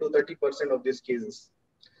 14 to 30% of these cases.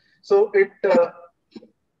 So it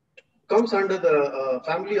comes under the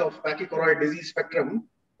family of pachychoroid disease spectrum,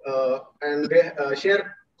 and they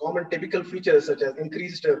share common typical features such as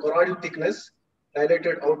increased choroidal thickness,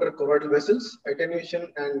 dilated outer choroidal vessels, attenuation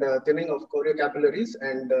and thinning of choriocapillaries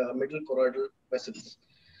and middle choroidal vessels.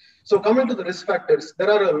 So coming to the risk factors,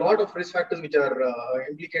 there are a lot of risk factors which are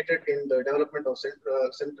implicated in the development of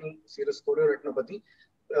central serous chorioretinopathy.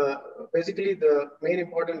 Basically, the main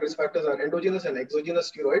important risk factors are endogenous and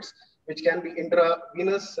exogenous steroids, which can be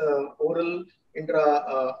intravenous, oral,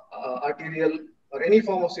 intra-arterial, or any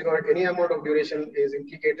form of steroid. Any amount of duration is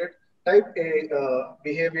implicated. Type A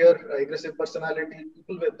behavior, aggressive personality,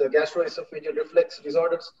 people with gastroesophageal reflex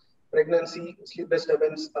disorders, pregnancy, sleep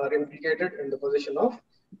disturbance are implicated in the position of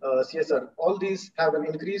CSR. All these have an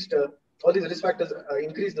increased, all these risk factors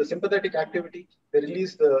increase the sympathetic activity. They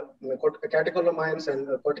release the catecholamines and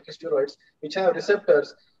corticosteroids, which have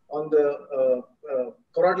receptors on the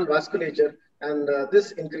choroidal vasculature, and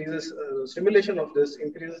this increases, stimulation of this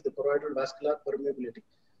increases the choroidal vascular permeability.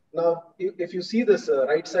 Now, if you see this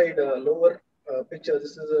right side lower picture,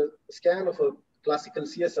 this is a scan of a classical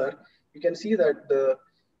CSR. You can see that the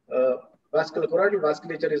choroidal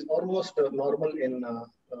vasculature is almost normal in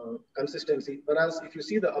consistency, whereas if you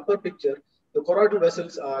see the upper picture, the choroidal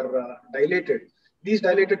vessels are dilated. These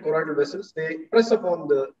dilated choroidal vessels, they press upon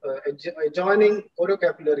the adjoining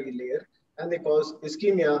choriocapillary layer, and they cause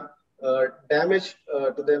ischemia, damage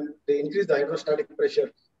to them. They increase the hydrostatic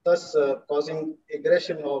pressure, thus causing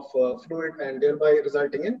aggression of fluid and thereby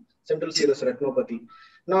resulting in central serous retinopathy.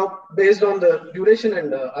 Now, based on the duration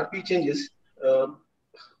and RP changes,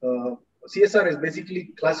 CSR is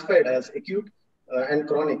basically classified as acute and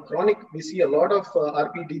chronic. Chronic, we see a lot of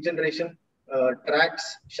RP degeneration,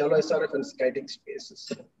 tracts, shallow SRF, and skitic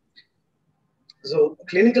spaces. So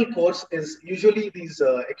clinical course is usually these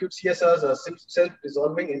acute CSRs are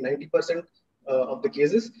self-resolving in 90% of the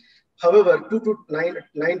cases. However, 2 to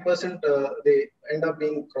 9% they end up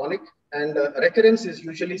being chronic, and recurrence is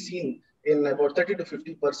usually seen in about 30 to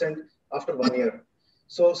 50% after 1 year.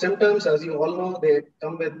 So symptoms, as you all know, they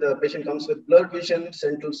come with, the patient comes with blurred vision,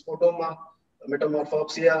 central scotoma,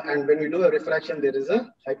 metamorphopsia, and when we do a refraction, there is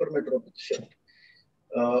a hypermetropic shift.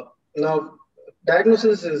 Now,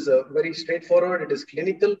 diagnosis is very straightforward. It is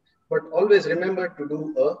clinical, but always remember to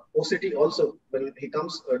do a OCT also when he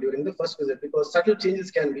comes during the first visit, because subtle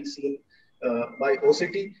changes can be seen by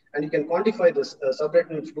OCT, and you can quantify this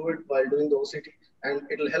subretinal fluid while doing the OCT, and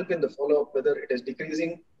it will help in the follow-up whether it is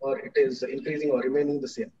decreasing or it is increasing or remaining the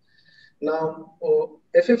same. Now,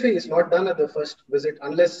 FFA is not done at the first visit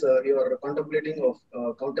unless you are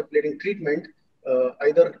contemplating treatment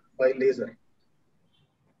either by laser.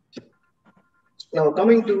 Now,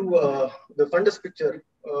 coming to the fundus picture,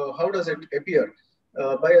 how does it appear?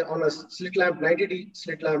 On a slit lamp, 90D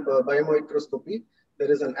slit lamp biomicroscopy,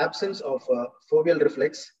 there is an absence of foveal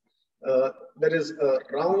reflex. There is a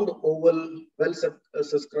round, oval, well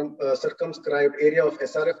circumscribed area of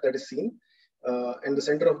SRF that is seen in the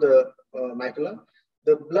center of the macula.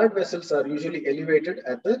 The blood vessels are usually elevated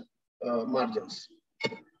at the margins.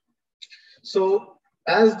 So,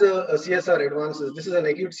 as the CSR advances, this is an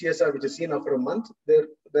acute CSR which is seen after a month. There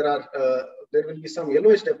will be some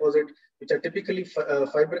yellowish deposit which are typically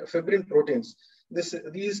fibrin proteins.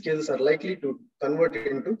 These cases are likely to convert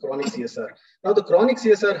into chronic CSR. Now, the chronic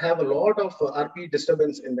CSR have a lot of RP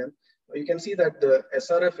disturbance in them. You can see that the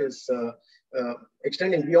SRF is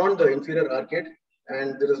extending beyond the inferior arcade,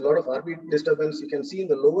 and there is a lot of RP disturbance. You can see in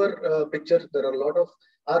the lower picture, there are a lot of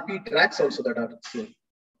RP tracks also that are seen.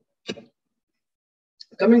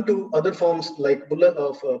 Coming to other forms like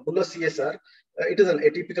bullous CSR, it is an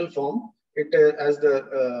atypical form. It, as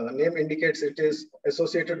the name indicates, it is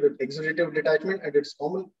associated with exudative detachment, and it's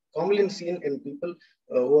commonly seen in people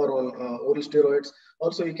who are on oral steroids.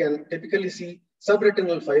 Also, you can typically see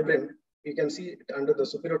subretinal fibrin. You can see it under the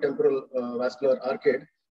superiotemporal vascular arcade,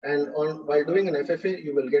 and while doing an FFA,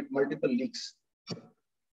 you will get multiple leaks.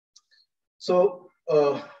 So,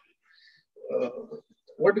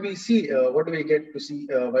 what do we see? What do we get to see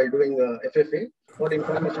while doing FFA? What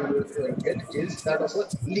information do we get is that of a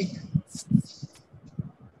leak.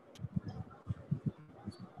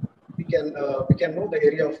 We can know the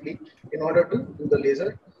area of leak in order to do the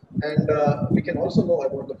laser, and we can also know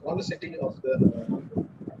about the chronicity of the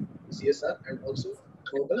CSR, and also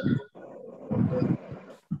know the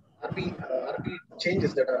RP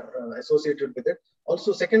changes that are associated with it.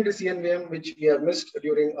 Also, secondary CNVM, which we have missed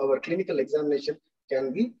during our clinical examination,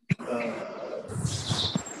 can be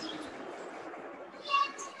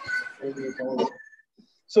found.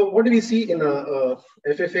 So, what do we see in a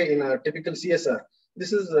FFA in a typical CSR?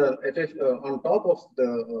 This is FFA on top of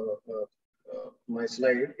the my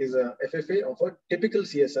slide is a FFA of a typical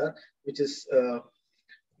CSR, which is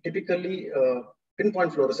typically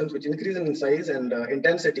pinpoint fluorescence, which increases in size and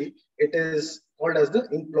intensity. It is called as the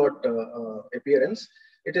ink blot appearance.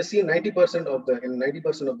 It is seen 90% of the in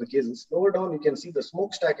 90% of the cases. Lower down, you can see the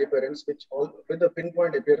smokestack appearance, which with the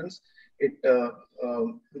pinpoint appearance, it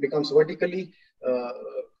becomes vertically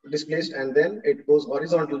displaced, and then it goes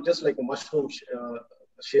horizontal, just like a mushroom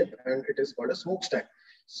shape, and it is called a smokestack.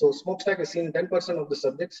 So smokestack is seen in 10% of the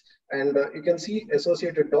subjects, and you can see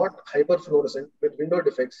associated dot hyperfluorescent with window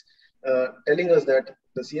defects, telling us that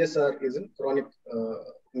the CSR is in chronic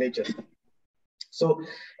nature. So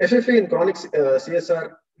FFA in chronic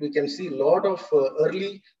CSR, we can see a lot of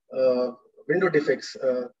early window defects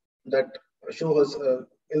that show us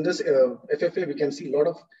in this FFA. We can see a lot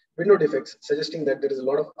of window defects suggesting that there is a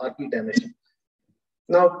lot of RP damage.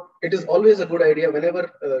 Now, it is always a good idea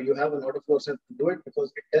whenever you have an autofluorescence to do it,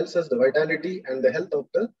 because it tells us the vitality and the health of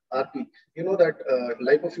the RP. You know that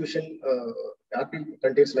lipofuscin, RP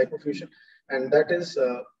contains lipofuscin, and that is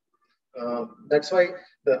that's why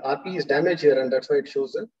the RP is damaged here, and that's why it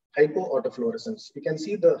shows a hypoautofluorescence. You can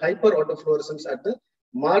see the hyperautofluorescence at the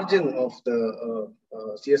margin of the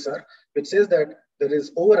CSR, which says that there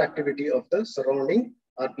is overactivity of the surrounding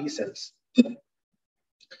RP cells.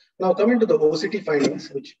 Now, coming to the OCT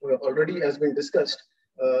findings, which already has been discussed,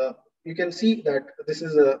 you can see that this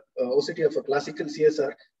is a OCT of a classical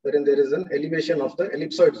CSR, wherein there is an elevation of the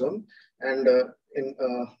ellipsoid zone, and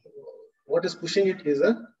what is pushing it is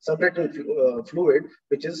a subretinal fluid,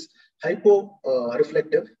 which is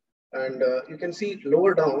hypo-reflective. And you can see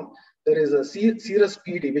lower down, there is a serous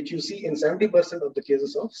PD, which you see in 70% of the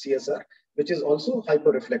cases of CSR, which is also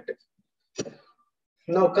hyper-reflective.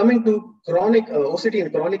 Now, coming to chronic OCT in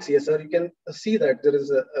chronic CSR, you can see that there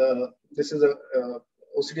is this is a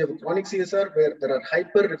OCT of a chronic CSR where there are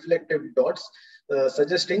hyper-reflective dots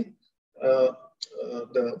suggesting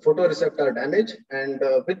the photoreceptor damage, and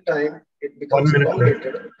with time it becomes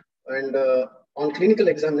elongated. And on clinical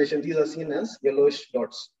examination, these are seen as yellowish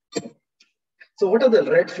dots. So, what are the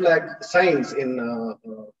red flag signs in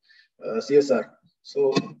CSR?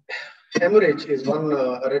 So, hemorrhage is one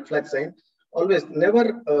red flag sign. Always, never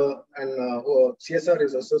CSR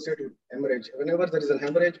is associated with hemorrhage. Whenever there is an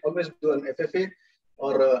hemorrhage, always do an FFA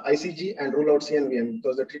or ICG and rule out CNVM,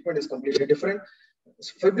 because the treatment is completely different.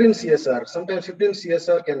 Fibrin CSR, sometimes fibrin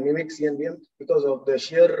CSR can mimic CNVM because of the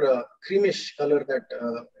sheer creamish color that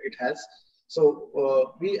it has.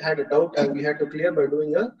 So we had a doubt, and we had to clear by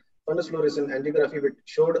doing a fundus fluorescent angiography, which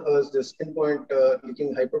showed us this pinpoint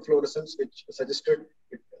leaking hyperfluorescence, which suggested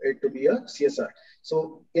it to be a CSR.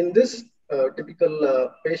 So in this typical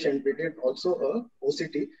patient, we did also a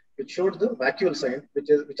OCT, which showed the vacuole sign, which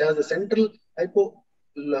has the central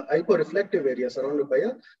hyporeflective area surrounded by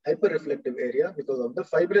a hyperreflective area because of the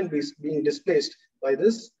fibrin being displaced by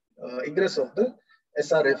this egress of the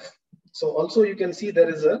SRF. So also you can see there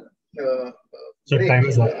is a break in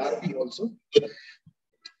the RP also.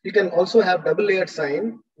 You can also have double layered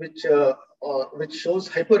sign, which shows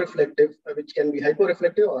hyperreflective, which can be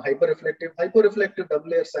hyporeflective or hyperreflective. Hyporeflective double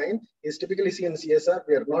layer sign is typically seen in CSR.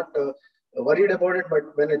 We are not worried about it,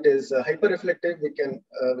 but when it is hyperreflective, we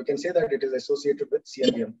can say that it is associated with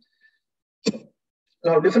CNVM.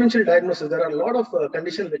 Now, differential diagnosis. There are a lot of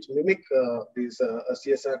conditions which mimic these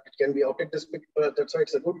CSR. It can be optic disc. That's why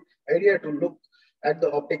it's a good idea to look at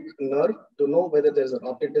the optic nerve to know whether there's an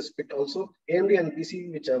optic disc pit also. AMD and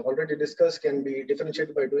PC, which I've already discussed, can be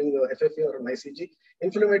differentiated by doing a FFA or an ICG.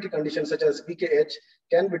 Inflammatory conditions such as VKH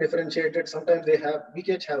can be differentiated. Sometimes they have,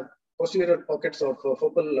 VKH have posterior pockets of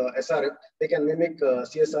focal SRF. They can mimic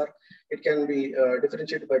CSR. It can be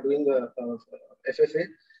differentiated by doing a FFA.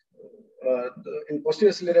 In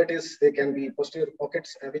posterior cellulitis, they can be posterior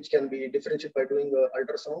pockets which can be differentiated by doing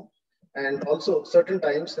ultrasound. And also, certain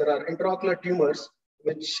times there are intraocular tumors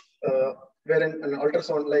which, wherein an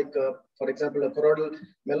ultrasound, like for example, a choroidal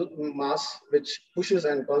mass, which pushes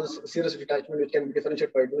and causes serous detachment, which can be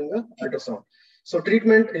differentiated by doing an ultrasound. So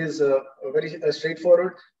treatment is very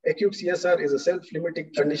straightforward. Acute CSR is a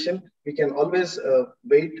self-limiting condition. We can always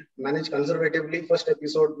wait, manage conservatively. First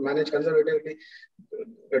episode, manage conservatively.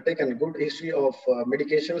 Take a good history of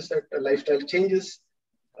medications, that lifestyle changes,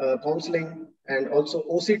 counseling, and also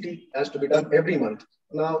OCT has to be done every month.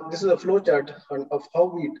 Now, this is a flow chart of how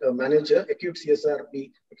we manage acute CSR.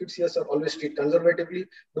 Acute CSR always treat conservatively,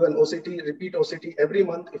 do an OCT, repeat OCT every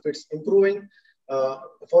month. If it's improving,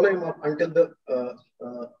 follow him up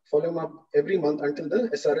every month until the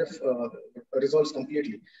SRF resolves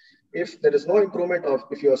completely. If there is no improvement, of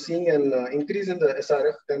if you are seeing an increase in the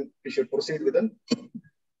SRF, then we should proceed with an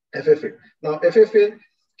FFA. Now, FFA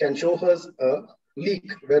can show us a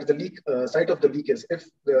leak, where the leak site of the leak is. If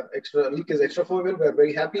the leak is extrafoveal, we are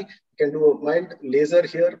very happy. You can do a mild laser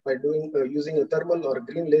here by doing using a thermal or a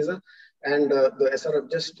green laser, and the SRF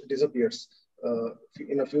just disappears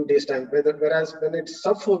in a few days' time. Whereas when it's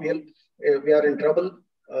subfoveal, we are in trouble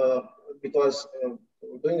because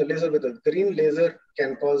doing a laser with a green laser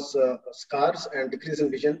can cause scars and decrease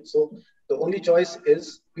in vision. So the only choice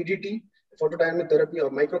is PDT, photodynamic therapy, or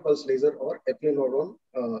micropulse laser, or epineuron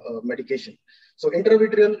medication. So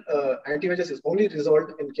intravitreal anti-VEGF is only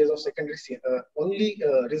resolved in case of secondary,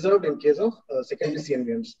 reserved in case of secondary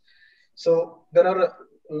CNVMs. So there are a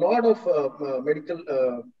lot of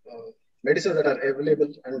medical medicines that are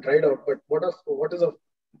available and tried out. But what is of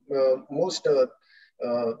most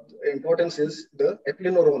importance is the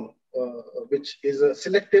eplenorone, which is a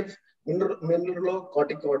selective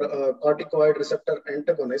mineralocorticoid receptor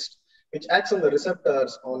antagonist, which acts on the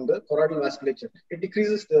receptors on the choroidal vasculature. It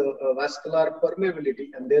decreases the vascular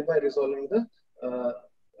permeability and thereby resolving the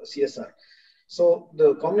CSR. So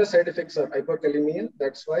the common side effects are hyperkalemia.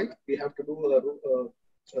 That's why we have to do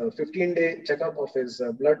a 15-day checkup of his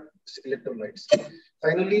blood electrolytes.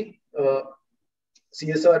 Finally,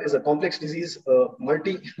 CSR is a complex disease.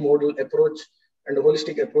 Multimodal approach and a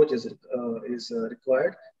holistic approach is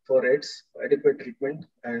required for its adequate treatment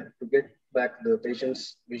and to get back the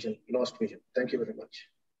patient's vision, lost vision. Thank you very much.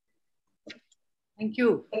 Thank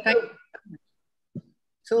you.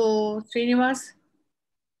 So, Srinivas.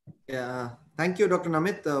 Yeah, thank you, Dr.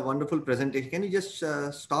 Namit. Wonderful presentation. Can you just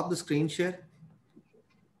stop the screen share?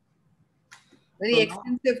 Very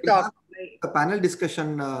extensive talk. A panel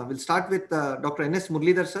discussion. We'll start with Dr. N.S.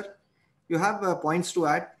 Muralidhar, sir. You have points to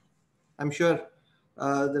add. I'm sure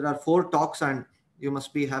there are 4 talks and you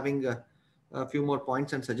must be having a few more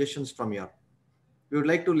points and suggestions from you. We would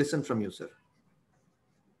like to listen from you, sir.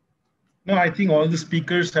 No, I think all the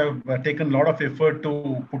speakers have taken a lot of effort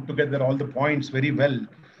to put together all the points very well.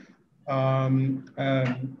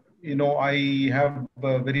 You know, I have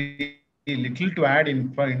very little to add.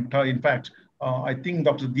 In fact, I think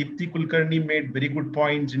Dr. Deepti Kulkarni made very good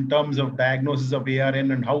points in terms of diagnosis of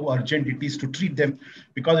ARN and how urgent it is to treat them,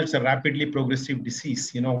 because it's a rapidly progressive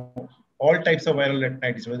disease. You know, all types of viral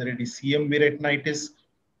retinitis, whether it is CMV retinitis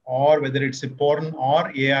or whether it's a PORN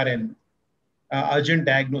or ARN. Urgent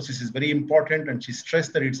diagnosis is very important, and she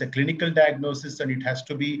stressed that it's a clinical diagnosis and it has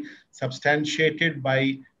to be substantiated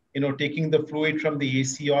by, you know, taking the fluid from the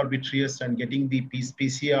AC or vitreous and getting the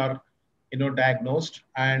PCR, you know, diagnosed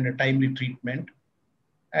and timely treatment.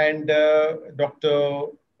 And Dr.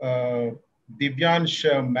 Divyansh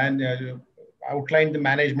outlined the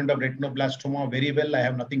management of retinoblastoma very well. I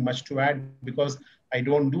have nothing much to add because I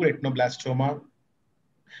don't do retinoblastoma.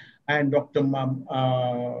 And Dr.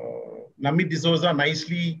 Namit D'Souza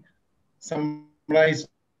nicely summarized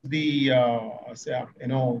the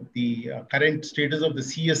current status of the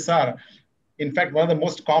CSR. In fact, one of the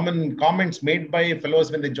most common comments made by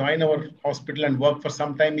fellows when they join our hospital and work for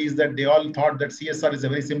some time is that they all thought that CSR is a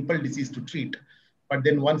very simple disease to treat. But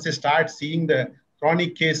then once they start seeing the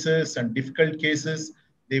chronic cases and difficult cases,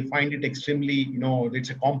 they find it extremely, you know,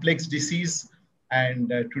 it's a complex disease. And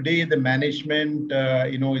today the management,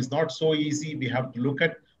 you know, is not so easy. We have to look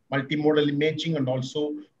at multimodal imaging and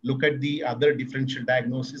also look at the other differential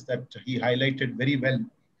diagnosis that he highlighted very well.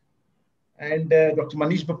 And Dr.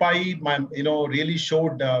 Manish Bapai, you know, really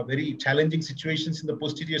showed very challenging situations in the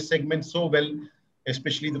posterior segment so well,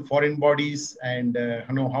 especially the foreign bodies and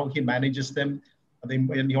you know, how he manages them.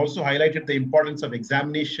 And he also highlighted the importance of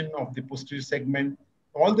examination of the posterior segment.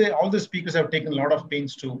 All the speakers have taken a lot of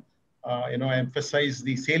pains to you know, emphasize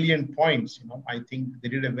the salient points. You know, I think they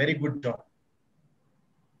did a very good job.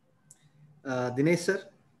 Dinesh sir,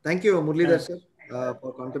 thank you, Muralidhar sir,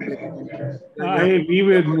 for contemplating. I agree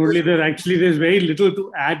with Muralidhar. Actually, there's very little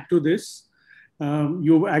to add to this.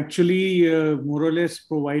 You actually more or less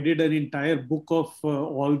provided an entire book of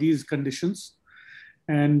all these conditions.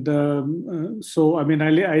 And so, I mean,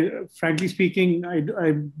 I frankly speaking,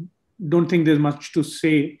 I don't think there's much to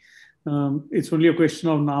say. It's only a question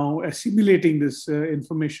of now assimilating this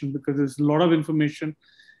information, because there's a lot of information,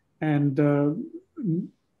 and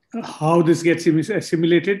how this gets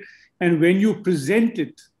assimilated. And when you present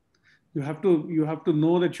it, you have to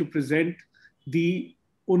know that you present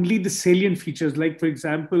only the salient features. Like, for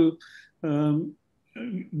example,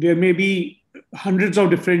 there may be hundreds of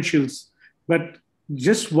differentials, but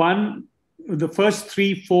just one, the first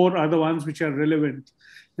 3, 4 are the ones which are relevant.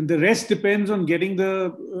 And the rest depends on getting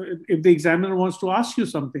if the examiner wants to ask you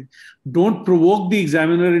something. Don't provoke the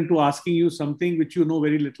examiner into asking you something which you know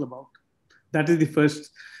very little about. That is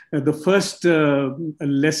the first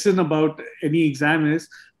lesson about any exam is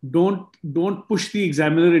don't push the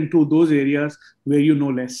examiner into those areas where you know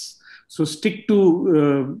less. So stick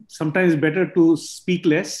to, sometimes better to speak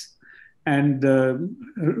less and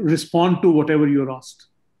respond to whatever you're asked.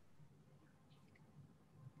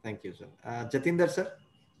 Thank you, sir. Jatinder sir?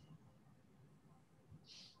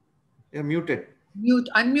 You're muted.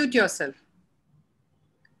 Unmute yourself.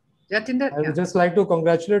 Jatinder, I would just like to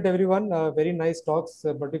congratulate everyone. Very nice talks.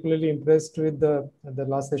 Particularly impressed with the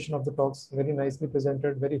last session of the talks. Very nicely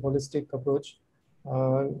presented. Very holistic approach.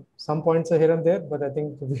 Some points are here and there, but I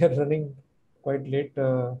think we are running quite late.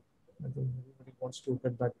 I think everybody wants to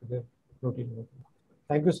get back to their routine.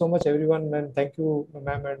 Thank you so much, everyone, and thank you,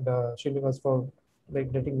 ma'am and Srinivas, for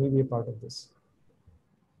letting me be a part of this.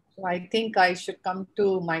 So I think I should come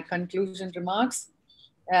to my conclusion remarks.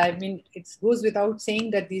 I mean, it goes without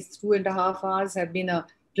saying that these 2.5 hours have been a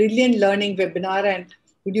brilliant learning webinar. And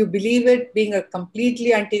would you believe it, being a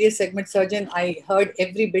completely anterior segment surgeon, I heard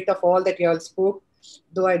every bit of all that you all spoke,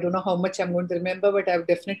 though I don't know how much I'm going to remember, but I would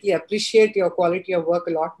definitely appreciate your quality of work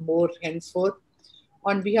a lot more henceforth.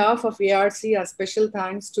 On behalf of ARC, a special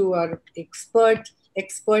thanks to our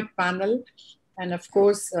expert panel, and of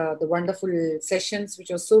course, the wonderful sessions which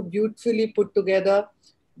were so beautifully put together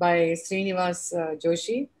by Srinivas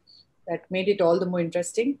Joshi that made it all the more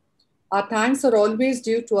interesting. Our thanks are always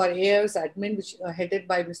due to our AIOS admin, which are headed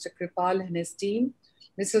by Mr. Kripal and his team.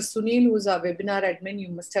 Mr. Sunil, who's our webinar admin, you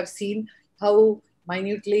must have seen how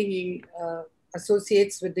minutely he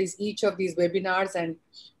associates with each of these webinars and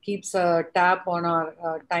keeps a tab on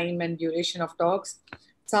our time and duration of talks.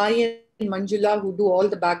 Sai and Manjula, who do all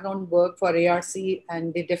the background work for ARC,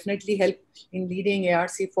 and they definitely help in leading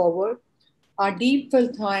ARC forward. Our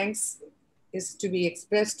deep-felt thanks is to be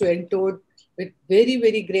expressed to Entode with very,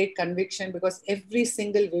 very great conviction, because every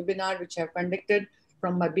single webinar which I've conducted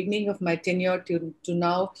from my beginning of my tenure to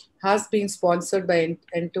now has been sponsored by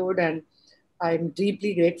Entode, and I'm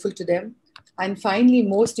deeply grateful to them. And finally,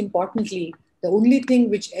 most importantly, the only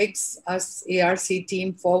thing which eggs us ARC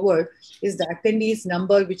team forward is the attendees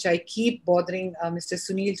number, which I keep bothering Mr.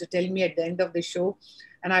 Sunil to tell me at the end of the show.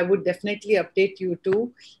 And I would definitely update you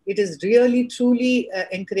too. It is really, truly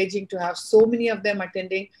encouraging to have so many of them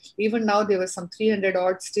attending. Even now, there were some 300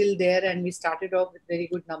 odd still there, and we started off with very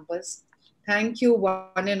good numbers. Thank you,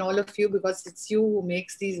 one and all of you, because it's you who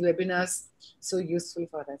makes these webinars so useful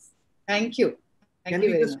for us. Thank you. Can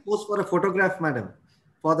we just pose for a photograph, madam,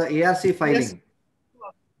 for the ARC filing? Yes.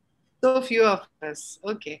 So few of us.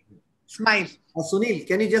 Okay. Smile. Sunil,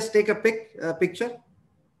 can you just take a picture?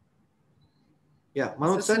 Yeah,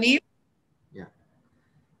 Manoj sir. Sunil? Yeah.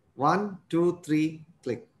 1, 2, 3,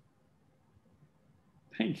 click.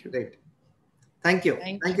 Thank you. Great. Thank you.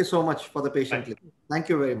 Thank you so much for the patient click. Thank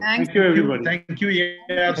you very much. Thank you, everybody. Thank you,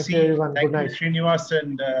 ARC. Thank you, Srinivas,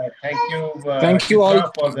 and thank you,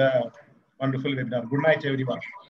 all for the wonderful webinar. Good night, everyone.